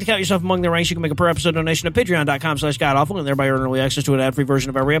 If you'd like to count yourself among the ranks, you can make a per-episode donation at patreon.com/godawful, and thereby earn early access to an ad-free version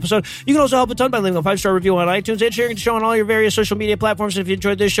of every episode. You can also help a ton by leaving a 5-star review on iTunes and sharing the show on all your various social media platforms. And if you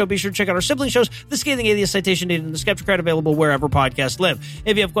enjoyed this show, be sure to check out our sibling shows, The Scathing Atheist, Citation Needed, and The Skeptocrat, available wherever podcasts live.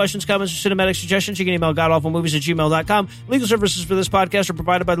 If you have questions, comments, or cinematic suggestions, you can email godawfulmovies@gmail.com. Legal services for this podcast are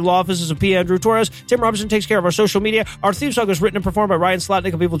provided by the law offices of P. Andrew Torres. Tim Robinson takes care of our social media. Our theme song was written and performed by Ryan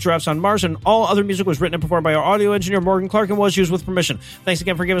Slotnick of Evil Giraffes on Mars, and all other music was written and performed by our audio engineer Morgan Clark and was used with permission. Thanks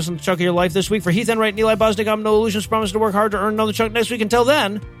again for giving us a chunk of your life this week. For Heath Enright and Eli Bosnick, I'm No Illusions. Promise to work hard to earn another chunk next week. Until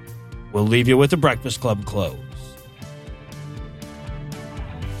then, we'll leave you with the Breakfast Club close.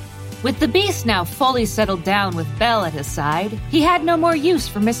 With the Beast now fully settled down with Belle at his side, he had no more use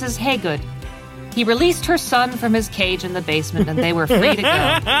for Mrs. Haygood. He released her son from his cage in the basement, and they were free to go.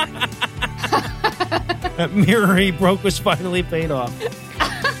 That mirror he broke was finally paid off.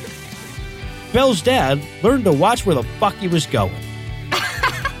 Belle's dad learned to watch where the fuck he was going.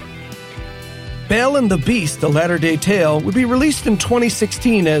 Belle and the Beast, a latter-day tale, would be released in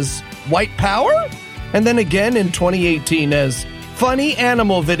 2016 as White Power, and then again in 2018 as Funny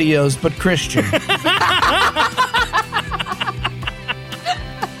Animal Videos, but Christian.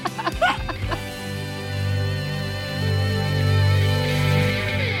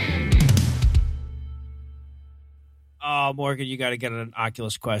 Oh, Morgan, you got to get an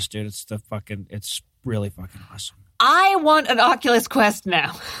Oculus Quest, dude. It's really fucking awesome. I want an Oculus Quest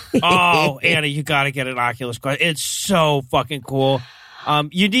now. Oh, Anna, you got to get an Oculus Quest. It's so fucking cool.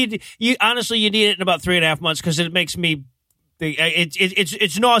 You need it in about 3.5 months because it makes me.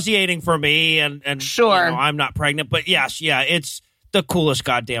 It's nauseating for me, and sure, I'm not pregnant, but yes, yeah, it's the coolest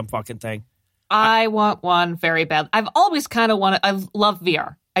goddamn fucking thing. I want one very bad. I've always kind of wanted. I love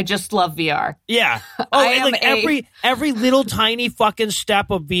VR. I just love VR. Yeah. Oh, and like every little tiny fucking step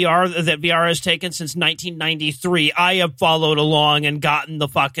of VR that VR has taken since 1993, I have followed along and gotten the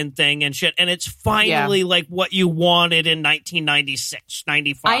fucking thing and shit. And it's finally like what you wanted in 1996,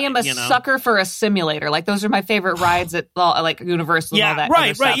 95. I am a sucker for a simulator. Like those are my favorite rides at like Universal and all that.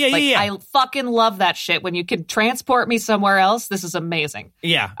 Right. Yeah. I fucking love that shit. When you can transport me somewhere else, this is amazing.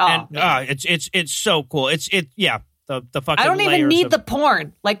 Yeah. It's so cool. The fucking I don't even need of the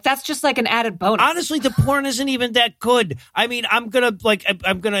porn. Like that's just like an added bonus. Honestly, the porn isn't even that good. I mean, I'm gonna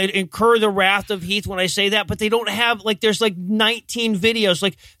incur the wrath of Heath when I say that, but they don't have there's 19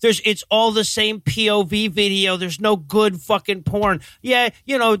 videos. It's all the same POV video. There's no good fucking porn. Yeah,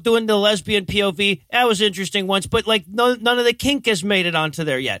 doing the lesbian POV, that was interesting once, but none of the kink has made it onto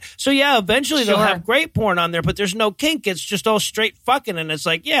there yet. So yeah, eventually they'll have great porn on there, but there's no kink. It's just all straight fucking, and it's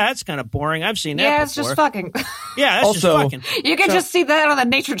that's kind of boring. I've seen that before. It's just fucking. Yeah. That's also, just fucking. You can just see that on the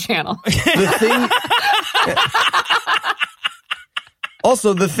Nature Channel.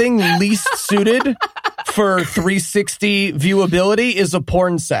 The thing least suited for 360 viewability is a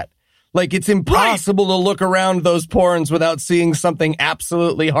porn set. It's impossible to look around those porns without seeing something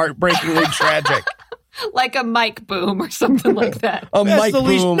absolutely heartbreakingly tragic. Like a mic boom or something like that. A mic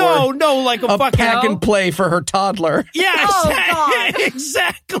boom. Like a fucking pack and play for her toddler. Yeah, God.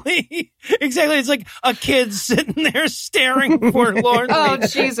 Exactly. It's like a kid sitting there staring forlornly. Oh,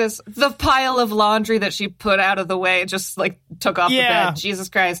 Jesus. The pile of laundry that she put out of the way just took off the bed. Jesus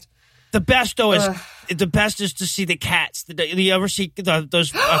Christ. The best, though, is to see the cats. Do you ever see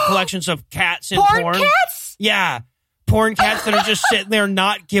those collections of cats in porn? Cats? Yeah. Porn cats that are just sitting there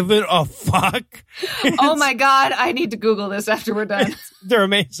not giving a fuck. Oh my God, I need to Google this after we're done. They're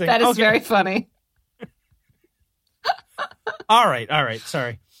amazing. That is very funny. All right.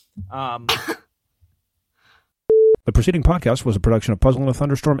 Sorry. The preceding podcast was a production of Puzzle and a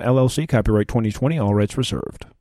Thunderstorm, LLC, copyright 2020, all rights reserved.